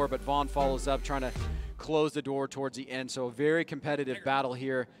zone 4, but Vaughn follows up trying to close the door towards the end. So a very competitive battle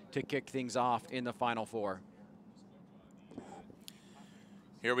here to kick things off in the final 4.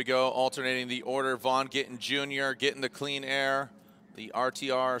 Here we go, alternating the order. Vaughn Gittin Jr. getting the clean air. The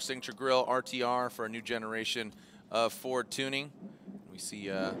RTR, Signature Grille RTR for a new generation of Ford tuning. We see,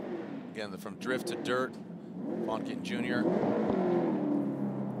 again, from drift to dirt, Vaughn Gittin Jr.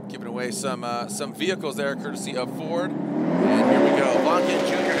 giving away some vehicles there, courtesy of Ford. And here we go, Vaughn Gittin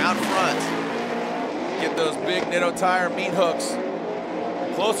Jr. out front. Get those big Nitto tire meat hooks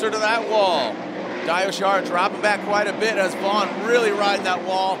closer to that wall. Dai Yoshihara dropping back quite a bit as Vaughn really riding that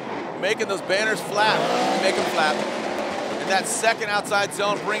wall, making those banners flap, make them flap. That second outside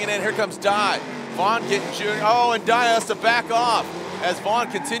zone, bringing in, here comes Dai. Vaughn Gittin Jr. Oh, and Dai has to back off as Vaughn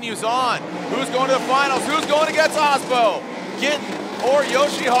continues on. Who's going to the finals? Who's going against Osbo? Gittin or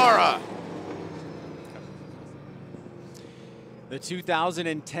Yoshihara? The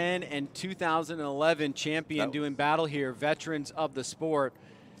 2010 and 2011 champion doing battle here, veterans of the sport.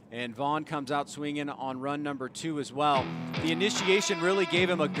 And Vaughn comes out swinging on run number 2 as well. The initiation really gave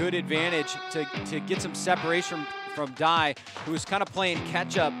him a good advantage to get some separation from Dai, who was kind of playing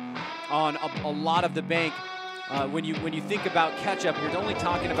catch-up on a lot of the bank. When you think about catch-up, you're only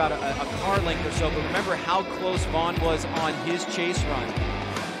talking about a car length or so, but remember how close Vaughn was on his chase run.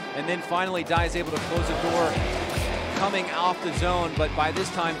 And then finally, Dai is able to close the door coming off the zone, but by this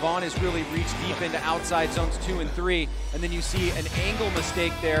time, Vaughn has really reached deep into outside zones 2 and 3, and then you see an angle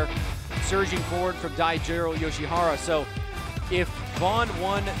mistake there, surging forward from Daijiro Yoshihara. So if Vaughn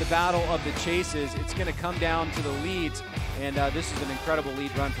won the battle of the chases, it's going to come down to the leads, and this is an incredible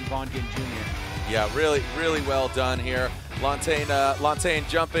lead run from Vaughn Gittin Jr. Yeah, really, really well done here. Lantain,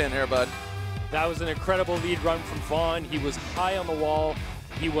 jump in here, bud. That was an incredible lead run from Vaughn. He was high on the wall.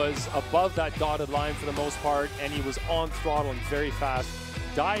 He was above that dotted line for the most part, and he was on throttle and very fast.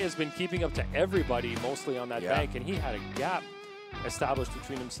 Dai has been keeping up to everybody, mostly on that bank, and he had a gap established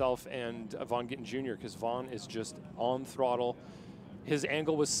between himself and Vaughn Gittin Jr. because Vaughn is just on throttle. His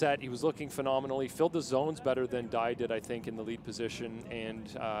angle was set. He was looking phenomenal. He filled the zones better than Dai did, I think, in the lead position,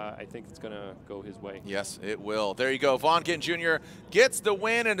 and I think it's going to go his way. Yes, it will. There you go. Vaughn Gittin Jr. gets the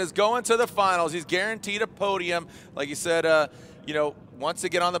win and is going to the finals. He's guaranteed a podium. Like you said, you know, wants to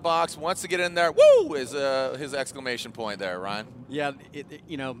get on the box, wants to get in there. Woo! Is his exclamation point there, Ryan. Yeah,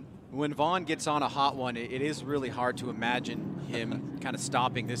 you know, when Vaughn gets on a hot one, it is really hard to imagine him kind of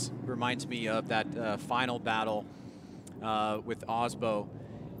stopping. This reminds me of that final battle with Osbo.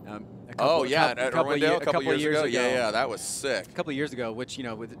 A couple years ago. Yeah, that was sick. A couple of years ago, which, you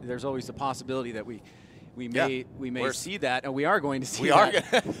know, there's always the possibility that we may see that, and we are going to see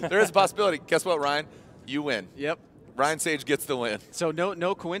that. There is a possibility. Guess what, Ryan? You win. Yep. Ryan Sage gets the win. So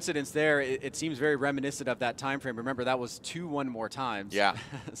no coincidence there. It seems very reminiscent of that time frame. Remember, that was 2-1 more times. Yeah,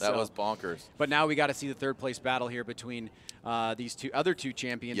 so, that was bonkers. But now we got to see the third place battle here between these other two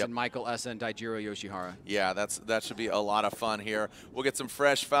champions, and Michael Essa and Daijiro Yoshihara. Yeah, that should be a lot of fun here. We'll get some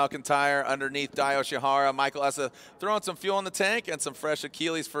fresh Falcon tire underneath Dai Yoshihara. Michael Essa throwing some fuel in the tank and some fresh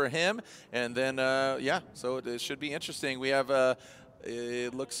Achilles for him. And then, yeah, so it should be interesting. We have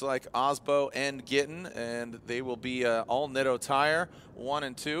it looks like Osbo and Gittin, and they will be all Nitto tire, 1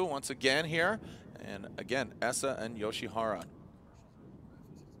 and 2 once again here. And again, Essa and Yoshihara.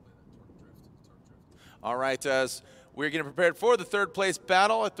 All right, as we're getting prepared for the third place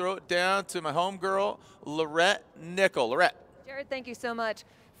battle, I throw it down to my homegirl, Lorette Nickel. Lorette. Jared, thank you so much.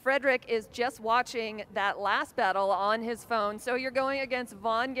 Frederick is just watching that last battle on his phone. So you're going against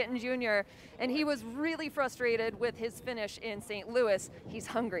Vaughn Gittin Jr., and he was really frustrated with his finish in St. Louis. He's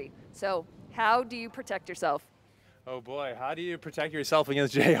hungry. So how do you protect yourself? Oh boy, how do you protect yourself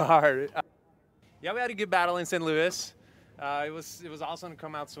against JR? Yeah, we had a good battle in St. Louis. It was awesome to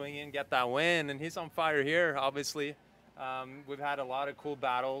come out swinging, get that win, and he's on fire here, obviously. We've had a lot of cool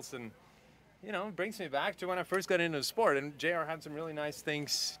battles, and you know, it brings me back to when I first got into the sport, and JR had some really nice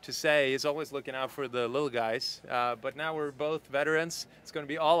things to say. He's always looking out for the little guys, but now we're both veterans. It's going to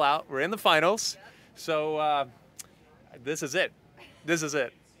be all out. We're in the finals, so this is it. This is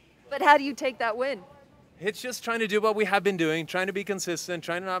it. But how do you take that win? It's just trying to do what we have been doing, trying to be consistent,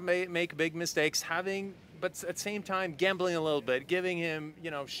 trying to not make big mistakes, but at the same time, gambling a little bit, giving him, you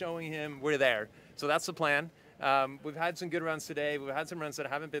know, showing him we're there. So that's the plan. We've had some good runs today. We've had some runs that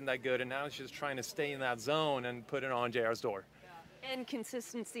haven't been that good, and now it's just trying to stay in that zone and put it on JR's door. And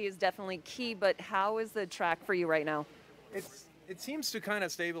consistency is definitely key, but how is the track for you right now? It seems to kind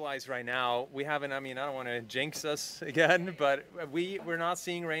of stabilize right now. We haven't, I mean, I don't want to jinx us again, but we're not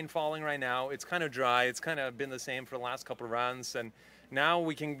seeing rain falling right now. It's kind of dry. It's kind of been the same for the last couple of runs, and now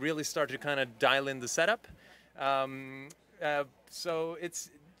we can really start to kind of dial in the setup. So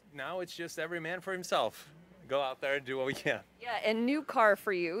now it's just every man for himself. Go out there and do what we can. Yeah, and new car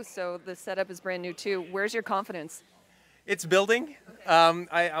for you, so the setup is brand new too. Where's your confidence? It's building.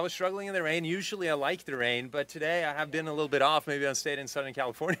 I was struggling in the rain. Usually I like the rain, but today I have been a little bit off. Maybe I stayed in Southern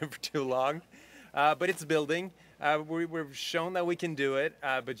California for too long. But it's building. We've shown that we can do it,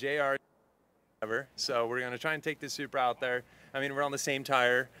 but JR ever. So we're going to try and take this Supra out there. I mean, we're on the same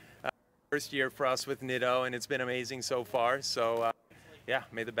tire. First year for us with Nitto, and it's been amazing so far. So, yeah,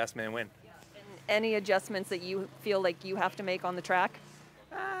 may the best man win. Any adjustments that you feel like you have to make on the track?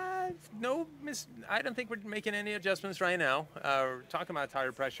 No, I don't think we're making any adjustments right now. We're talking about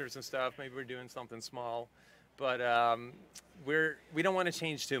tire pressures and stuff. Maybe we're doing something small, but we don't want to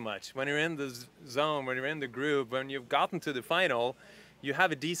change too much. When you're in the zone, when you're in the groove, when you've gotten to the final, you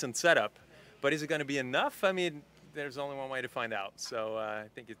have a decent setup. But is it going to be enough? I mean, there's only one way to find out. So I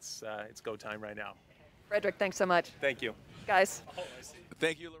think it's go time right now. Frederick, thanks so much. Thank you. Guys.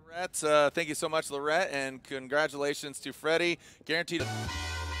 Thank you, Lorette. Thank you so much, Lorette, and congratulations to Freddie. Guaranteed,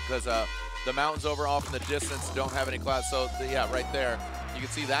 because the mountains over off in the distance don't have any clouds. So, yeah, right there, you can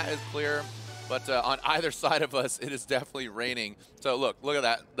see that is clear. But on either side of us, it is definitely raining. So, look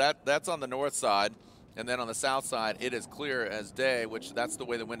at that. That's on the north side. And then on the south side, it is clear as day, which that's the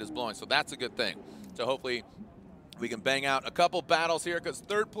way the wind is blowing. So that's a good thing. So hopefully we can bang out a couple battles here, because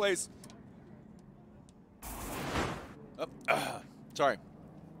third place. Sorry.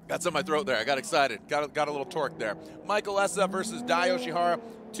 Got some in my throat there. I got excited. Got a little torque there. Michael Essa versus Dai Yoshihara.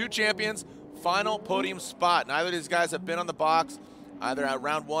 2 champions, final podium spot. Neither of these guys have been on the box, either at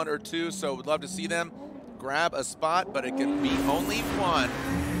round 1 or 2, so we'd love to see them grab a spot, but it can be only one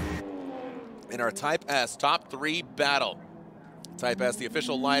in our Type S top 3 battle. Type S, the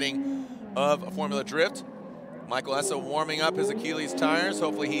official lighting of Formula Drift. Michael Essa warming up his Achilles tires.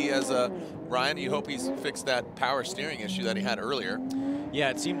 Hopefully he has, Ryan, you hope he's fixed that power steering issue that he had earlier. Yeah,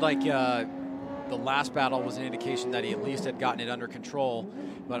 it seemed like the last battle was an indication that he at least had gotten it under control.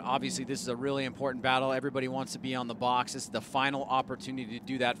 But obviously this is a really important battle. Everybody wants to be on the box. This is the final opportunity to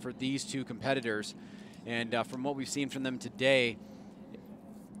do that for these 2 competitors. And from what we've seen from them today,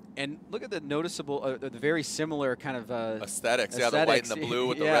 and look at the noticeable, the very similar kind of aesthetics. Yeah, the white and the blue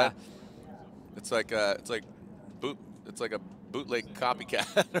with the red. It's like a bootleg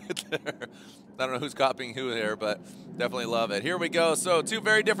copycat right there. I don't know who's copying who there, but definitely love it. Here we go. So 2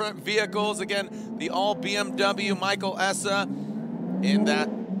 very different vehicles. Again, the all BMW Michael Essa in that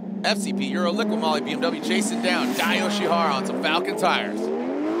FCP Euro Liquid Moly BMW chasing down Dai Yoshihara on some Falcon tires.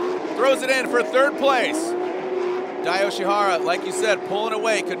 Throws it in for 3rd place. Dai Yoshihara, like you said, pulling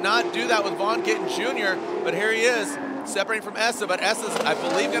away. Could not do that with Vaughn Gittin Jr., but here he is, separating from Essa. But Essa's, I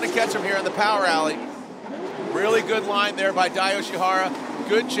believe, going to catch him here in the power alley. Really good line there by Dai Yoshihara.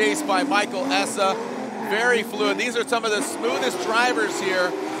 Good chase by Michael Essa. Very fluid. These are some of the smoothest drivers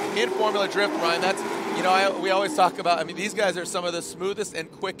here in Formula Drift, Ryan. That's, you know, we always talk about, I mean, these guys are some of the smoothest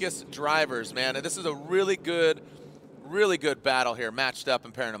and quickest drivers, man. And this is a really good battle here, matched up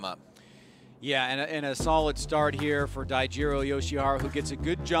and pairing them up. Yeah, and a solid start here for Daijiro Yoshihara, who gets a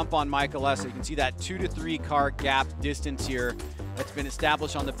good jump on Michael Essa. You can see that 2 to 3 car gap distance here that's been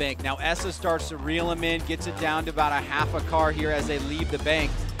established on the bank. Now Essa starts to reel him in, gets it down to about a half a car here as they leave the bank,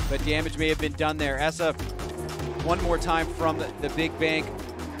 but damage may have been done there. Essa, one more time from the big bank,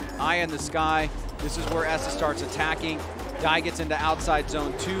 eye in the sky. This is where Essa starts attacking. Dai gets into outside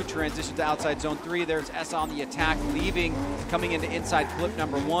zone 2, transitions to outside zone 3. There's Essa on the attack, leaving, coming into inside clip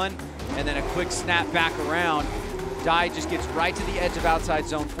number 1, and then a quick snap back around. Dai just gets right to the edge of outside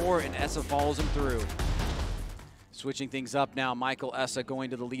zone 4, and Essa follows him through. Switching things up now, Michael Essa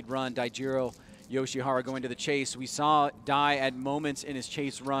going to the lead run, Daijiro Yoshihara going to the chase. We saw Dai at moments in his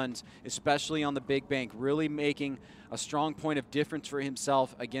chase runs, especially on the big bank, really making a strong point of difference for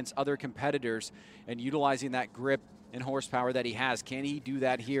himself against other competitors and utilizing that grip and horsepower that he has. Can he do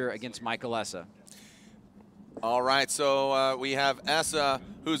that here against Michael Essa? All right, so we have Essa,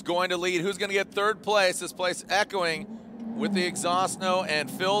 who's going to lead, who's going to get third place. This place echoing with the exhaust note and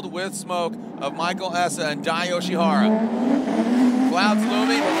filled with smoke of Michael Essa and Dai Yoshihara. Clouds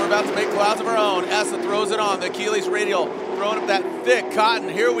looming, but we're about to make clouds of our own. Essa throws it on, the Achilles radial, throwing up that thick cotton.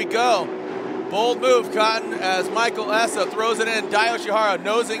 Here we go. Bold move, Cotton, as Michael Essa throws it in. Dai Yoshihara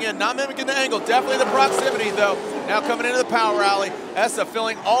nosing in, not mimicking the angle, definitely the proximity though. Now coming into the power alley, Essa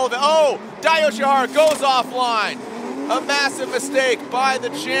filling all of it. Oh, Dai Yoshihara goes offline. A massive mistake by the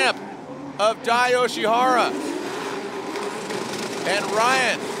champ of Dai Yoshihara. And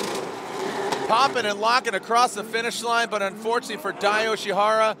Ryan popping and locking across the finish line, but unfortunately for Dai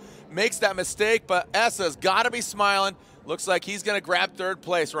Yoshihara, makes that mistake, but Essa's got to be smiling. Looks like he's going to grab third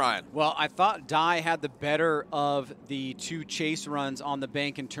place, Ryan. Well, I thought Dai had the better of the 2 chase runs on the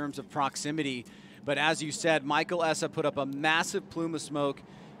bank in terms of proximity. But as you said, Michael Essa put up a massive plume of smoke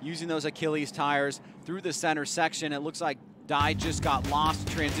using those Achilles tires through the center section. It looks like Dai just got lost,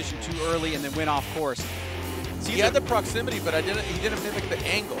 transitioned too early, and then went off course. He had the proximity, but he didn't mimic the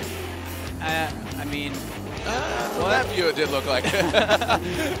angle. I mean, well, that view it did look like.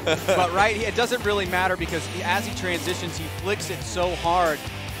 But right, it doesn't really matter because as he transitions, he flicks it so hard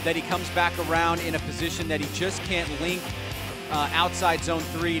that he comes back around in a position that he just can't link outside zone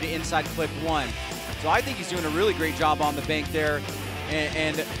 3 to inside clip 1. So I think he's doing a really great job on the bank there.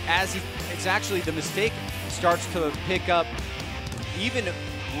 And as it's actually the mistake starts to pick up even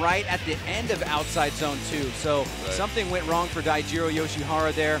right at the end of outside zone 2. So something went wrong for Daijiro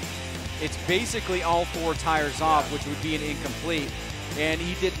Yoshihara there. It's basically all 4 tires off, which would be an incomplete. And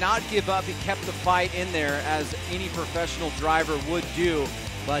he did not give up. He kept the fight in there as any professional driver would do.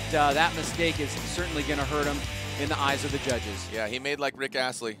 But that mistake is certainly going to hurt him in the eyes of the judges. Yeah, he made like Rick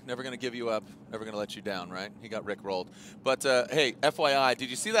Astley, never going to give you up, never going to let you down, right? He got Rick rolled. But hey, FYI,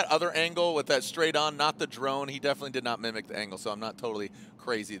 did you see that other angle with that straight on, not the drone? He definitely did not mimic the angle, so I'm not totally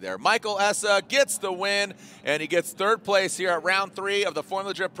crazy there. Michael Essa gets the win, and he gets third place here at round 3 of the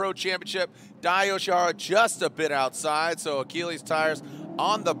Formula Drift Pro Championship. Dai Yoshihara just a bit outside, so Achilles tires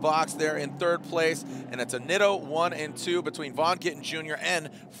on the box there in third place, and it's a Nitto 1 and 2 between Vaughn Gittin Jr.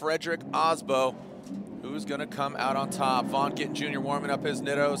 and Frederick Osbo. Who's going to come out on top? Vaughn Gittin Jr. warming up his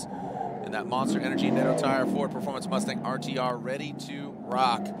Nittos, and that Monster Energy Nitto tire Ford Performance Mustang RTR ready to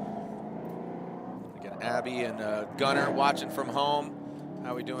rock. Again, Abby and Gunner watching from home.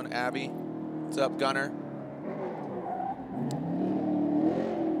 How we doing, Abby? What's up, Gunner?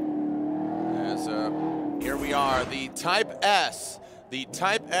 Here we are, the Type S. The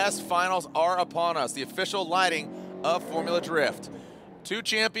Type S finals are upon us. The official lighting of Formula Drift. 2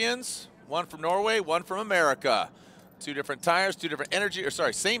 champions. One from Norway, one from America. 2 different tires, 2 different energy, or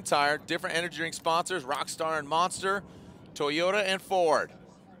sorry, same tire, different energy drink sponsors, Rockstar and Monster, Toyota and Ford.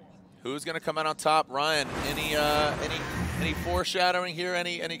 Who's going to come out on top? Ryan, any foreshadowing here?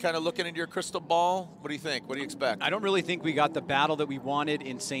 Any kind of looking into your crystal ball? What do you think? What do you expect? I don't really think we got the battle that we wanted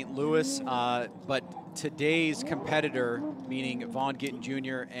in St. Louis, but today's competitor, meaning Vaughn Gittin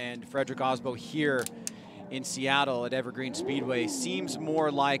Jr. and Frederick Osbo here in Seattle at Evergreen Speedway, seems more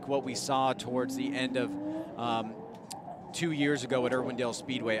like what we saw towards the end of 2 years ago at Irwindale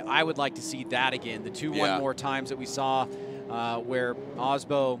Speedway. I would like to see that again. The one more times that we saw where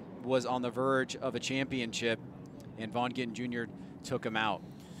Osbo was on the verge of a championship and Vaughn Gittin Jr. took him out.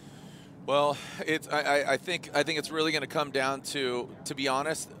 Well, I think it's really going to come down to be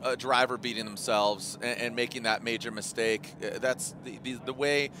honest, a driver beating themselves and making that major mistake. That's the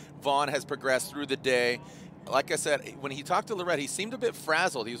way Vaughn has progressed through the day. like I said, when he talked to Lorette, he seemed a bit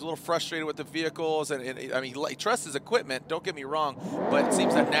frazzled. He was a little frustrated with the vehicles, and I mean, he trusts his equipment, don't get me wrong, but it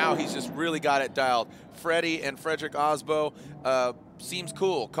seems that now he's just really got it dialed. Freddie and Frederick Osbo seems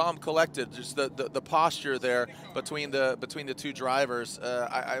cool, calm, collected, just the posture there between the two drivers.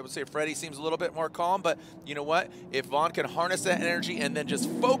 I would say Freddie seems a little bit more calm, but you know what? If Vaughn can harness that energy and then just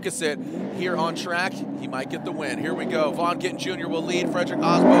focus it here on track, he might get the win. Here we go. Vaughn Gittin Jr. will lead. Frederick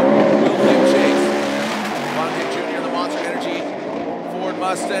Osbo will give chase. Vaughn Gittin Jr., the Monster Energy Ford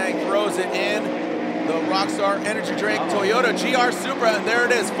Mustang, throws it in. The Rockstar Energy Drink Toyota GR Supra, and there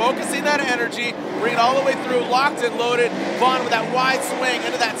it is, focusing that energy, bringing it all the way through, locked and loaded. Vaughn with that wide swing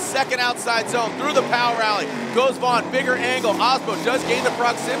into that second outside zone, through the power alley. Goes Vaughn, bigger angle. Osbo does gain the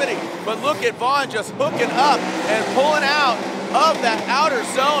proximity, but look at Vaughn just hooking up and pulling out of that outer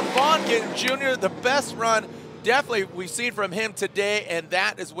zone. Vaughn Gittin Jr., the best run definitely we've seen from him today, and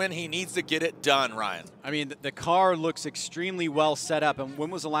that is when he needs to get it done, Ryan. I mean, the car looks extremely well set up, and when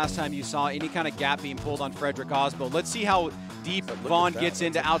was the last time you saw any kind of gap being pulled on Frederick Osbo? Let's see how deep Vaughn gets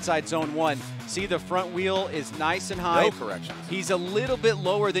into outside zone 1. See, the front wheel is nice and high. No corrections. He's a little bit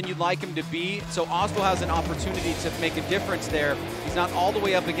lower than you'd like him to be, so Osbo has an opportunity to make a difference there. He's not all the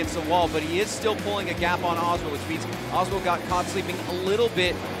way up against the wall, but he is still pulling a gap on Osbo, which means Osbo got caught sleeping a little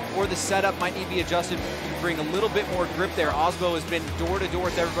bit, or the setup might need to be adjusted to bring a little bit more grip there. Osbo has been door-to-door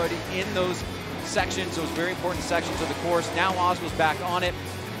with everybody in those sections, those very important sections of the course. Now Osbo's back on it.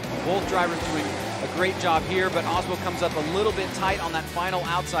 Both drivers doing a great job here, but Osbo comes up a little bit tight on that final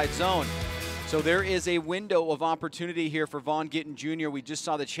outside zone. So there is a window of opportunity here for Vaughn Gittin Jr. We just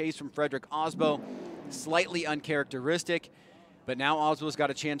saw the chase from Frederick Osbo, slightly uncharacteristic, but now Osbo's got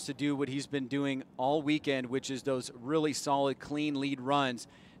a chance to do what he's been doing all weekend, which is those really solid, clean lead runs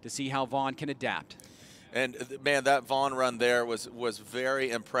to see how Vaughn can adapt. And man, that Vaughn run there was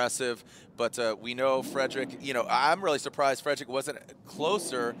very impressive. But we know Frederick, you know, I'm really surprised Frederick wasn't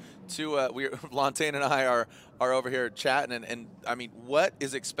closer to, Lantain and I are over here chatting, and I mean, what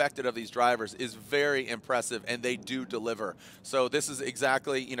is expected of these drivers is very impressive, and they do deliver. So this is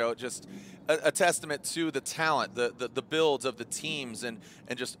exactly, you know, just a testament to the talent, the builds of the teams, and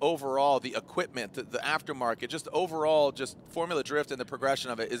just overall the equipment, the aftermarket, just overall just Formula Drift and the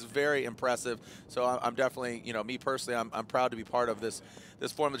progression of it is very impressive. So I'm definitely, you know, me personally, I'm proud to be part of this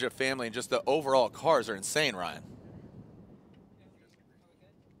Formula Drift family, and just the overall cars are insane, Ryan.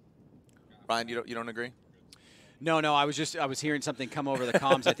 Ryan, you don't agree? No, I was hearing something come over the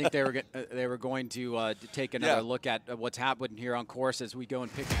comms. I think they were going to take another look at what's happening here on course as we go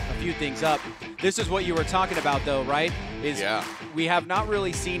and pick a few things up. This is what you were talking about, though, right? We have not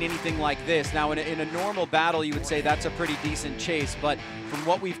really seen anything like this. Now, in a normal battle, you would say that's a pretty decent chase, but from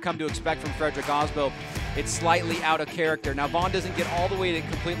what we've come to expect from Frederick Osbo, it's slightly out of character. Now, Vaughn doesn't get all the way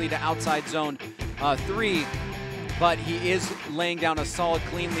completely to outside zone 3, but he is laying down a solid,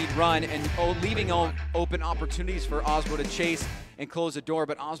 clean lead run and leaving open opportunities for Osbo to chase and close the door,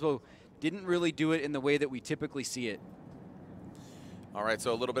 but Osbo didn't really do it in the way that we typically see it. All right,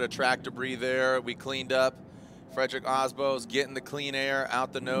 so a little bit of track debris there. We cleaned up. Frederick Osbo's getting the clean air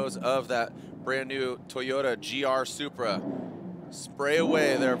out the nose of that brand new Toyota GR Supra. Spray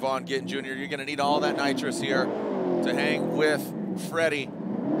away there, Vaughn Gittin Jr. You're gonna need all that nitrous here to hang with Freddie.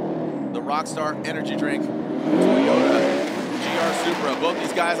 The Rockstar Energy Drink Toyota GR Supra. Both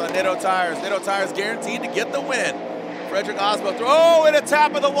these guys on Nitto tires. Nitto tires guaranteed to get the win. Frederick Osbo and a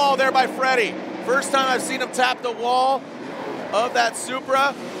tap of the wall there by Freddie. First time I've seen him tap the wall of that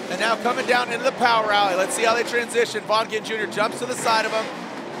Supra, and now coming down into the power alley. Let's see how they transition. Vaughn Gittin Jr. jumps to the side of him.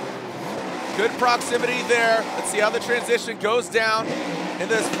 Good proximity there. Let's see how the transition goes down in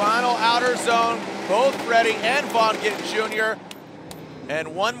this final outer zone. Both Freddie and Vaughn Gittin Jr.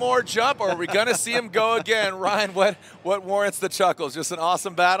 And one more jump, or are we going to see him go again? Ryan, what warrants the chuckles? Just an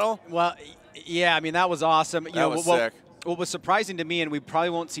awesome battle? Well, yeah, I mean, that was awesome. That was sick. What was surprising to me, and we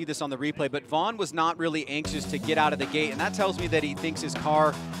probably won't see this on the replay, but Vaughn was not really anxious to get out of the gate, and that tells me that he thinks his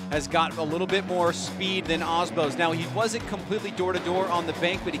car has got a little bit more speed than Osbo's. Now, he wasn't completely door-to-door on the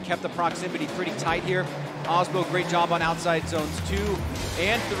bank, but he kept the proximity pretty tight here. Osbo, great job on outside zones 2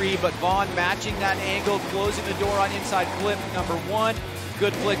 and 3, but Vaughn matching that angle, closing the door on inside flip number 1.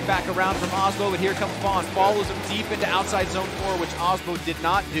 Good flick back around from Osbo, but here comes Vaughn, follows him deep into outside zone 4, which Osbo did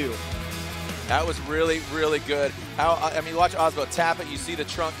not do. That was really, really good. I mean, watch Osbo tap it. You see the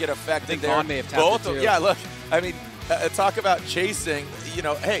trunk get affected I think there. Vaughn may have tapped it too. Yeah, look. I mean, talk about chasing. You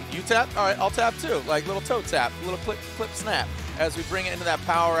know, hey, you tap? All right, I'll tap too. Like little toe tap, little clip snap. As we bring it into that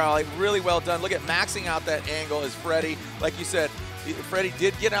power alley, really well done. Look at maxing out that angle is Freddie. Like you said, Freddie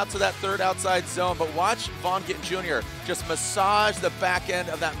did get out to that third outside zone, but watch Vaughn Gittin Jr. just massage the back end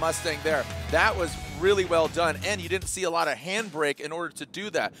of that Mustang there. That was really well done, and you didn't see a lot of handbrake in order to do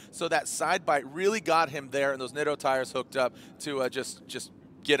that. So that side bite really got him there, and those Nitto tires hooked up to just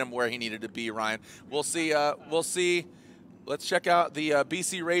get him where he needed to be, Ryan. We'll see. Let's check out the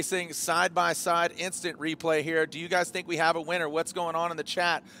BC Racing side-by-side instant replay here. Do you guys think we have a winner? What's going on in the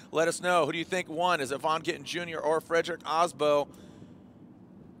chat? Let us know. Who do you think won? Is it Vaughn Gittin Jr. or Frederick Osbo?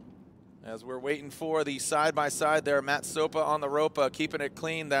 As we're waiting for the side-by-side there, Matt Sopa on the ropa, keeping it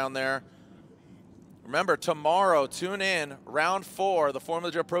clean down there. Remember, tomorrow, tune in, round 4, the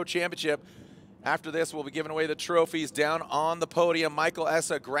Formula Drift Pro Championship. After this, we'll be giving away the trophies down on the podium. Michael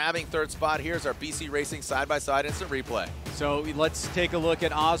Essa grabbing third spot. Here's our BC Racing side-by-side instant replay. So let's take a look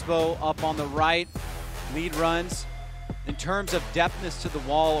at Osbo up on the right. Lead runs. In terms of depthness to the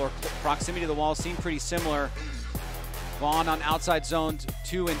wall or proximity to the wall, seem pretty similar. Vaughn on outside zones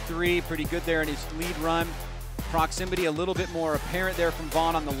 2 and 3, pretty good there in his lead run. Proximity a little bit more apparent there from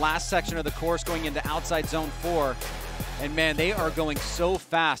Vaughn on the last section of the course going into outside zone 4. And man, they are going so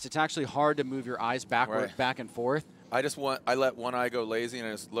fast. It's actually hard to move your eyes backward, right, back and forth. I let one eye go lazy and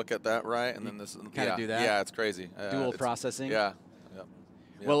I just look at that right, and then this kind of do that. Yeah, it's crazy. Dual processing. Yeah. Yep.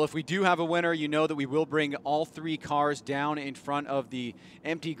 Well, if we do have a winner, you know that we will bring all 3 cars down in front of the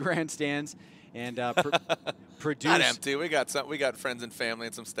empty grandstands and produce. Not empty. We got friends and family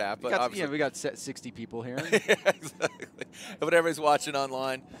and some staff, but we got 60 people here. Yeah, exactly. But everybody's watching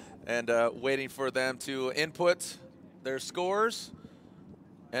online and waiting for them to input their scores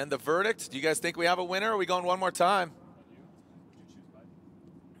and the verdict. Do you guys think we have a winner, or are we going one more time?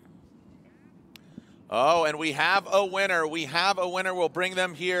 Oh, and we have a winner. We have a winner. We'll bring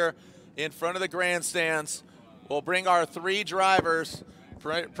them here in front of the grandstands. We'll bring our 3 drivers.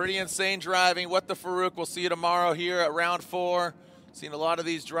 Pretty insane driving. What the Farouk. We'll see you tomorrow here at round 4. Seen a lot of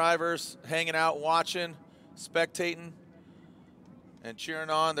these drivers hanging out, watching, spectating, and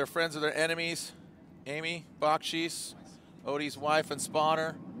cheering on their friends or their enemies. Amy Bakshish, Odie's wife and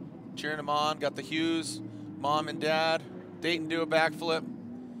spotter, cheering them on. Got the Hughes, mom and dad. Dayton do a backflip.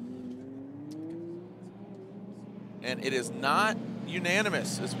 And it is not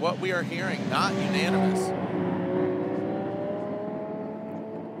unanimous, is what we are hearing. Not unanimous.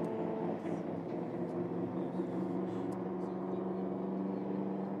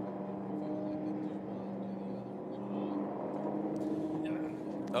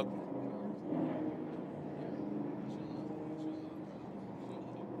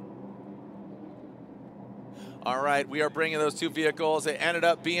 All right, we are bringing those 2 vehicles. It ended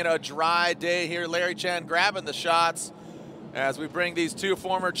up being a dry day here. Larry Chen grabbing the shots as we bring these 2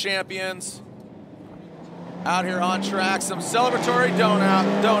 former champions out here on track. Some celebratory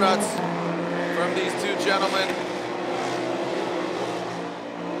donuts from these 2 gentlemen.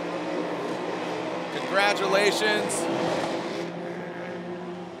 Congratulations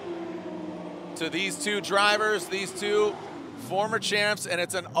to these 2 drivers, these 2 former champs, and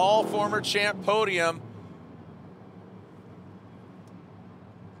it's an all former champ podium.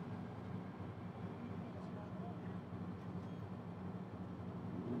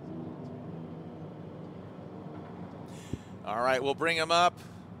 All right, we'll bring him up.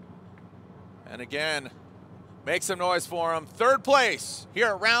 And again, make some noise for him. 3rd place here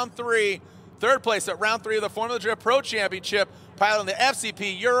at round 3. 3rd place at round 3 of the Formula Drift Pro Championship. Piloting the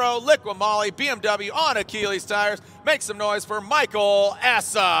FCP Euro Liqui Moly BMW on Achilles tires. Make some noise for Michael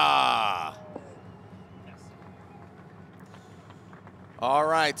Essa. All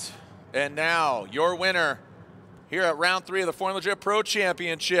right, and now your winner here at round 3 of the Formula Drift Pro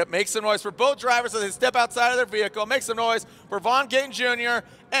Championship. Make some noise for both drivers as they step outside of their vehicle. Make some noise for Vaughn Gittin Jr.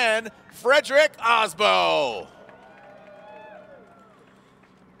 and Frederick Osbo.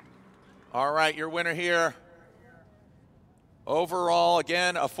 All right, your winner here. Overall,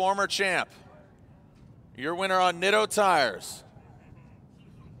 again, a former champ. Your winner on Nitto tires.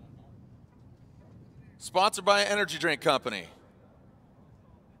 Sponsored by an energy drink company.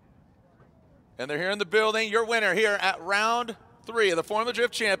 And they're here in the building. Your winner here at round 3 of the Formula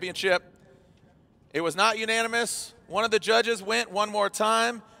Drift Championship. It was not unanimous. One of the judges went one more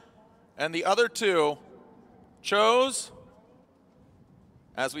time, and the other 2 chose.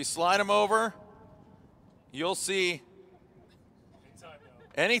 As we slide them over, you'll see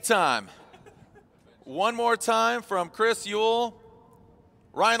anytime. One more time from Chris Ewell.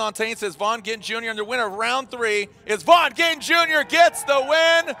 Ryan Lontaine says Vaughn Gittin Jr. and the winner of round 3 is Vaughn Gittin Jr. gets the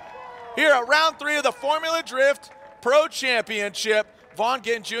win. Here at round 3 of the Formula Drift Pro Championship, Vaughn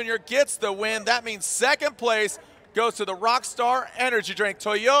Gittin Jr. gets the win. That means 2nd place goes to the Rockstar Energy Drink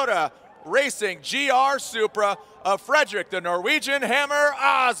Toyota Racing GR Supra of Fredrik, the Norwegian Hammer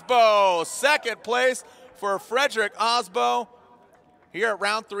Osbo. Second place for Fredrik Osbo here at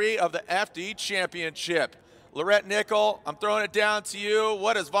round 3 of the FD Championship. Lorette Nickel, I'm throwing it down to you.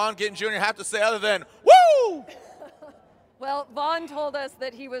 What does Vaughn Gittin Jr. have to say other than, woo? Well, Vaughn told us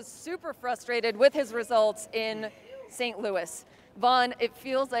that he was super frustrated with his results in St. Louis. Vaughn, it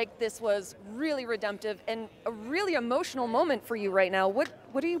feels like this was really redemptive and a really emotional moment for you right now. What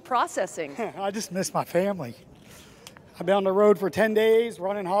are you processing? I just miss my family. I've been on the road for 10 days,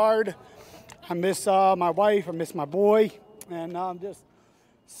 running hard. I miss my wife, I miss my boy, and I'm just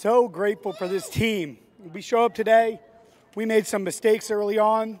so grateful for this team. We show up today, we made some mistakes early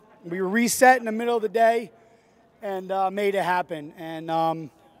on. We were reset in the middle of the day and made it happen. And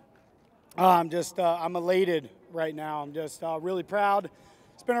I'm elated right now. I'm just really proud.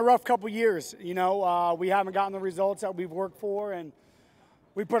 It's been a rough couple years. You know, we haven't gotten the results that we've worked for, and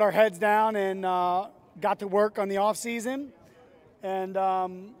we put our heads down and got to work on the off season and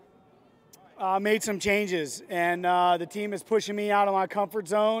made some changes. And the team is pushing me out of my comfort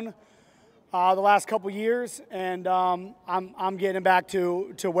zone the last couple years, and I'm getting back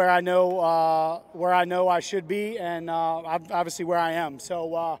to where I know I should be, and obviously where I am.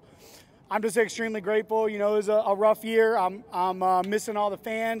 So I'm just extremely grateful. You know, it was a rough year. I'm missing all the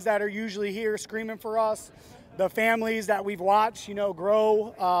fans that are usually here screaming for us, the families that we've watched, you know,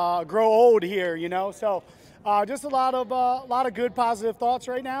 grow old here. You know, so just a lot of good positive thoughts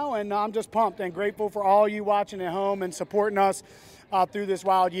right now, and I'm just pumped and grateful for all you watching at home and supporting us through this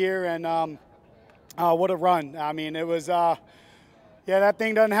wild year. And what a run. I mean, it was yeah, that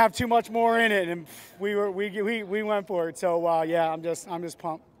thing doesn't have too much more in it, and we went for it. So yeah, I'm just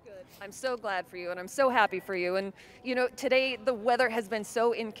pumped. Good. I'm so glad for you, and I'm so happy for you. And you know, today the weather has been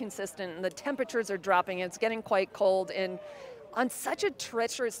so inconsistent, and the temperatures are dropping. It's getting quite cold, and on such a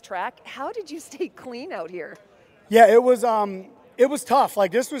treacherous track, how did you stay clean out here? Yeah, it was tough.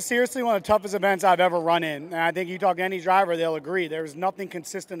 Like, this was seriously one of the toughest events I've ever run in. And I think you talk to any driver, they'll agree. There was nothing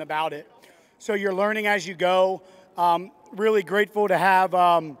consistent about it. So you're learning as you go. Really grateful to have,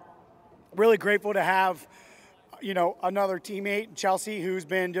 you know, another teammate, Chelsea, who's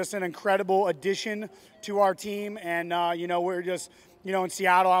been just an incredible addition to our team. And, you know, we're just, you know, in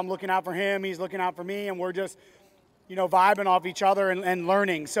Seattle, I'm looking out for him. He's looking out for me. And we're just, you know, vibing off each other and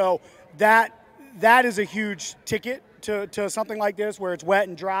learning. So that is a huge ticket to something like this, where it's wet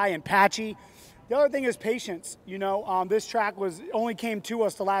and dry and patchy. The other thing is patience. You know, this track only came to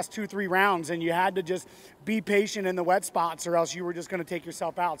us the last 2-3 rounds, and you had to just be patient in the wet spots, or else you were just going to take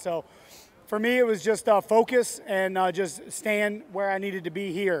yourself out. So for me, it was just focus and just staying where I needed to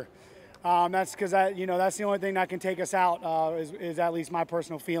be here. That's because you know, that's the only thing that can take us out, is at least my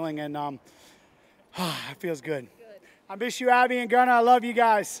personal feeling, and it feels good. I miss you, Abby and Gunnar. I love you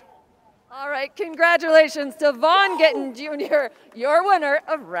guys. All right, congratulations to Vaughn Gittin Jr., your winner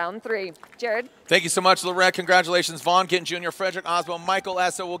of round 3. Jared? Thank you so much, Lorette. Congratulations, Vaughn Gittin Jr., Fredrik Osbo, Michael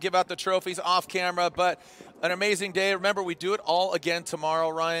Essa. We'll give out the trophies off camera, but an amazing day. Remember, we do it all again tomorrow.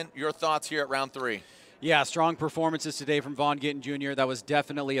 Ryan, your thoughts here at round 3? Yeah, strong performances today from Vaughn Gittin Jr. That was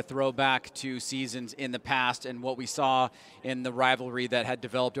definitely a throwback to seasons in the past and what we saw in the rivalry that had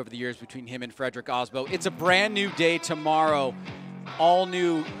developed over the years between him and Fredrik Osbo. It's a brand new day tomorrow. All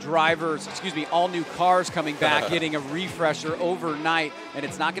new drivers, all new cars coming back, getting a refresher overnight, and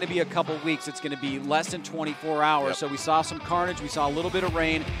it's not going to be a couple weeks. It's going to be less than 24 hours. Yep. So we saw some carnage, we saw a little bit of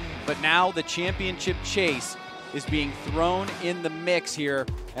rain, but now the championship chase is being thrown in the mix here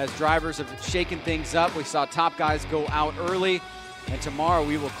as drivers have shaken things up. We saw top guys go out early, and tomorrow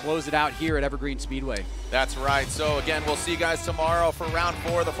we will close it out here at Evergreen Speedway. That's right. So again, we'll see you guys tomorrow for round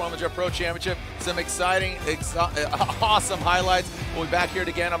 4 of the Formula Drift Pro Championship. Some exciting, awesome highlights. We'll be back here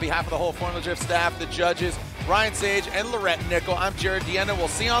again on behalf of the whole Formula Drift staff, the judges, Ryan Sage and Lorette Nickel. I'm Jared Deanna. We'll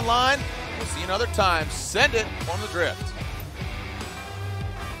see you online. We'll see you another time. Send it, Formula Drift.